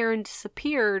that Karen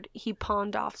disappeared, he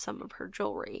pawned off some of her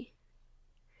jewelry.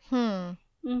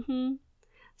 Mm-hmm.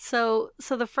 So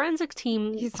the forensic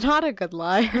team... He's not a good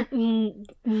liar.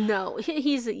 No,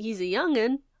 he's a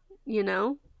youngin', you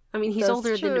know? I mean, he's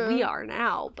older than we are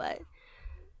now, but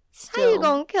still. How you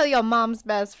gonna kill your mom's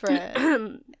best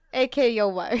friend? A.k.a.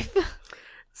 your wife.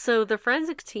 So the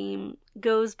forensic team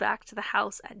goes back to the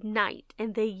house at night,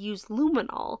 and they use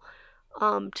luminol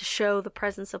to show the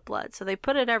presence of blood. So they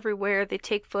put it everywhere. They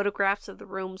take photographs of the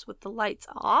rooms with the lights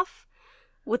off,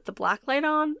 with the black light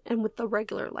on, and with the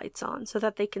regular lights on, so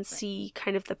that they can see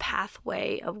kind of the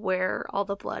pathway of where all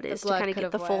the blood is, to kind of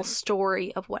get the full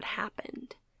story of what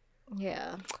happened.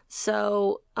 Yeah.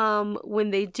 So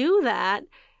when they do that,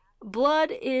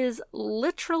 blood is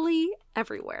literally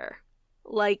everywhere.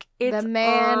 Like, it's the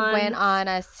man went on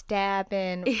a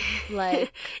stabbing,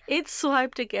 like... It's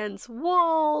swiped against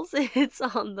walls. It's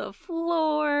on the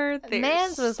floor.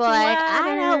 Man's was like,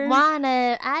 I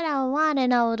don't want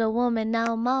an older woman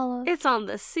no more. It's on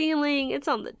the ceiling. It's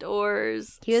on the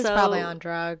doors. He was probably on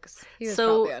drugs.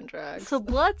 So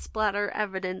blood splatter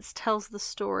evidence tells the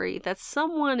story that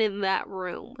someone in that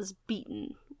room was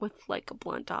beaten with, like,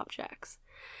 blunt objects.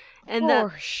 And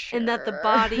that the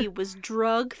body was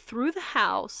dragged through the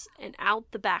house and out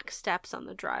the back steps on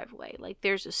the driveway. Like,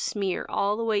 there's a smear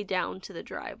all the way down to the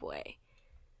driveway.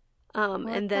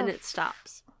 And then it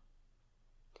stops.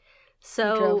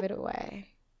 So he drove it away.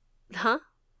 Huh?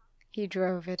 He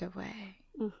drove it away.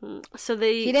 Mm-hmm.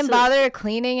 He didn't bother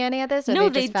cleaning any of this? Or no,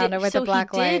 they just found it with the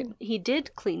black light? He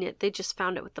did clean it. They just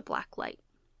found it with the black light.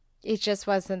 It just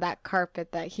wasn't that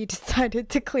carpet that he decided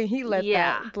to clean. He let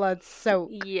that blood soak.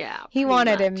 Yeah, he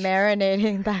wanted it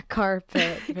marinating that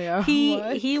carpet.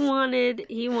 He wanted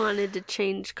to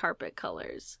change carpet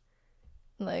colors.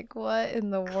 Like, what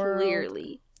in the world?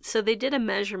 Clearly. So they did a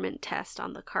measurement test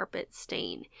on the carpet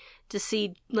stain to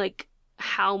see, like,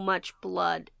 how much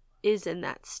blood is in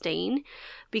that stain,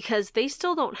 because they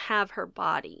still don't have her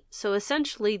body. So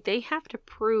essentially they have to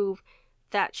prove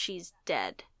that she's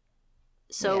dead.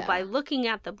 So by looking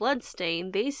at the blood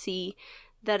stain, they see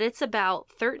that it's about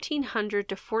 1,300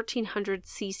 to 1,400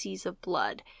 cc's of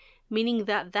blood, meaning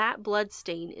that blood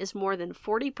stain is more than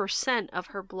 40% of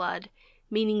her blood,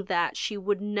 meaning that she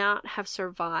would not have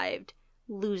survived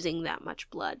losing that much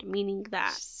blood, meaning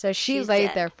that so she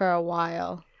laid there for a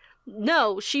while.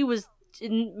 No,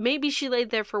 maybe she laid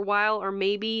there for a while, or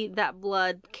maybe that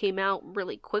blood came out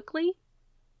really quickly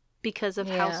because of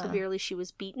how severely she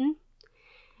was beaten.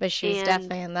 But she's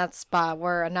definitely in that spot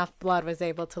where enough blood was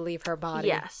able to leave her body.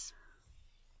 Yes.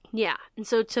 Yeah. And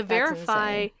so to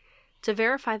verify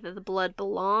that the blood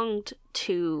belonged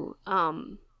to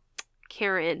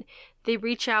Karen, they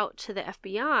reach out to the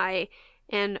FBI,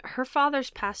 and her father's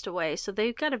passed away, so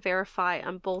they've got to verify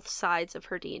on both sides of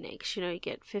her DNA. Because, you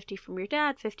get 50 from your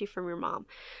dad, 50 from your mom.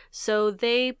 So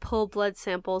they pull blood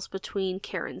samples between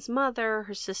Karen's mother,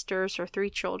 her sisters, her 3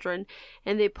 children,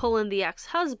 and they pull in the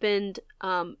ex-husband,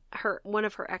 one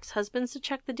of her ex-husbands to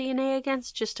check the DNA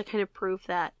against, just to kind of prove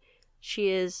that she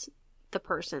is the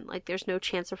person. Like, there's no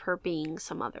chance of her being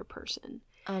some other person.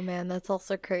 Oh man, that's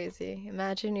also crazy.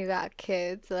 Imagine you got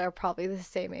kids that are probably the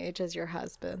same age as your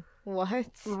husband.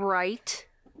 What? Right.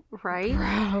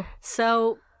 Bro.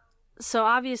 So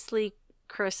obviously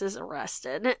Chris is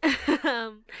arrested.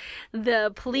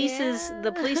 The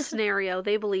police scenario,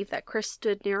 they believe that Chris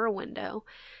stood near a window,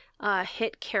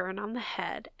 hit Karen on the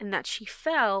head, and that she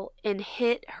fell and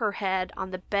hit her head on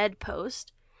the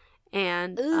bedpost,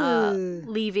 and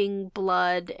leaving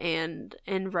blood and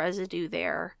residue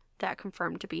there that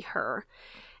confirmed to be her,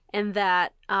 and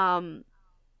that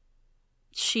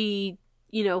she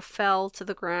fell to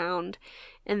the ground,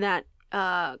 and that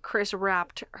Chris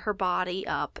wrapped her body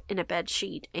up in a bed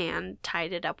sheet and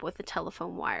tied it up with a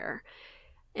telephone wire,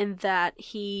 and that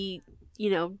he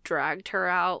dragged her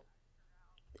out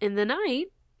in the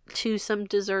night to some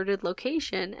deserted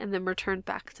location and then returned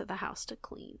back to the house to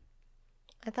clean.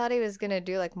 I thought he was gonna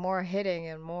do like more hitting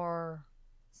and more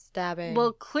stabbing.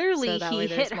 Well, clearly he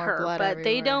hit her, but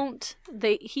everywhere.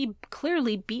 He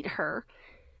clearly beat her,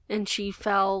 and she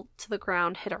fell to the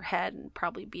ground, hit her head, and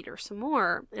probably beat her some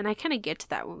more. And I kind of get to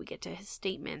that when we get to his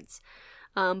statements.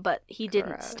 But he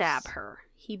didn't stab her.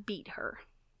 He beat her.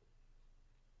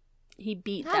 He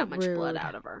beat that much blood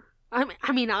out of her.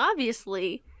 I mean,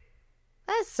 obviously.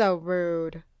 That's so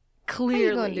rude. Clearly. How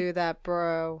you gonna do that,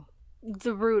 bro?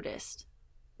 The rudest.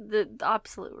 The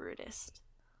absolute rudest.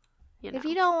 If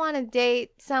you don't want to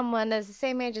date someone that's the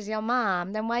same age as your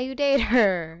mom, then why you date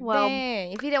her? Well,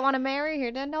 dang. If you don't want to marry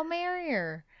her, then don't marry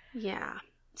her. Yeah.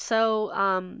 So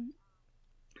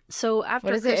after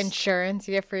what is it? Insurance?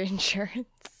 You get free insurance.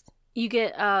 You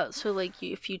get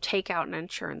if you take out an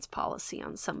insurance policy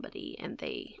on somebody and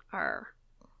they are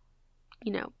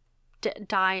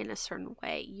die in a certain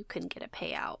way, you can get a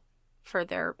payout for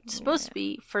their, supposed to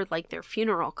be for like their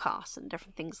funeral costs and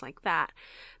different things like that.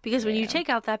 Because when you take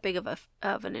out that big of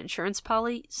an insurance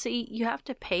policy, you have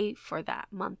to pay for that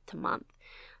month to month.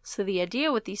 So the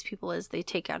idea with these people is they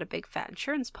take out a big fat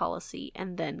insurance policy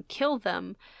and then kill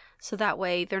them, so that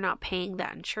way they're not paying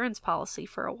that insurance policy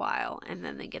for a while, and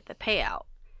then they get the payout.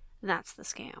 And that's the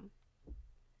scam.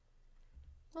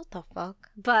 What the fuck?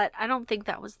 But I don't think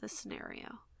that was the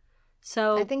scenario.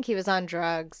 So I think he was on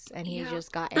drugs and he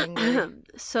just got angry.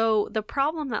 So the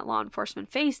problem that law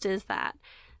enforcement faced is that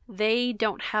they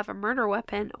don't have a murder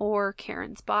weapon or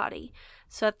Karen's body.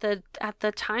 So at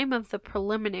the time of the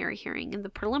preliminary hearing, and the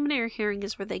preliminary hearing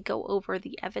is where they go over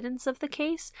the evidence of the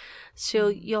case. So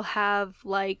you'll have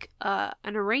like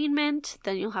an arraignment,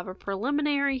 then you'll have a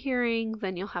preliminary hearing,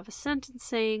 then you'll have a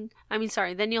sentencing.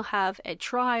 Then you'll have a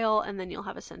trial, and then you'll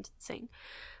have a sentencing.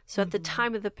 So at the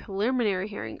time of the preliminary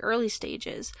hearing, early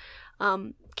stages,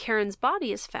 Karen's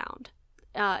body is found.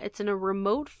 It's in a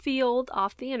remote field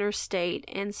off the interstate,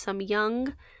 and some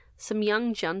young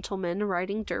gentlemen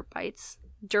riding dirt bikes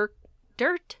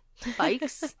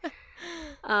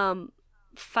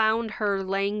found her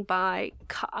laying by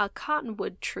a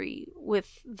cottonwood tree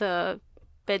with the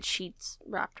bed sheets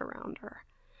wrapped around her.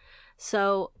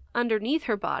 So underneath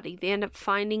her body, they end up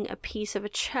finding a piece of a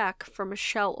check from a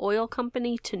Shell oil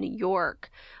company to New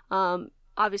York.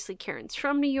 Obviously, Karen's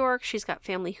from New York. She's got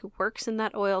family who works in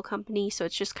that oil company, so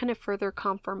it's just kind of further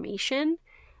confirmation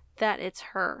that it's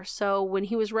her. So when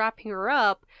he was wrapping her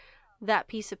up, that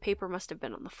piece of paper must have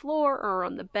been on the floor or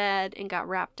on the bed and got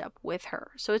wrapped up with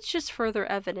her. So it's just further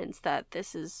evidence that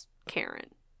this is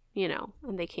Karen,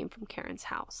 and they came from Karen's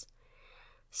house.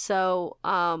 So,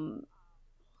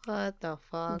 what the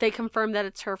fuck? They confirmed that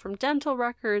it's her from dental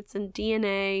records and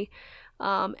DNA,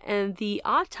 and the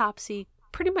autopsy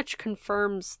pretty much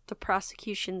confirms the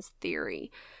prosecution's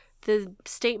theory. The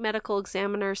state medical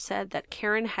examiner said that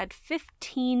Karen had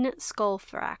 15 skull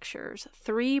fractures,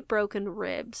 3 broken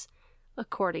ribs,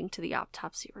 according to the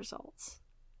autopsy results.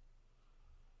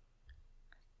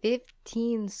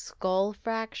 15 skull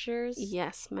fractures?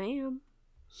 Yes, ma'am.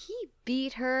 He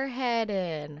beat her head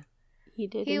in. He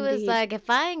did. He was like, if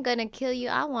I ain't gonna kill you,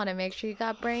 I want to make sure you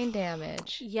got brain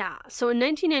damage. Yeah. So in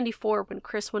 1994, when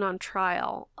Chris went on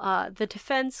trial, the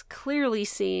defense, clearly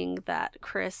seeing that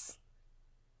Chris,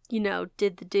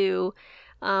 did the do,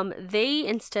 they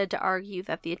instead to argue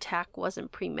that the attack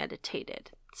wasn't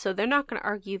premeditated. So they're not going to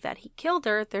argue that he killed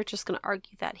her. They're just going to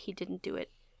argue that he didn't do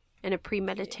it in a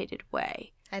premeditated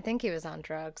way. I think he was on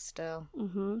drugs still.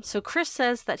 So Chris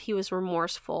says that he was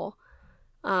remorseful.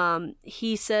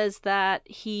 He says that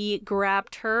he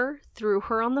grabbed her, threw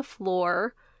her on the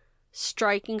floor,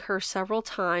 striking her several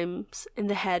times in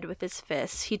the head with his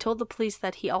fists. He told the police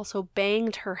that he also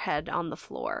banged her head on the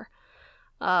floor.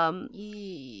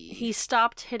 He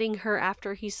stopped hitting her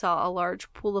after he saw a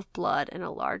large pool of blood and a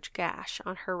large gash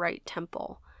on her right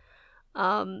temple.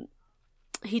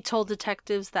 He told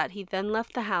detectives that he then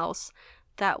left the house.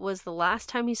 That was the last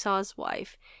time he saw his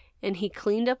wife, and he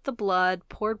cleaned up the blood,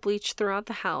 poured bleach throughout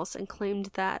the house, and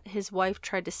claimed that his wife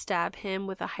tried to stab him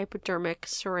with a hypodermic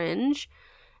syringe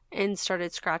and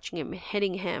started scratching him,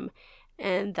 hitting him,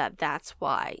 and that's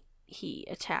why he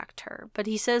attacked her. But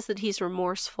he says that he's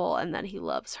remorseful and that he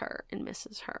loves her and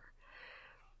misses her.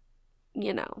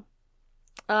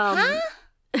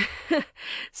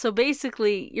 So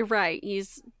basically, you're right.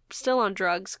 He's still on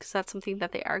drugs because that's something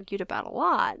that they argued about a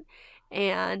lot.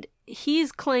 And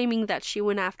he's claiming that she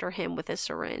went after him with a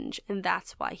syringe, and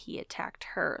that's why he attacked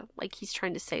her. Like, he's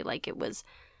trying to say, like, it was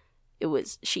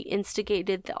she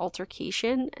instigated the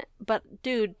altercation. But,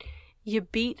 dude, you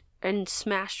beat and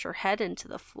smashed her head into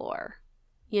the floor,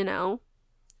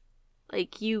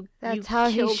 Like, That's how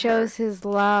he shows his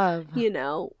love.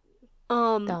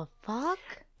 The fuck?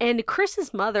 And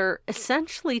Chris's mother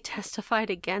essentially testified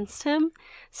against him,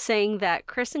 saying that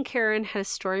Chris and Karen had a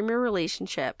stormy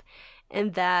relationship,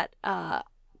 and that,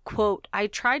 quote, I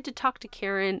tried to talk to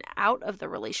Karen out of the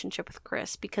relationship with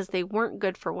Chris because they weren't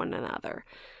good for one another.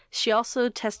 She also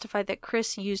testified that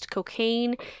Chris used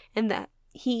cocaine and that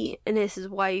he and his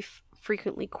wife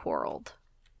frequently quarreled.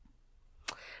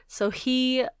 So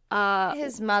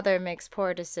his mother makes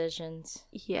poor decisions.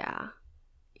 Yeah.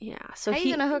 So how are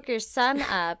you gonna hook your son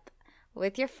up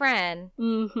with your friend,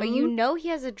 but you know he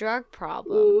has a drug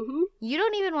problem? You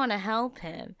don't even want to help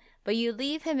him, but you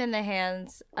leave him in the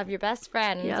hands of your best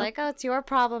friend. And It's like, oh, it's your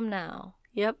problem now.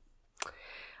 Yep.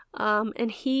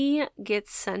 And he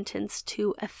gets sentenced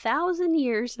to 1,000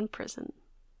 years in prison.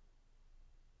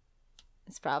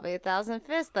 It's probably 1,000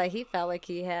 fists that he felt like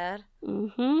he had.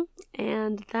 Mm-hmm.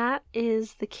 And that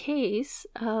is the case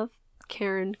of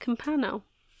Karen Campano.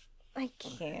 I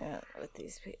can't with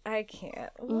these people. I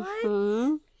can't. What?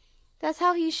 Mm-hmm. That's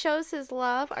how he shows his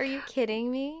love? Are you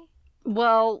kidding me?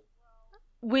 Well,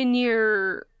 when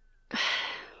you're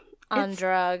on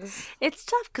drugs, it's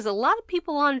tough because a lot of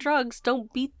people on drugs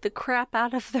don't beat the crap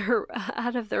out of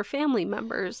their family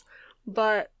members,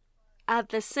 but at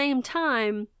the same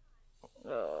time,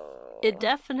 it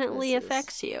definitely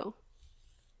affects you.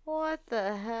 What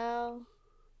the hell?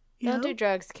 Yep. Don't do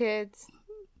drugs, kids.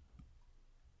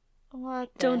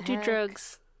 What the Don't heck? do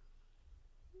drugs.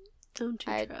 Don't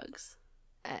do drugs.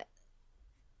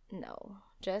 No.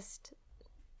 Just...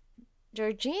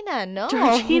 Georgina, no.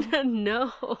 Georgina,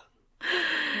 no.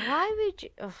 Why would you...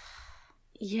 Ugh.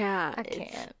 Yeah. I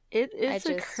can't. It's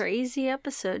a crazy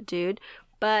episode, dude.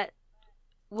 But...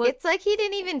 it's like he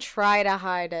didn't even try to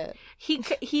hide it.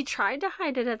 He tried to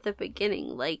hide it at the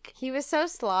beginning. Like, he was so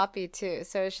sloppy, too.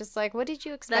 So it's just like, what did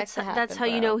you expect to happen, That's how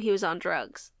you know he was on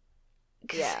drugs.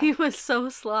 Yeah. He was so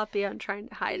sloppy on trying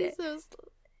to hide it.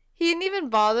 He didn't even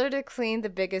bother to clean the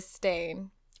biggest stain.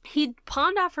 He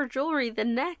pawned off her jewelry the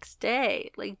next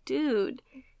day. Like, dude.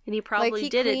 And he probably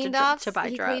did it to buy drugs.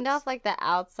 He cleaned off, like, the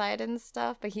outside and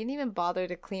stuff, but he didn't even bother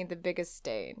to clean the biggest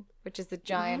stain, which is the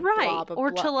giant blob of or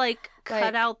blood. To, like,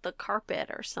 cut out the carpet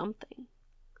or something.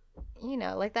 You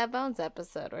know, like that Bones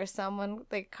episode where someone,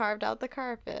 like, carved out the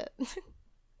carpet.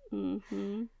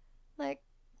 Mm-hmm. Like,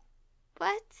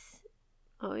 what?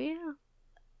 Oh, yeah.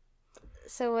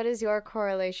 So what is your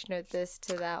correlation with this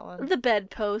to that one? The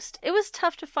bedpost. It was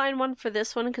tough to find one for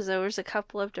this one because there was a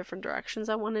couple of different directions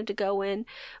I wanted to go in.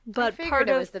 But part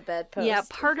of it was the bedpost. Yeah,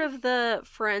 part of the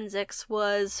forensics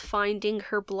was finding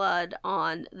her blood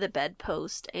on the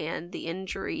bedpost and the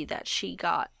injury that she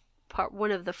got.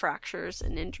 One of the fractures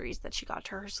and injuries that she got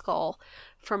to her skull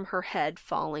from her head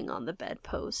falling on the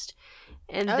bedpost.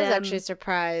 And I was actually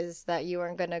surprised that you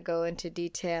weren't going to go into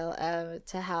detail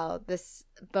to how this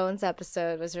Bones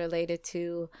episode was related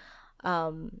to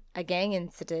a gang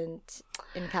incident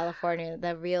in California,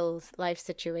 the real life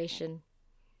situation.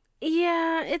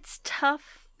 Yeah, it's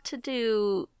tough to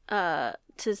do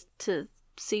to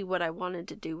see what I wanted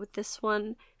to do with this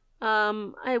one.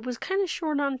 I was kind of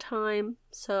short on time,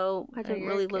 so I didn't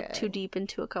really look too deep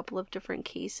into a couple of different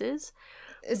cases.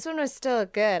 This one was still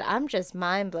good. I'm just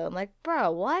mind blown. Like, bro,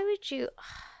 why would you...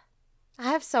 I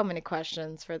have so many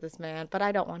questions for this man, but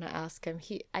I don't want to ask him.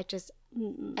 I just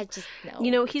know.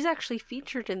 You know, he's actually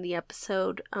featured in the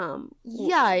episode,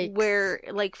 Yikes. Where,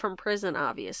 like, from prison,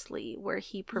 obviously, where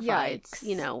he provides,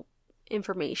 you know,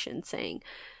 information saying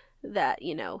that,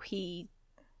 you know, he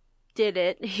did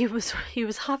it. He was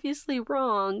obviously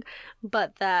wrong,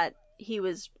 but that he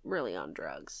was really on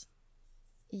drugs.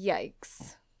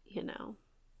 Yikes. You know.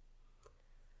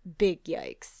 Big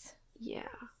yikes. Yeah.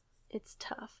 It's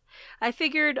tough. I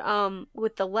figured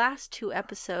with the last two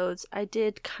episodes, I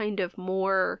did kind of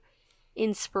more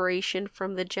inspiration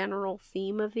from the general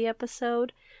theme of the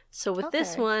episode. So with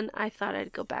this one, I thought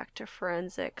I'd go back to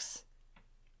forensics.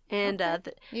 And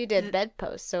you did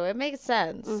bedpost, so it makes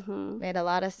sense. Mm-hmm. Made a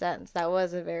lot of sense. That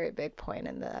was a very big point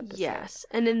in the episode. Yes,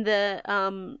 and in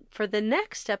the for the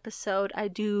next episode, I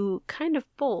do kind of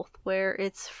both, where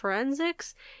it's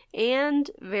forensics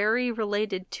and very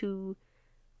related to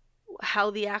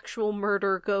how the actual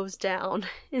murder goes down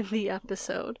in the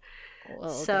episode.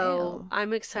 Well, so damn.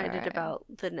 I'm excited about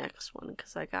the next one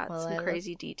because I got some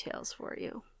crazy details for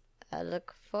you. I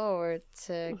look forward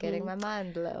to getting my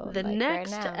mind blown. The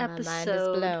next right now, episode, my mind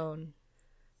is blown.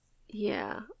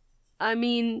 Yeah, I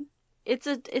mean, it's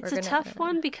a tough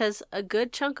one because a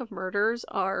good chunk of murders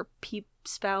are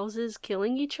spouses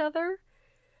killing each other,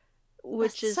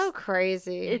 which is so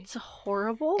crazy. It's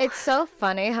horrible. It's so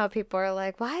funny how people are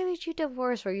like, "Why would you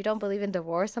divorce?" Or you don't believe in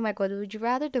divorce. I'm like, well, would you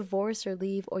rather divorce or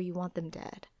leave, or you want them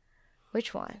dead?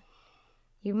 Which one?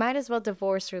 You might as well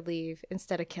divorce or leave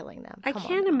instead of killing them. I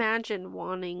can't imagine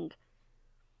wanting...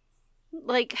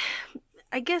 Like,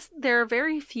 I guess there are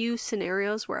very few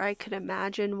scenarios where I could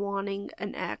imagine wanting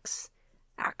an ex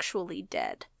actually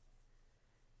dead.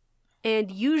 And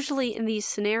usually in these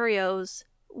scenarios,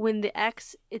 when the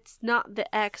ex... It's not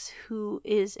the ex who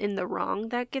is in the wrong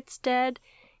that gets dead.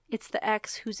 It's the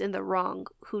ex who's in the wrong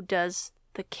who does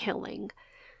the killing.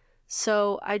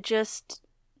 So I just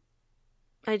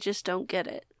don't get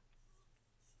it.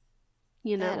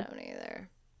 You know? I don't either.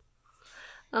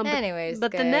 Anyways,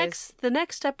 but guys. the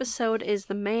next episode is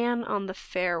The Man on the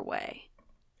Fairway.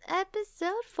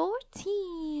 Episode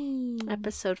 14.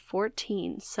 Episode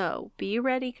 14. So be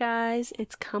ready, guys.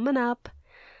 It's coming up.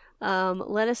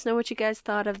 Let us know what you guys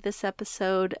thought of this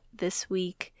episode this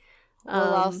week.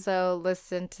 We'll also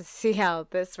listen to see how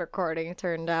this recording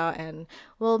turned out, and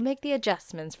we'll make the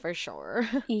adjustments for sure.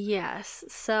 Yes,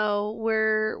 so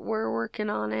we're working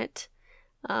on it,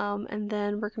 and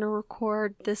then we're gonna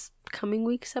record this coming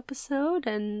week's episode,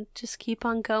 and just keep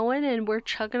on going. And we're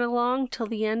chugging along till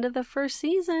the end of the first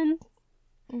season.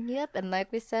 Yep, and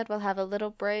like we said, we'll have a little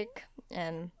break,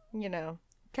 and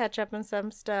catch up on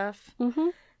some stuff. Mm-hmm.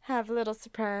 Have a little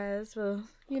surprise. We'll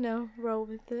roll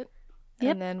with it.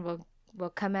 Yep. And then we'll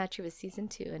come at you with season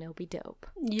 2, and it'll be dope.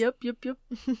 Yep.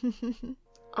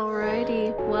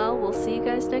 Alrighty. Well, we'll see you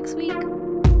guys next week.